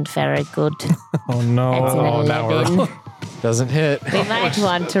 That wasn't very good. Oh no. That's an 11. Doesn't hit. We might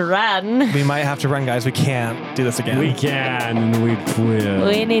want to run. We might have to run, guys. We can't do this again. We can. We will.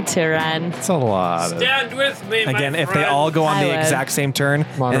 We need to run. It's a lot. Stand with me, Again, if they all go on I the would. exact same turn,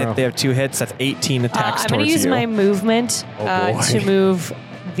 Monroe. and if they have 2 hits, that's 18 attacks I'm going to towards use you. my movement boy. to move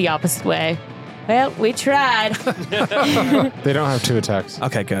the opposite way. Well, we tried. They don't have 2 attacks.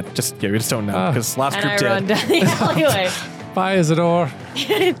 Okay, good. We just don't know because last And group I did. run down the alleyway. Bye, Isidore.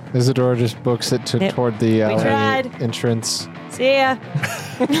 Isidore just books it Yep. toward the alley tried. entrance. See ya.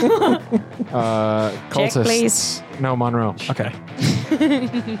 Cultists. please. No, Monroe. Okay.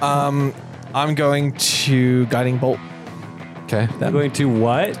 I'm going to guiding bolt. Okay. I'm going to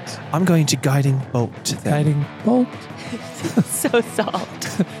what? I'm going to guiding bolt. Guiding bolt. So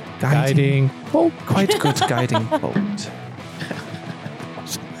soft. Guiding bolt. Quite good guiding bolt.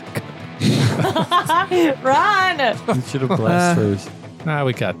 Run. You should have blessed first. Nah,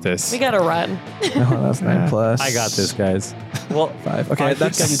 we got this. We gotta run. No, that's 9 plus. I got this, guys. Well, 5. Okay, I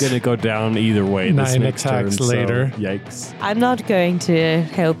that's think I'm going to go down either way. This 9 next attacks turn, so later. Yikes. I'm not going to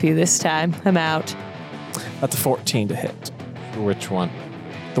help you this time. I'm out. that's a 14 to hit. Which one?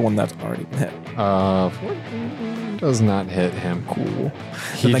 The one that's already been hit. Does not hit him. Cool.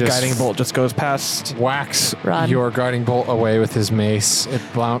 He the just guiding bolt just goes past. whacks Run. your guarding bolt away with his mace. It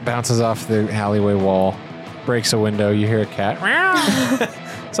bounces off the alleyway wall, breaks a window. You hear a cat.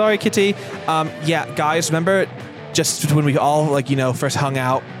 Sorry, Kitty. Yeah, guys, remember just when we all first hung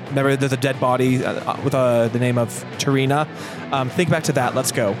out? Remember, there's a dead body with the name of Tarina. Think back to that.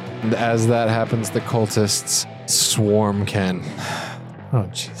 Let's go. As that happens, the cultists swarm Ken. Oh,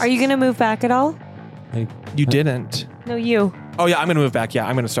 jeez. Are you gonna move back at all? You didn't. No, you. Oh yeah, I'm gonna move back. Yeah,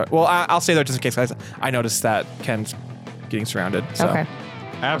 I'm gonna start. Well, I'll stay there just in case, guys. I noticed that Ken's getting surrounded. So. Okay.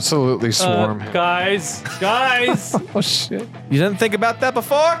 Absolutely swarm him. Guys. Oh, shit. You didn't think about that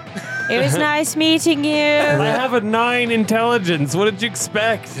before? It was nice meeting you. I have a 9 intelligence. What did you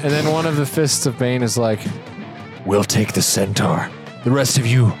expect? And then one of the Fists of Bane is like, "We'll take the centaur. The rest of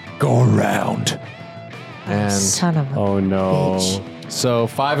you go around." And Son of a Oh, no. bitch. so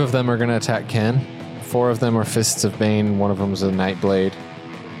 5 of them are going to attack Ken. 4 of them are Fists of Bane. One of them is a Nightblade.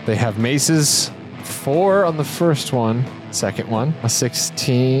 They have maces. 4 on the first one. Second one, a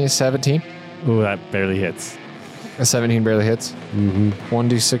 17. Ooh, that barely hits. A 17 barely hits. Mm-hmm.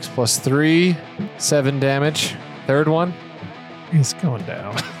 1d6 plus 3, 7 damage. Third one, He's going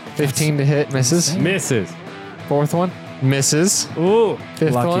down. 15 to hit, misses. Misses. Fourth one, misses. Ooh.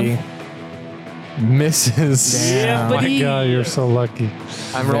 Fifth Lucky. one, misses. Yeah, Oh, my buddy. God, you're so lucky.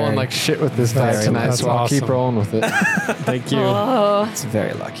 I'm rolling like shit with this dice Very tonight, lucky. so I'll keep Awesome. rolling with it. Thank you. Oh, It's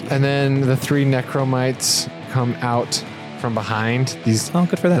very lucky. And then the 3 necromites come out from behind. These Oh,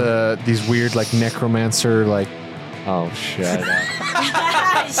 good for them. these weird like necromancer oh shit.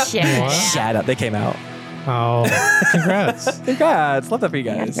 shit. Shut up. They came out. Oh, congrats. Congrats. Love that for you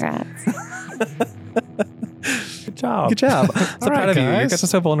guys. Congrats. Good job. Good job. So proud of you. You guys are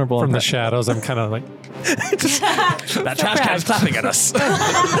so vulnerable. From the shadows, I'm kind of like, that trash can is clapping at us.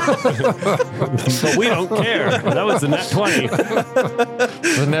 but we don't care. That was the net 20.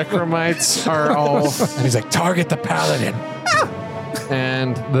 The Necromites are all, And he's like, target the paladin.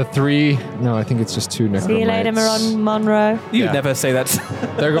 and the 3. No, I think it's just 2 Necromites. See you later, Monroe. You Yeah. never say that.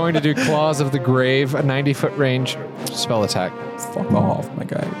 They're going to do Claws of the Grave, a 90-foot range spell attack. Fuck off, my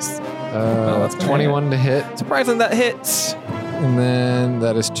guys. That's 21 to hit, Surprising that hits. and then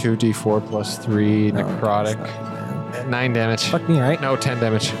that is 2d4 plus 3 necrotic. 9 damage. Fuck me, right? No, 10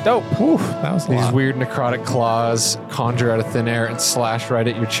 damage. Dope. That was a These lot. weird necrotic claws conjure out of thin air and slash right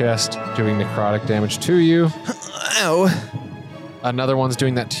at your chest, doing necrotic damage to you. Ow. Another one's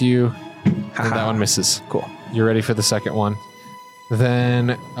doing that to you, and that one misses. Cool. You're ready for the second one.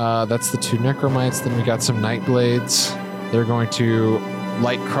 Then that's the 2 necromites. Then we got some night blades. They're going to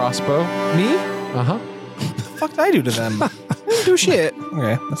light crossbow. Me? Uh-huh. What the fuck did I do to them? I didn't do shit.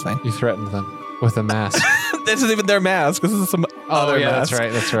 Okay, that's fine. You threatened them with a mask. This isn't even their mask. This is some other mask.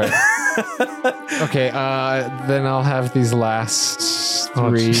 That's right. Okay, then I'll have these last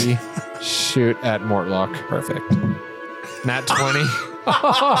 3 shoot at Mortlock. Perfect. Nat 20.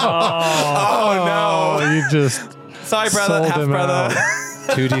 Oh, no. You just Sorry, brother. sold Half him brother. out.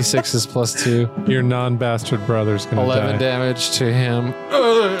 2d6s plus 2. Your non-bastard brother's gonna 11 die. damage to him.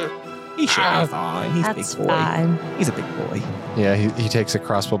 He should be fine. He's a That's big boy. fine. He's a big boy. Yeah, he takes a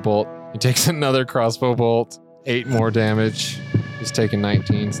crossbow bolt. He takes another crossbow bolt. 8 more damage. He's taking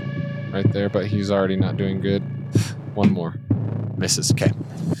 19 right there, but he's already not doing good. 1 more. Misses. Okay.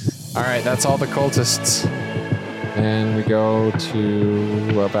 All right, that's all the cultists. And we go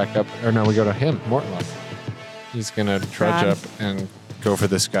to back up. Or no, we go to him, Mortlock. He's going to trudge Run. up and go for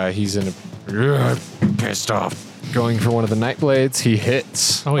this guy. He's in a pissed off. Going for one of the night blades. He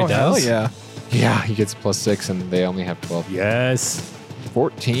hits. Oh, he hell does? yeah. Yeah, he gets +6 and they only have 12. Yes.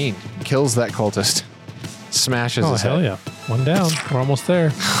 14. Kills that cultist. Smashes Oh, his hell head. yeah. One down. We're almost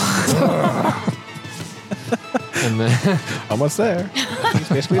there. And then Almost there. He's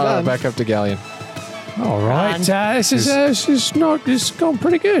basically done. back up to Galleon. All right. This is going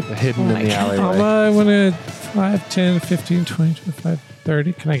pretty good. Hidden in the I'm alleyway. gonna 5, 10, 15, 20, 25,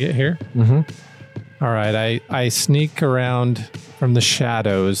 30. Can I get here? Mm-hmm. All right. I sneak around from the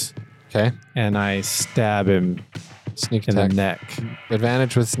shadows Okay. and I stab him Sneak in the attack. neck.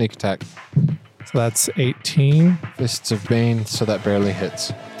 Advantage with sneak attack. So that's 18, Fists of Bane, so that barely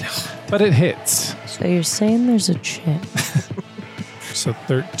hits. but it hits. So you're saying there's a chance? So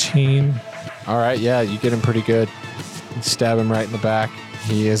 13. All right, yeah, you get him pretty good. You stab him right in the back.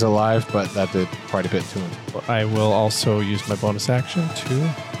 He is alive, but that did quite a bit to him. I will also use my bonus action to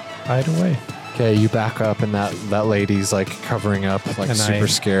hide away. Okay, you back up, and that lady's like covering up, like And super I-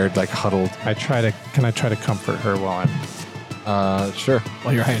 scared, like huddled. Can I try to comfort her while Sure.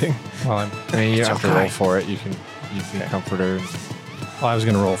 While you're hiding. I'm I mean, you It's have to okay. roll for it. You can comfort her. well, I was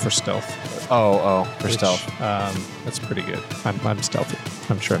gonna roll for stealth. Oh, for which, stealth. That's pretty good. I'm stealthy.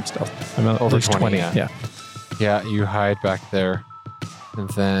 I'm sure I'm stealthy. I'm at Over least 20, 20. yeah. Yeah. Yeah, you hide back there, and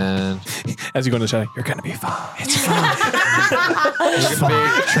then As you go into the shadow, you're going to be fine. It's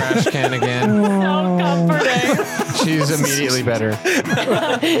big trash can again. So comforting. She's immediately better.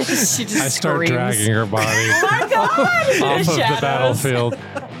 She just I start screams. dragging her body Oh my god! off of the shadows. battlefield.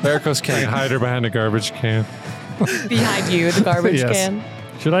 Varicose I can. hide her behind a garbage can. Behind you, the garbage Yes. can.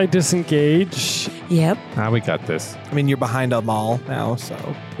 Should I disengage? Yep. We got this. I mean, you're behind a mall now, so.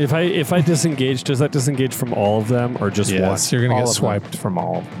 If I disengage, does that disengage from all of them or just Yes, one? you're gonna All get of them. swiped from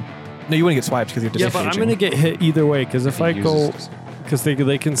all. No, you wouldn't get swiped because you're Yeah, disengaging. but I'm gonna get hit either way because if I He go, uses- because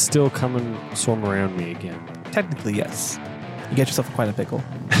they can still come and swarm around me again. Technically, yes. You get yourself in quite a pickle.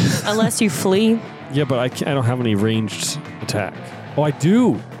 Unless you flee. Yeah, but I don't have any ranged attack. Oh, I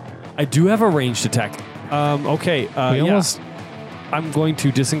do. I do have a ranged attack. Okay. We Yeah. almost. I'm going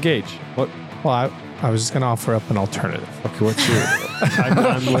to disengage. What? Well, I was just gonna offer up an alternative. Okay, what's your? I'm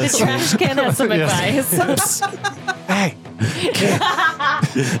The listening. trash can has some advice. Hey,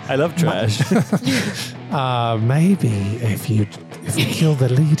 I love trash. Maybe if we kill the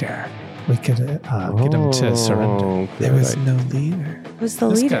leader, we could get him to surrender. There was no leader. Who's the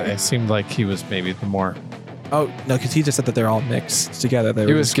This leader? guy seemed like he was maybe the more. Oh, no, because he just said that they're all mixed together. They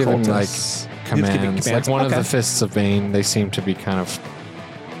he were was just giving cultists. like He was giving commands, like commands. one of Okay. the fists of Bane. They seem to be kind of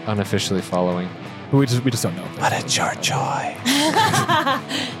unofficially following. We just don't know. What a joy.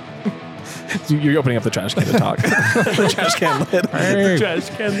 You're opening up the trash can to talk. The trash can lid. The trash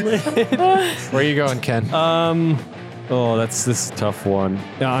can lid. Where are you going, Ken? Oh, this is a tough one.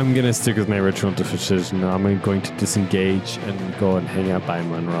 Yeah, I'm gonna stick with my original decision. I'm going to disengage and go and hang out by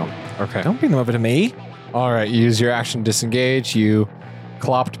Monroe. Okay. Don't bring them over to me. All right, you use your action to disengage. You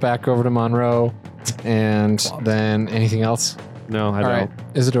clopped back over to Monroe. And then anything else? No, I All don't. right,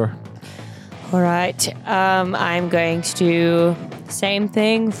 Isidore. All right. I'm going to do the same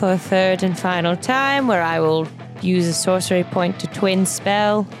thing for a third and final time, where I will use a sorcery point to twin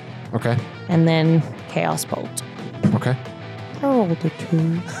spell, Okay. and then Chaos Bolt. Okay. Roll the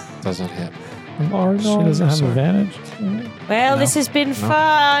 2. Doesn't hit. She doesn't have advantage. Well, this has been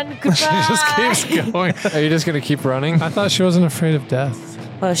fun. Goodbye. She just keeps going. Are you just going to keep running? I thought she wasn't afraid of death.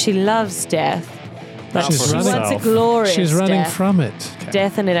 Well, she loves death, but She's she running. wants a glorious She's running death. from it.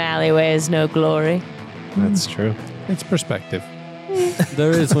 Death in an alleyway is no glory. That's true. It's perspective.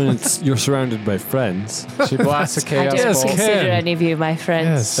 There is when you're surrounded by friends. She blasts a I chaos don't bolt. consider any of you my friends.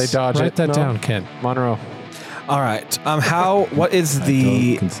 Yes. They dodge Write it. that No. down, Ken. Monroe. All right. What is Don't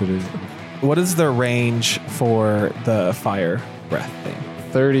the consider. what is the range for the fire breath thing?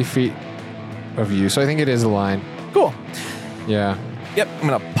 30 feet of you. So I think it is a line. Cool. Yeah. Yep. I'm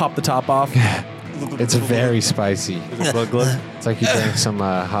gonna pop the top off. It's very spicy. Glug, glug. It's like you drank some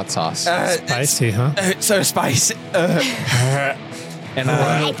hot sauce. Spicy, huh? So spicy. And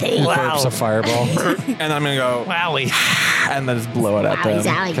He burps a fireball. and I'm gonna go wowie, and then just blow it at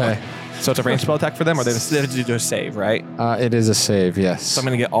them. Okay. So it's a ranged spell attack for them, or they have to do a save, right? It is a save, yes. So I'm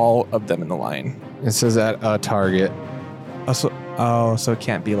gonna get all of them in the line. It says at a target. So it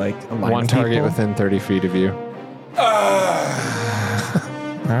can't be like a line One of target people? within 30 feet of you.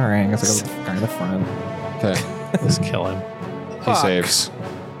 All right, I guess I go guy in the front. Okay. Just kill him. He Fuck. saves.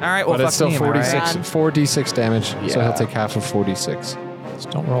 All right, well, But it's still fuck me, am I right? 46, 4d6 damage. So Yeah. he'll take half of 46, Just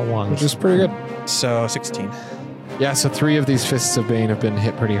don't roll ones. which is pretty good. So 16. Yeah, so 3 of these Fists of Bane have been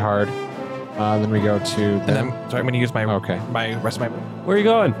hit pretty hard. Then we go to And them then, sorry, I'm gonna use my Okay. my rest of my. Where are you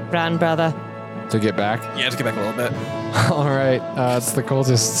going? Run, brother. to get back. Yeah, just get back a little bit. All right, it's the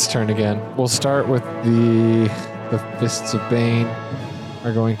cultist's turn again. We'll start with the Fists of Bane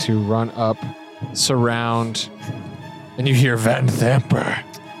are going to run up, surround, and you hear Van Thamper.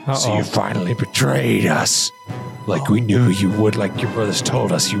 So you finally betrayed us. Like we knew you would, like your brothers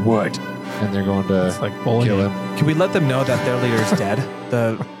told us you would. And they're going to like bullying. kill him. Can we let them know that their leader is dead?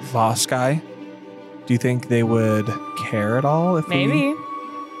 The Voss guy. Do you think they would care at all if Maybe.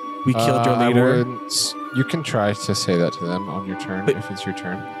 we killed your I leader? wouldn't- you can try to say that to them on your turn But- if it's your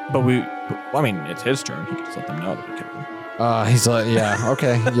turn. But I mean, it's his turn. He can just let them know that we killed him. He's like, yeah,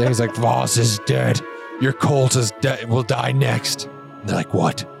 okay. Yeah, he's like, Voss is dead. Your cult is will die next. And they're like,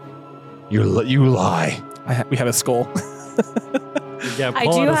 what? You lie. We have a skull. Yeah, I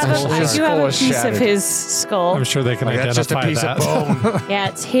pull do out have skull. a, I His do have skull a is piece shattered. of his skull. I'm sure they can Like, that's identify just a piece that. of bone. Yeah,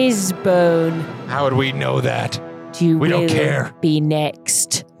 it's his bone. How would we know that? You We don't will care. be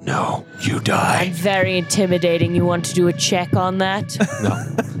next. No, you I'm die. very intimidating. You want to do a check on that?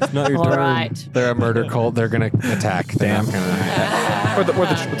 no, Not your All turn. right. they're a murder cult. They're going to attack. They're not gonna,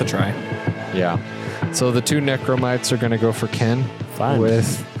 With the try. yeah. So the 2 necromites are going to go for Ken Fine.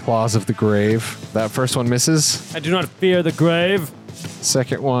 with Claws of the Grave. That first one misses. I do not fear the grave.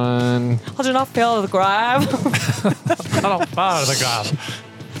 Second one, I do not feel the grave.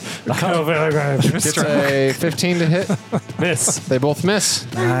 gets a 15 to hit. Miss. They both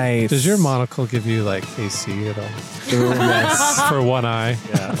miss. Nice. Does your monocle give you like AC at all? Yes. For one eye.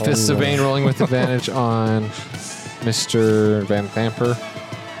 Yeah. Fists of Bane rolling with advantage on Mr. Van Thamper.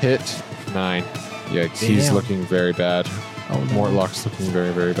 Hit 9. Yikes. He's Damn. looking very bad. Mortlock's looking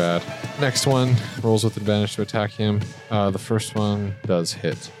very, very bad. Next one rolls with advantage to attack him. The first one does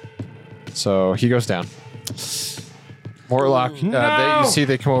hit. So he goes down. Mortlock, you see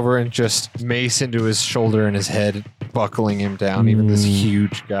they come over and just mace into his shoulder and his head, buckling him down. Even this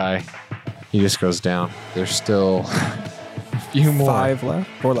huge guy. He just goes down. There's still a few more. 5 left.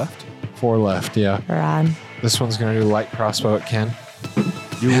 4 left. 4 left, yeah. Run. This one's going to do light crossbow at Ken.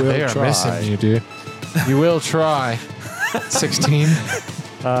 You will They are try. missing you, dude. You will try. 16.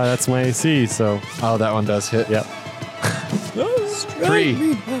 That's my AC, so. Oh, that one does hit. Yep.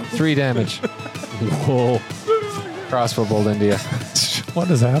 3 damage. Whoa. Crossbow bolt India. What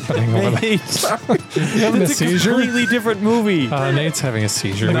is happening over there? You having a It's a seizure? completely different movie. Nate's having a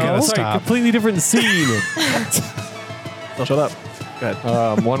seizure. We no, gotta sorry, stop. completely different scene. Oh, shut up. Go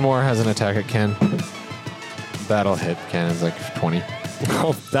ahead. One more has an attack at Ken. That'll hit Ken. It's like 20.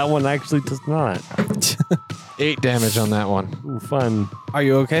 Oh, that one actually does not. 8 damage on that one. Ooh, fun. Are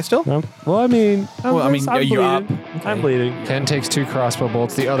you okay still? No? Well, I mean, Well, I mean, I'm are you bleeding. up? I'm bleeding. Ken takes 2 crossbow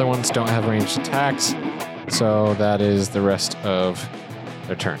bolts. The other ones don't have ranged attacks. So that is the rest of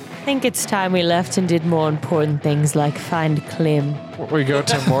their turn. I think it's time we left and did more important things like find Klim. We go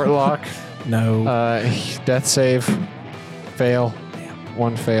to Mortlock. No. Death save. Fail.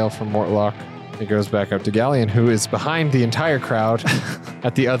 1 fail from Mortlock. It goes back up to Galleon, who is behind the entire crowd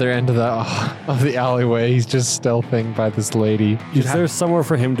at the other end of the alleyway. He's just stealthing by this lady. Is there somewhere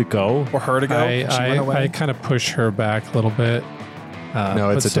for him to go? Or her to go? I kind of push her back a little bit.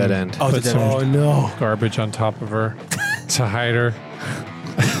 No, it's a dead end. Oh, it's a dead end. no. Garbage on top of her to hide her.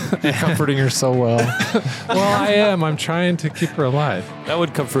 You're comforting her so well. Well, I am. I'm trying to keep her alive. That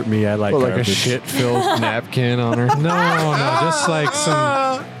would comfort me. I like Like a garbage. shit-filled napkin on her. No, just like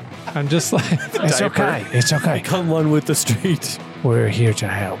some. I'm just like. It's okay. It's okay. Come one with the street. We're here to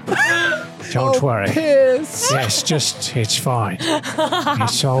help. Don't worry. Piss. Yes, it's fine.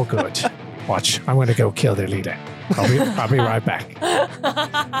 It's all good. Watch, I'm going to go kill their leader. I'll be right back.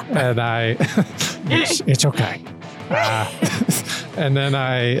 And It's okay. and then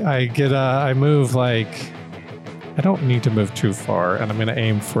I move like. I don't need to move too far, and I'm going to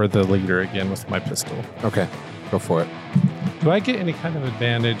aim for the leader again with my pistol. Okay, go for it. Do I get any kind of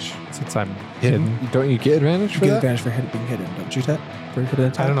advantage since I'm Hidden? Don't you get advantage for You get that? advantage for being hidden, don't you, Ted? For hidden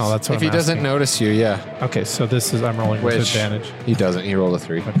attacks? I don't know. That's what If I'm he doesn't asking. notice you, yeah. Okay, so this is I'm rolling with Which- advantage. He doesn't. He rolled a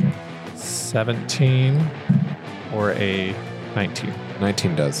 3. Okay. 17 or a 19.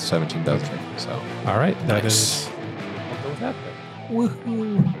 19 does. 17 doesn't. So All right, that Nice. is. I'll go with that then.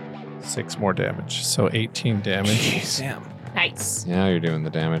 Woohoo! 6 more damage, so 18 damage. Damn. Nice. now you're doing the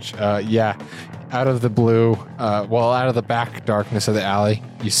damage. Yeah. Out of the blue, out of the back darkness of the alley,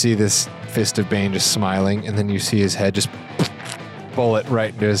 you see this Fist of Bane just smiling, and then you see his head just bullet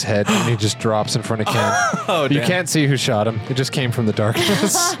right into his head, and he just drops in front of Ken. Oh, You damn. can't see who shot him. It just came from the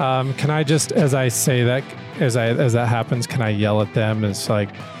darkness. Can I just, as I say that, as that happens, can I yell at them? It's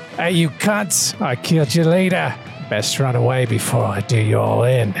like, Hey, you cunts! I killed your leader. Best run away before I do you all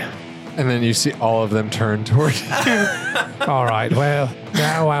in. And then you see all of them turn toward you. All right, well,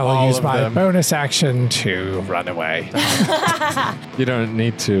 now I will All use of my them. bonus action to run away. You don't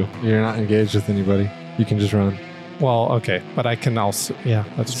need to. You're not engaged with anybody. You can just run. well, okay, but I can also, yeah,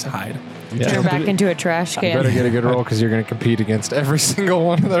 that's Just hide. Turn back into a trash You better can. get a good roll because you're going to compete against every single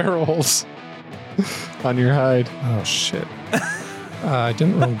one of their rolls on your hide. Oh shit. I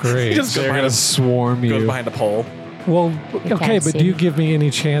didn't roll great. Just go They're behind going to swarm Goes you. behind a pole. Well, okay, can't but do see. you give me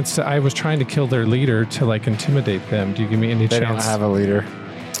any chance to? I was trying to kill their leader to like intimidate them. Do you give me any They chance? don't have a leader.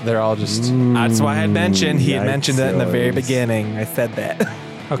 They're all just. That's why I had mentioned. He had mentioned that in the very Yikes. beginning. I said that.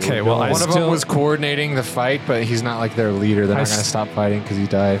 Okay, well, I One of still them was coordinating the fight, but he's not like their leader. They're I not going to s- stop fighting because he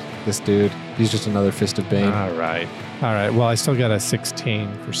died. This dude, he's just another Fist of Bane. All right. Well, I still got a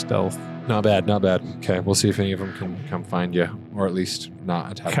 16 for stealth. Not bad, not bad. Okay, we'll see if any of them can come find you, or at least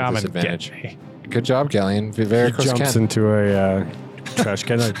not attack Come with and disadvantage. get me. Good job, Galleon. Very He close. jumps Ken. into a trash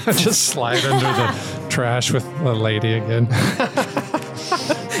can. Just slide under the trash with the lady again.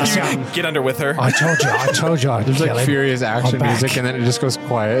 Get under with her. I told you I'd There's kill like him. furious action back. music, and then it just goes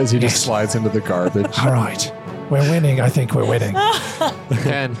quiet as he just Yes. slides into the garbage. All right, we're winning. I think we're winning.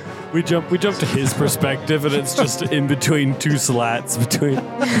 Ken, We jump to his perspective, and it's just in between two slats between.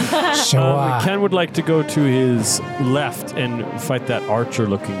 So, Ken would like to go to his left and fight that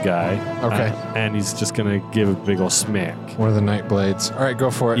archer-looking guy. Okay. And he's just gonna give a big ol' smack. one of the Night Blades. All right,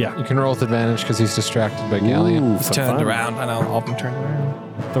 go for it. Yeah. You can roll with advantage because he's distracted by Galleon. Ooh, It's fun, turned fun. around. I know. All of them turned around.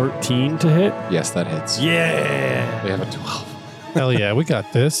 13 to hit. Yes, that hits. Yeah. They have a 12. Hell yeah, we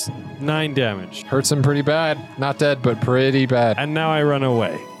got this. 9 damage. Hurts him pretty bad. Not dead, but pretty bad. And now I run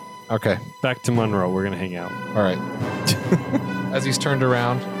away. Okay. Back to Monroe. We're gonna hang out. All right. As he's turned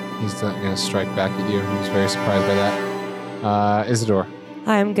around, he's going to strike back at you. He's very surprised by that. Isidore.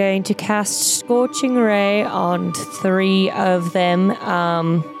 I'm going to cast Scorching Ray on 3 of them,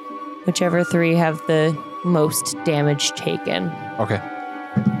 whichever 3 have the most damage taken. Okay.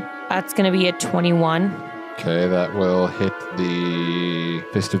 That's going to be a 21. Okay, that will hit the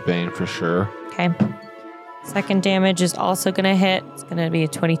Fist of Bane for sure. Okay. Second damage is also going to hit. It's going to be a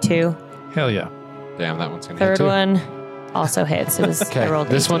 22. Hell yeah. Damn, that one's going to hit Third too. one also hits. It was I Okay, rolled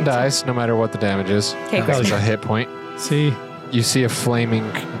this one 18, so- dies no matter what the damage is. Okay, This great. is a hit point. See, You see a flaming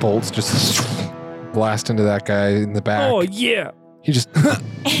bolt just blast into that guy in the back. Oh yeah. He just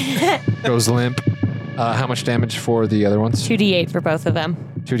goes limp. How much damage for the other ones? 2d8 for both of them.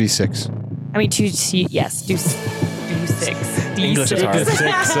 2d6. I mean, yes, do 6. English is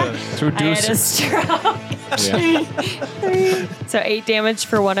hard. Two I had a deuces. stroke. Yeah. So 8 damage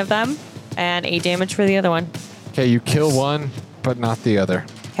for one of them and 8 damage for the other one. Okay, you kill one, but not the other.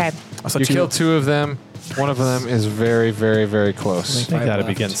 Okay. You kill 2 of them. One of them is very, very, very close. they gotta be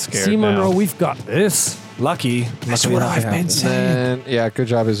left. getting scared See, Monroe, now. we've got this. Lucky. That's what I've been saying. And yeah, good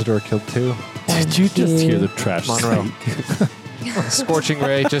job, Isidore killed 2. Did you just hear the trash? Monroe. Scorching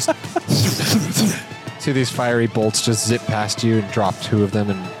Ray just see these fiery bolts just zip past you and drop 2 of them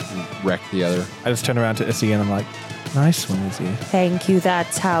and wreck the other. I just turn around to Izzy and I'm like, nice one, Izzy. Thank you.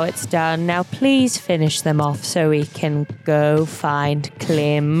 That's how it's done. Now, please finish them off so we can go find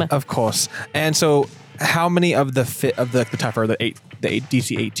Klim. Of course. And so, how many of the tougher, the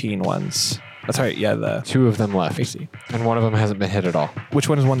DC 18 ones? That's right. Yeah, the 2 of them left. AC. And one of them hasn't been hit at all. Which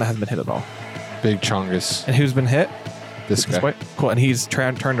one is one that hasn't been hit at all? Big Chongus. And who's been hit? This guy. Boy? Cool. And he's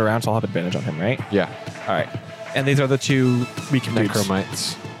turned around, so I'll have advantage on him, right? Yeah. All right. And these are the 2 weakened dudes.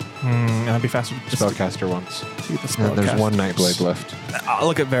 Necromites. And I'd be faster. Spellcaster ones. The And there's 1 Nightblade left. I'll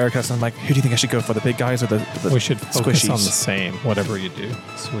look at Veracruz and I'm like, who do you think I should go for? The big guys or the We should focus squishies? on the same, whatever you do.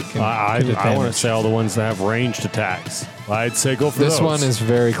 So we can I get want to advantage. say all the ones that have ranged attacks. I'd say go for This those. one is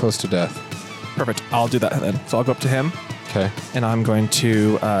very close to death. Perfect. I'll do that then. So I'll go up to him Okay. and I'm going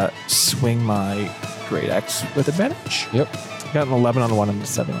to swing my Great Axe with advantage. Yep. I got an 11 on one and a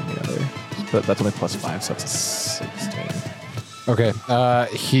 7 on the other. But that's only +5, so it's a 16. Okay.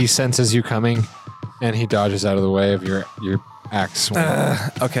 He senses you coming, and he dodges out of the way of your axe swing.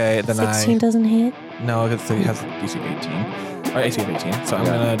 Okay, then 16 doesn't hit. No, because he has DC 18. Or AC of 18. So I'm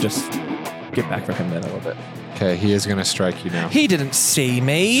Yeah. going to just get back from him then a little bit. Okay, he is going to strike you now. He didn't see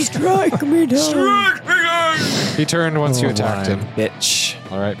me. Strike me down. He turned once you attacked him. Bitch.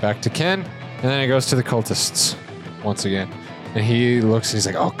 All right, back to Ken. And then he goes to the cultists once again. And he looks and he's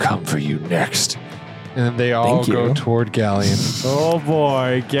like, I'll come for you next. And then they all Thank you. go toward Galleon. Oh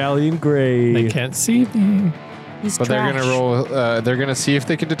boy, Galleon Gray. They can't see me. He's But they're trash. going to roll, they're going to see if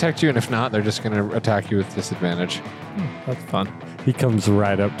they can detect you. And if not, they're just going to attack you with disadvantage. That's fun. He comes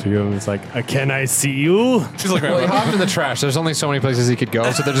right up to you and is like, can I see you? She's like, Well, he hopped in the trash. There's only so many places he could go,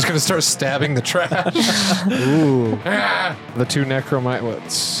 so they're just going to start stabbing the trash. Ooh. Ah! The 2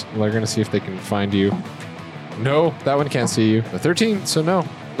 necromites, they're going to see if they can find you. No, that one can't see you. The 13, so no.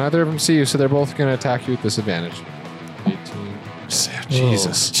 Neither of them see you, so they're both going to attack you with disadvantage. 18.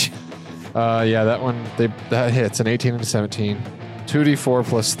 Jesus. Yeah, that one, that hits. An 18 and a 17. 2d4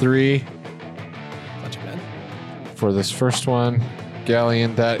 plus 3 Not too bad. for this first one.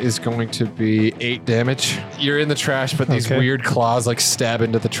 Galleon, that is going to be 8 damage. You're in the trash, but these Okay. weird claws like stab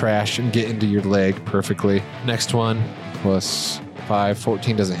into the trash and get into your leg perfectly. Next one, plus 5.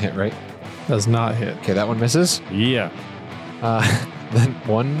 14 doesn't hit, right? Does not hit. Okay, that one misses. Yeah. Then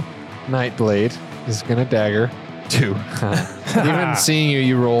 1 Nightblade is going to dagger. 2. Even seeing you,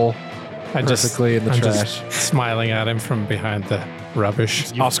 you roll perfectly in the I'm trash. just smiling at him from behind the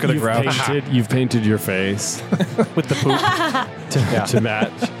rubbish. Oscar the Grouch. You've painted your face With the poop. to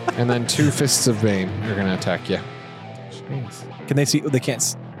match. And then 2 Fists of Bane are going to attack you. Can they see? They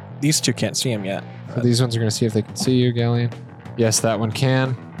can't. These 2 can't see him yet. So these ones are going to see if they can see you, Galleon. Yes, that one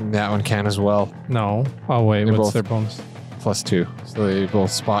can. And that one can as well. No. Oh, wait. They're What's both- their bonus? Plus 2. So they both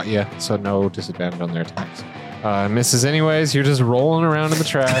spot you, so no disadvantage on their attacks. Misses anyways. You're just rolling around in the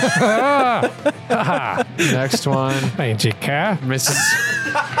trash. Next one. Mangy cat. Misses.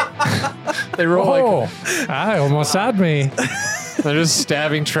 They roll like Oh, I almost had me. they're just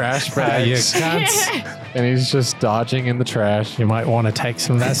stabbing trash You bags. can't. And he's just dodging in the trash. You might want to take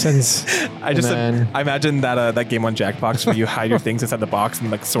some lessons. I just then- I imagine that game on Jackbox where you hide your things inside the box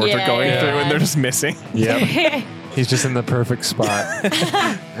and like swords are Yeah, going yeah. through and they're just missing. Yep. He's just in the perfect spot.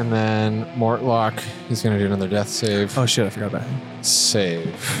 And then Mortlock, he's going to do another death save. Oh shit! I forgot about him.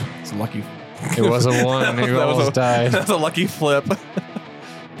 Save. It's a lucky. It was a 1. He almost died. That's a lucky flip.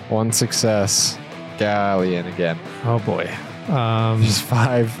 1 success. Galleon again. Oh, boy. Just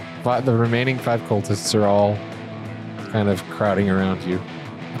 5. The remaining 5 cultists are all kind of crowding around you.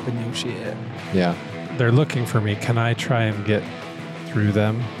 The new shit. Yeah. They're looking for me. Can I try and get through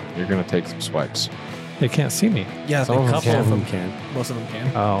them? You're going to take some swipes. They can't see me. Yeah, Some of a them couple can. of them can. Most of them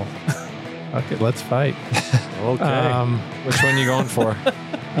can. Oh. Okay, let's fight. Okay. Which one you going for?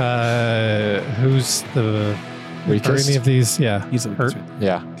 Who's the Weakest? Are any of these? Yeah. He's the hurt. weakest.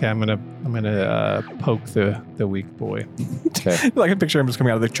 Yeah. Okay, I'm gonna poke the weak boy. Okay. I can picture him just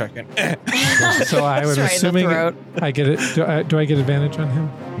coming out of the truck and So I was Straight in the assuming throat. I get it. Do I get advantage on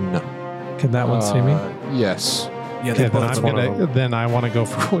him? No. Can that one see me? Yes. yeah, Okay, they then both I'm one of gonna. them. Then I want to go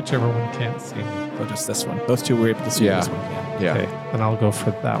for whichever one can't see me. Oh, just this one. Those 2 were able to see. Yeah. This one can. Yeah. Okay, then I'll go for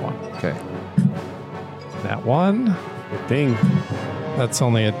that one. Okay. That one. Good thing. That's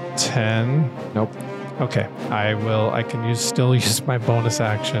only a 10. Nope. Okay, I can still use my bonus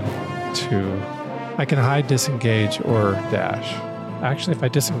action to. I can hide, disengage, or dash. Actually, if I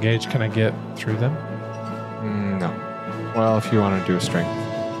disengage, can I get through them? No. Well, if you want to do a strength,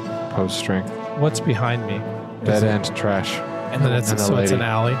 post strength, What's behind me? dead end trash. And then and the so it's an lady.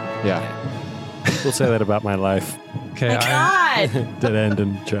 alley. Yeah. We'll say that about my life. Okay, My God. Dead end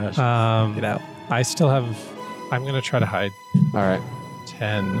and trash. I'm Get out. I still have. I'm gonna try to hide. All right.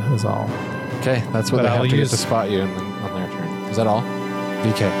 10 is all. Okay, that's what But they I'll have to get use- to spot you, and then on their turn. Is that all?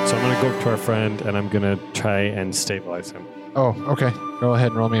 VK. So I'm going to go up to our friend and I'm going to try and stabilize him. Oh, okay. Go ahead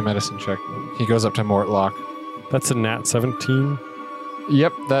and roll me a medicine check. He goes up to Mortlock. That's a nat 17.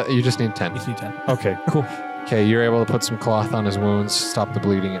 Yep, that you just need 10. You need 10. Okay, cool. Okay, you're able to put some cloth on his wounds, stop the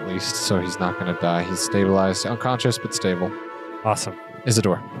bleeding at least, so he's not going to die. He's stabilized, unconscious, but stable. Awesome.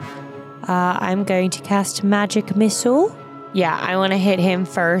 Isidore. I'm going to cast Magic Missile. Yeah, I want to hit him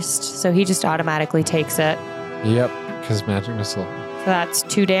first, so he just automatically takes it. Yep, because magic missile. So that's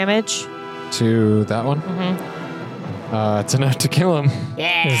 2 damage. To that one? Mm-hmm. It's enough to kill him.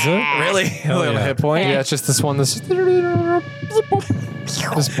 Yeah. Is it? Really? Only on a hit point? Yeah, it's just this one. This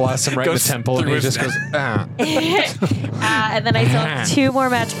just blasts him right in the Goes temple, and through he his just goes, ah. And then I still have 2 more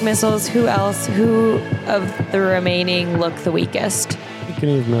magic missiles. Who else? Who of the remaining look the weakest? You can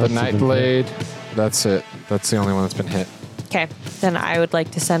even The Nightblade. That's it. That's the only one that's been hit. Okay, then I would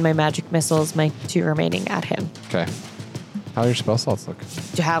like to send my magic missiles, my 2 remaining, at him. Okay. How do your spell slots look?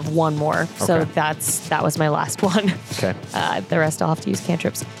 To have 1 more. So Okay. that was my last one. Okay. The rest I'll have to use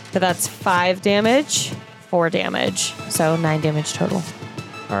cantrips. But that's 5 damage, 4 damage. So 9 damage total.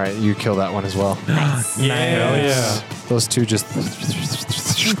 All right, you kill that one as well. Nice. Hell yeah. Those two just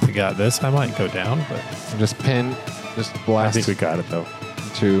We got this. I might go down, but pin, just I blast think we got it, though.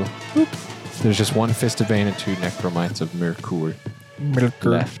 2. There's just 1 Fist of Bane and 2 Necromites of Merkur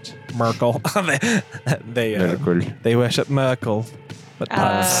left. Merkel. they Merkur. they worship Merkel. But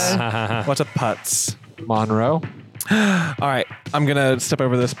putz. What a putz. Monroe. All right, I'm going to step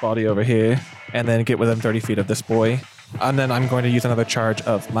over this body over here and then get within 30 feet of this boy. And then I'm going to use another charge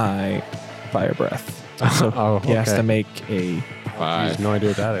of my fire breath. So Oh, he has okay. to make a I have 5. no idea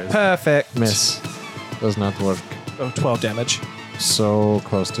what that is. perfect Miss. Does not work. 12 damage. So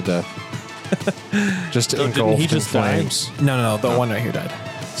close to death. Just didn't engulfed he just in die? flames. No, the one right here died.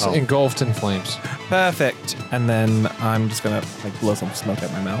 So engulfed in flames. Perfect. And then I'm just going to like blow some smoke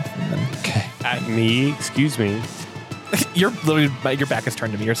out my mouth. And then Okay. At me, excuse me. you're literally, your back is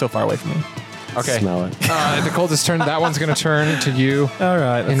turned to me. You're so far away from me. Okay. Smell it. The cultist turn. That one's going to turn to you All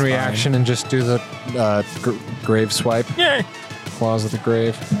right. in reaction and just do the grave swipe. Yay. Claws of the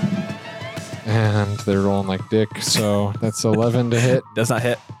grave. And they're rolling like dick. So that's 11 to hit. Does not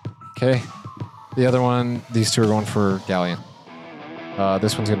hit. Okay. The other one, these 2 are going for Galleon.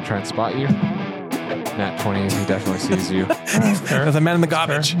 This one's going to try and spot you. Nat 20, he definitely sees you. There's a man in the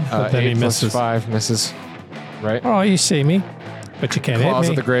garbage. But then he 8 plus misses. 5 misses. Right? Oh, you see me, but you can't Claws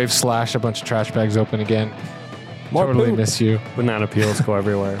hit of me. the grave slash a bunch of trash bags open again. More Totally poop. miss you. Banana peels go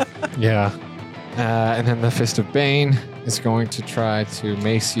everywhere. Yeah. And then the Fist of Bane is going to try to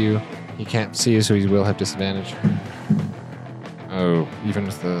mace you. He can't see you, so he will have disadvantage. Oh, even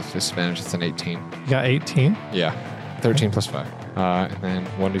with the disadvantage, it's an 18. You got 18. Yeah. 13 plus 5. And then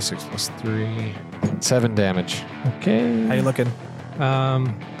 1d6 plus 3. 7 damage. Okay. How you looking?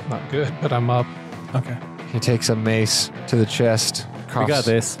 Not good, but I'm up. Okay. He takes a mace to the chest. We coughs, got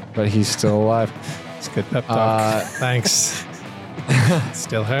this. But he's still alive. It's a good pep talk. Thanks.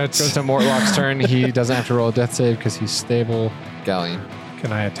 Still hurts. Goes to Mortlock's turn. He doesn't have to roll a death save because he's stable. Galleon.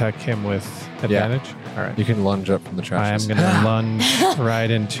 Can I attack him with advantage? All right. You can lunge up from the trash. I am going to lunge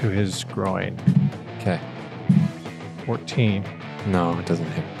right into his groin. Okay. 14. No, it doesn't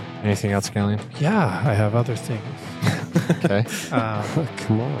hit. Anything else, Galleon? Yeah, I have other things. Okay.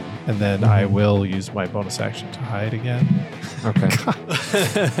 Come on. And then I will use my bonus action to hide again. Okay.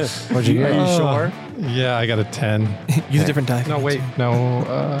 What'd you get? Are you sure? Yeah, I got a 10. Use a different die. No, wait. No.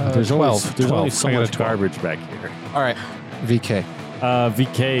 There's 12. only, there's 12. only so I got a much 12. garbage back here. All right. VK.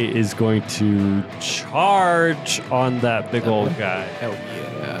 VK is going to charge on that big old guy. Hell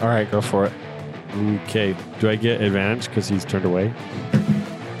yeah. All right, go for it. Okay. Do I get advantage because he's turned away?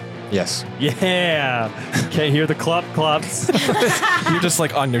 Yes. Yeah. Can't hear the clops. You're just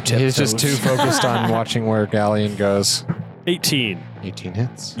like on your tips. He's just too focused on watching where Galleon goes. 18. 18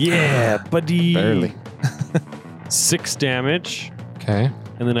 hits. Yeah, buddy. Barely. 6 damage. Okay.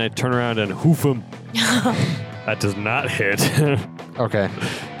 And then I turn around and hoof him. That does not hit. Okay.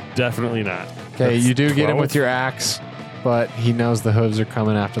 Definitely not. Okay, That's you do get him 12. with your axe, but he knows the hooves are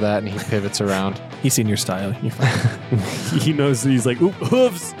coming after that, and he pivots around. He's seen your style. You're fine. He knows he's like, oop,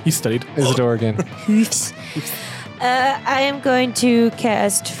 hooves. He studied. Isidore again. I am going to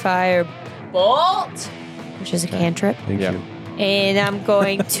cast Firebolt, which is a cantrip. Thank Yeah. you. And I'm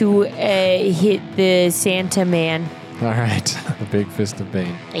going to hit the Santa Man. All right. The big fist of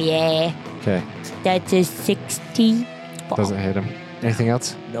Bane. Yeah. Okay. That's a 60. Doesn't hit him. Anything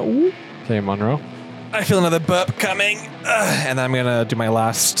else? No. Okay, Monroe. I feel another burp coming. And I'm going to do my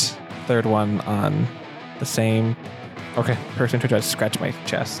last third one on the same Okay. person to try to scratch my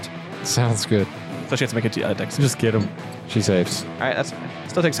chest. Sounds good. So she has to make a dex. Just get him. She saves. All right, that's fine.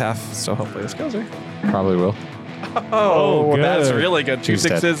 Still takes half, so hopefully this kills her. Probably will. Oh, that's good. really good. 2 She's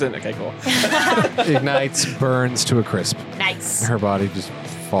dead. 6s and okay, cool. Ignites, burns to a crisp. Nice. Her body just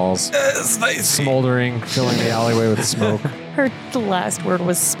falls, Spicy. smoldering, filling the alleyway with smoke. Her last word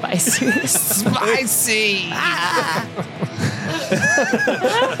was spicy. Spicy.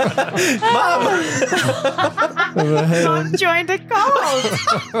 Mom joined a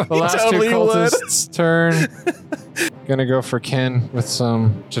cult. The last totally two would. cultists turn. Gonna go for Ken with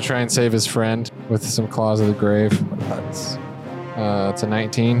some to try and save his friend with some claws of the grave. It's a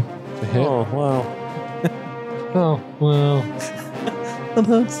 19 to hit. Oh, wow. Oh well. It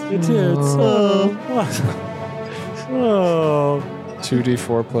hits. Oh.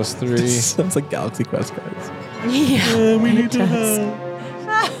 2d4 plus 3. Sounds like Galaxy Quest cards. Yeah, we need to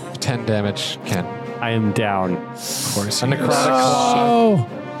 10 damage. Ken. I am down. Of course. A necrotic claw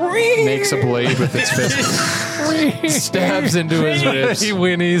makes a blade with its fist. Stabs into his ribs. He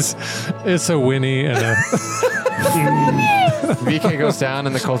whinnies. It's a whinny and a. VK goes down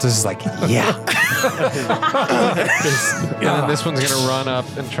and the cultist is like, yeah. And then this one's gonna run up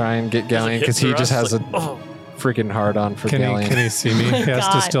and try and get Galleon because he just has a freaking hard on for Galleon. Can he see me? He has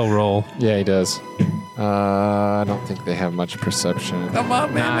to God. still roll. Yeah, he does. I don't think they have much perception. Come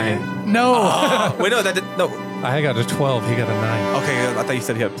on, man. 9. No. Wait, no, that did no. I got a 12. He got a 9. Okay, I thought you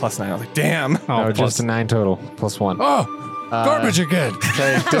said he had +9. I was like, damn. Oh, No, plus- just a 9 total plus 1. Oh, garbage again.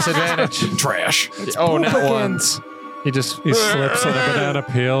 Okay, disadvantage. Trash. Oh, not ones. He just he slips on a banana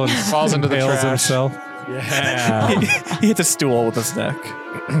peel and falls into the impales trash. himself. He hits a stool with his neck.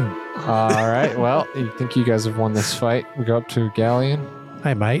 All right. Well, you think you guys have won this fight? We go up to Galleon.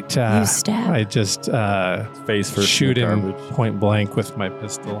 I might. You stab. I just Face first. shoot in the him garbage. point blank with my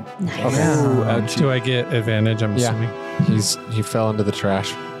pistol. Nice. Do I get advantage? I'm Yeah. assuming. He fell into the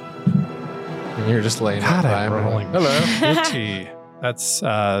trash. And you're just laying God, by I'm him. rolling. Hello. Itchy. That's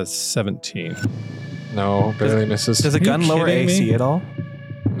 17. No, barely misses. Does a you gun lower kidding AC me? at all?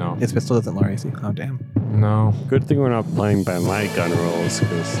 No. His pistol doesn't lower AC. Oh, damn. No. Good thing we're not playing by my gun rolls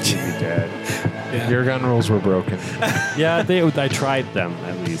because you'd be dead. Your gun rolls were broken. Yeah, I tried them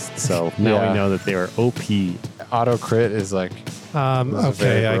at least, so now Yeah. we know that they were OP. Auto crit is like this is a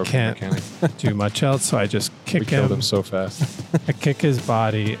very Okay, I broken can't mechanic. do much else, so I just We kick killed him. him so fast. I kick his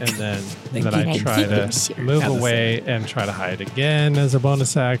body, and then I you. try to move away and try to hide again as a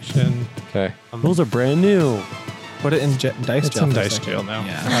bonus action. Okay. Those are brand new. Put it in dice It's jail. in for a dice second. jail now.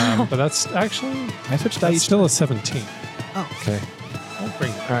 Yeah. But that's actually I switched that's dice. still a 17. Okay. I'll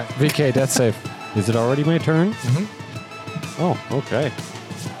bring All right. VK, death save. Is it already my turn? Mm-hmm. Oh, okay.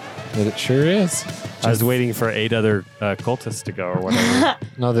 It sure is. I was waiting for 8 other cultists to go or whatever.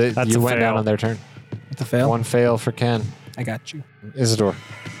 No, That's you a went down fail. on their turn. It's a fail. One fail for Ken. I got you. Isidore.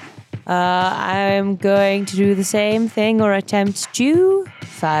 I'm going to do the same thing or attempt to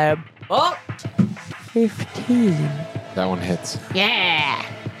fire. Oh, 15. That one hits. Yeah.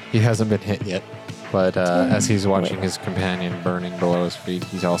 He hasn't been hit yet. But as he's watching his companion burning below his feet,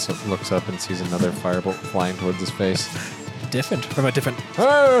 he also looks up and sees another firebolt flying towards his face. Different from a different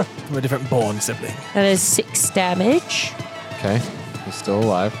born sibling. That is 6 damage. Okay. He's still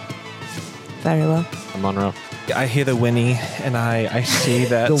alive. Very well. Monroe. I hear the whinny, and I see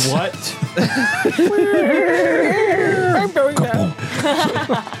that. The what? I'm going down.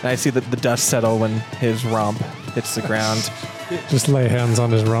 And I see the dust settle when his romp hits the ground. Just lay hands on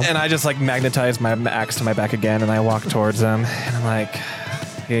his rump. And I just like magnetize my axe to my back again, and I walk towards him, and I'm like,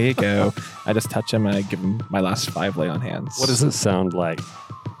 here you go. I just touch him, and I give him my last 5 lay on hands. What does it sound like?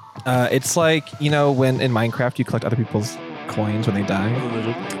 It's like, you know, when in Minecraft you collect other people's coins when they die.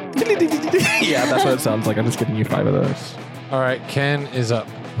 Yeah, that's what it sounds like. I'm just giving you 5 of those. All right. Ken is up.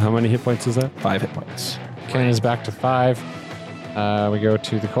 How many hit points is that? 5 hit points. Ken is back to 5. We go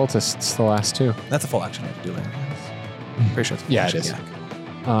to the cultists, the last 2. That's a full action I have to do later. Pretty sure it's a full Yeah, it action,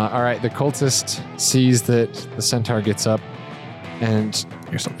 is. All right. The cultist sees that the centaur gets up, and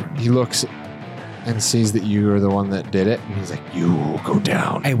You're so pretty. he looks and sees that you are the one that did it, and he's like, "You go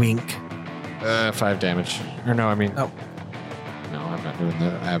down." I wink. 5 damage. Or no, I mean, Oh. no, I'm not doing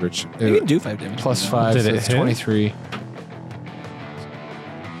the average. You can do 5 damage. Plus 5, Did so it it's hit? 23.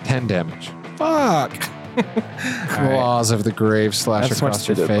 10 damage. Fuck. Claws of the grave slash That's across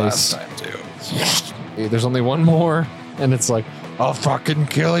what your they did face. last time too. There's only one more, and it's like, "I'll fucking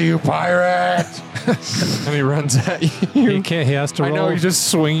kill you, pirate!" And he runs at you. He can't. He has to I roll. know, he's just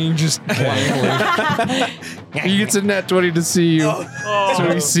swinging, just blindly. He gets a net 20 to see you.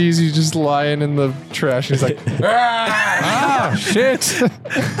 So he sees you just lying in the trash. He's like, ah, shit.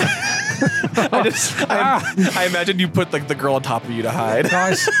 I imagine you put like the girl on top of you to hide.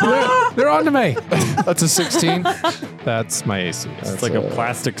 Guys, they're onto me. That's a 16. That's my AC. It's like a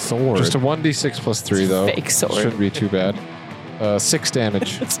plastic sword. Just a 1d6 plus 3, though. Fake sword. Shouldn't be too bad. 6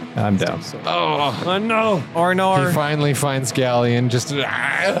 damage. I'm down. Oh no! He finally finds Galleon. Just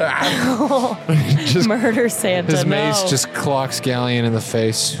Murder Santa. his mace no. just clocks Galleon in the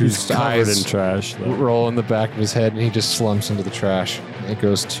face, whose Covered eyes in trash. though. roll in the back of his head, and he just slumps into the trash. It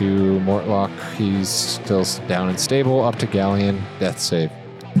goes to Mortlock. He's still down and stable. Up to Galleon. Death save.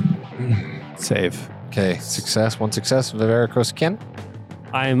 Save. Okay, success. One success. Varicose Ken.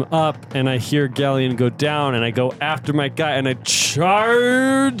 I'm up and I hear Galleon go down and I go after my guy and I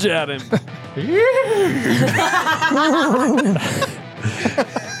charge at him.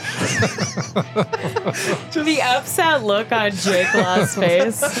 The upset look on Jake Law's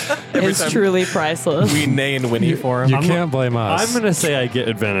face is truly priceless. We neigh and whinny for him. You can't blame us. I'm gonna say I get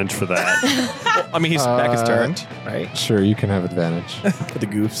advantage for that. I mean, he's back is turned, right? Sure, you can have advantage For the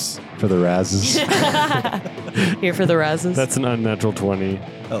goofs. for the razzes. Here for the razzes. That's an unnatural 20.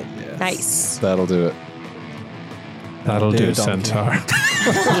 Oh yeah. nice. That'll do it. That'll do, Donkey. Centaur.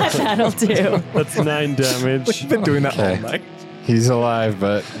 That'll do. That's 9 damage. We've been doing that Okay. all night. He's alive,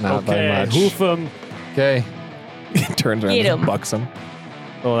 but not by Okay, much. hoof him. Okay. He turns around Eat and him. bucks him.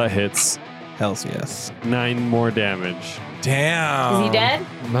 Oh, that hits. Hells yes. 9 more damage. Damn. Is he dead?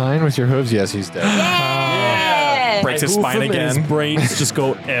 9 with your hooves? Yes, he's dead. Yeah. Breaks his Hoof spine him and again. His brains just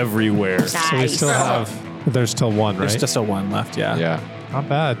go everywhere. So we still have. There's still one, right? There's just a 1 left, yeah. Yeah. Not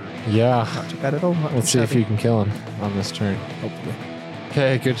bad. Yeah. Not too bad at all. Let's see if you can kill him on this turn. Hopefully.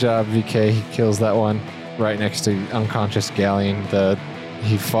 Okay, good job, VK. He kills that one right next to unconscious Galleon. The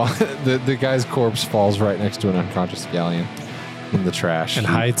guy's corpse falls right next to an unconscious Galleon in the trash. And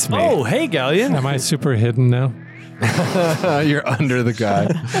hides me. Oh, hey, Galleon. Am I super hidden now? You're under the guy.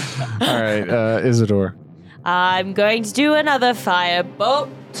 All right, Isidore. I'm going to do another firebolt.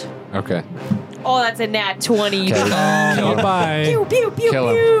 Okay. Oh, that's a nat 20. Okay. Bye. Pew, pew, pew, Kill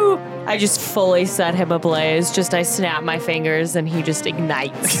him. pew. I just fully set him ablaze. I snap my fingers and he just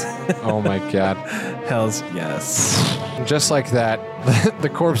ignites. Oh my god. Hells yes. Just like that, the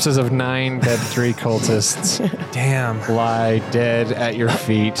corpses of 9 dead 3 cultists Damn. lie dead at your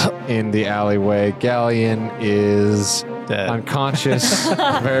feet in the alleyway. Galleon is Dead. unconscious.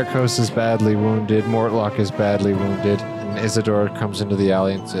 Varicose is badly wounded. Mortlock is badly wounded. And Isidore comes into the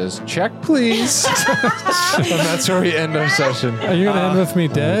alley and says, "Check, please." And that's where we end our session. Are you going to end with me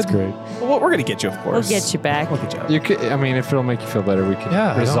dead? That's great. Well, we're gonna get you, of We'll course. get you back. We'll get you. You could, I mean, if it'll make you feel better, we can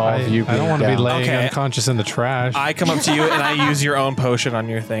Yeah. resolve you. I don't want to be laying Okay. unconscious in the trash. I come up to you and I use your own potion on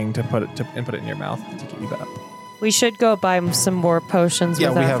your thing to put it in your mouth to get you up. We should go buy some more potions Yeah,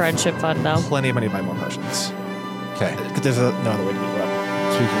 with we our have- friendship fund now. Plenty of money to buy more potions. Okay. Because there's no other way to get you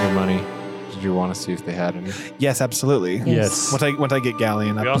up. Speaking of money, did you want to see if they had any? Yes, absolutely. Yes. Once I get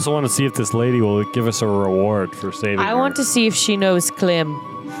Galleon up. We also want to see if this lady will give us a reward for saving I her. want to see if she knows Clem.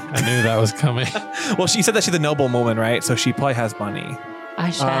 I knew that was coming. Well, she said that she's a noble woman, right? So she probably has money. I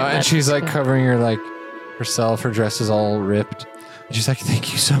shan't let And she's this like go. covering her, like herself. Her dress is all ripped. And she's like,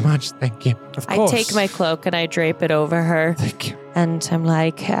 "Thank you so much. Thank you. Of I course. take my cloak and I drape it over her. Thank you." And I'm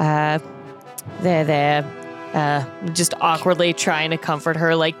like, there. Just awkwardly trying to comfort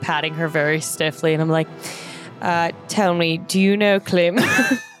her, like patting her very stiffly. And I'm like, tell me, do you know Clem?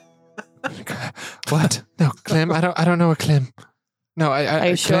 What? No, Clem. I don't know a Clem. No, Are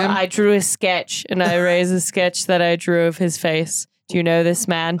you sure? Clem? I drew a sketch and I raised a sketch that I drew of his face. Do you know this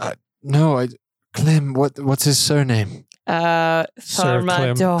man? No, Clem. What's his surname? Sir Clem.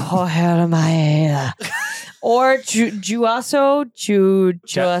 Farmadohormaela. Or Juaso?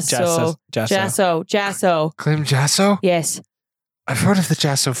 Juaso. Jasso. Clem Jasso? Yes. I've heard of the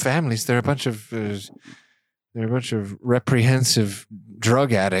Jasso families. They're a bunch of reprehensive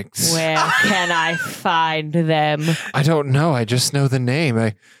drug addicts. Where can I find them? I don't know. I just know the name.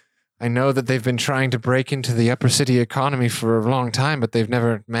 I know that they've been trying to break into the upper city economy for a long time, but they've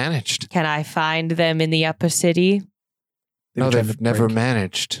never managed. Can I find them in the upper city? No, tried they've to never break.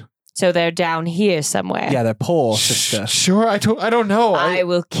 managed. So they're down here somewhere. Yeah, they're Pole sister. Sure, I don't know. I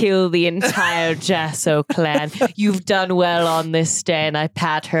will kill the entire Jasso clan. You've done well on this day, and I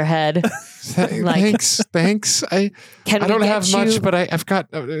pat her head. like- Thanks. I Can we don't get have much, you- but I've got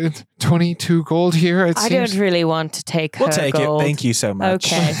 22 gold here. It I seems. don't really want to take her We'll take gold. it. Thank you so much.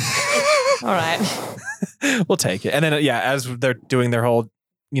 Okay. All right. We'll take it. And then as they're doing their whole,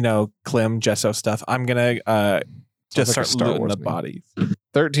 Clem Gesso stuff, I'm gonna just like a start Star looting Wars the movie. bodies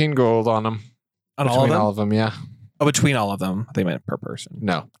 13 gold on them. on all of Between them. all of them, yeah. Oh, between all of them, they meant per person.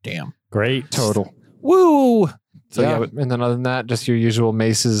 No, Damn. Great. total. Woo! So yeah, and then other than that, just your usual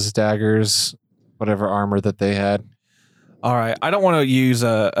maces, daggers, whatever armor that they had. All right. I don't want to use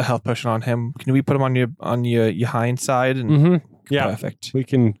a health potion on him. Can we put him on your hind side? And Yeah, perfect. We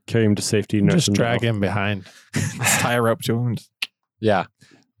can carry him to safety. And Just drag him behind. Tie a rope to him. Yeah.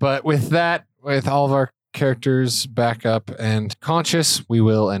 But with that, with all of our characters back up and conscious, we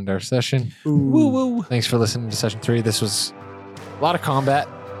will end our session. Woo woo. Thanks for listening to session 3. This was a lot of combat.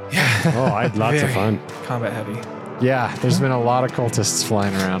 Yeah. Oh, I had lots of fun. Combat heavy. Yeah, there's been a lot of cultists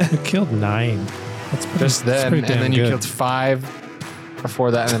flying around. You killed 9. That's pretty, Just then, pretty and damn then you good. killed 5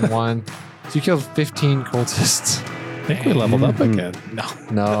 before that, and then 1. So you killed 15 cultists. I think we leveled up again.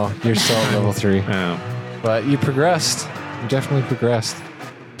 No, you're still at level 3. Oh. But you progressed. You definitely progressed.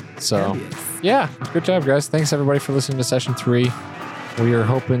 So, yeah, good job, guys. Thanks, everybody, for listening to session 3. We are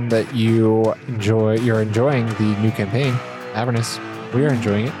hoping that you're enjoying the new campaign, Avernus. We are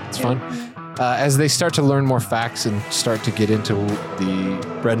enjoying it. It's fun. As they start to learn more facts and start to get into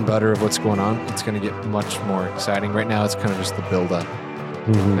the bread and butter of what's going on, it's going to get much more exciting. Right now, it's kind of just the build-up,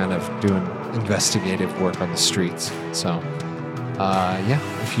 kind of doing investigative work on the streets. So, yeah,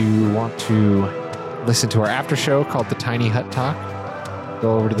 if you want to listen to our after show called The Tiny Hut Talk,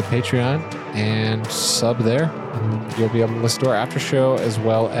 go over to the Patreon and sub there. And you'll be able to listen to our after show as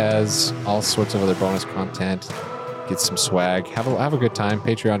well as all sorts of other bonus content. Get some swag. Have a good time.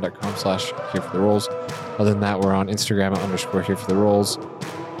 Patreon.com/Here for the Rolls. Other than that, we're on Instagram @ Here for the Rolls.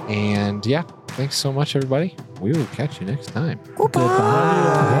 And yeah, thanks so much, everybody. We will catch you next time.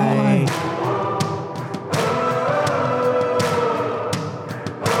 Goodbye.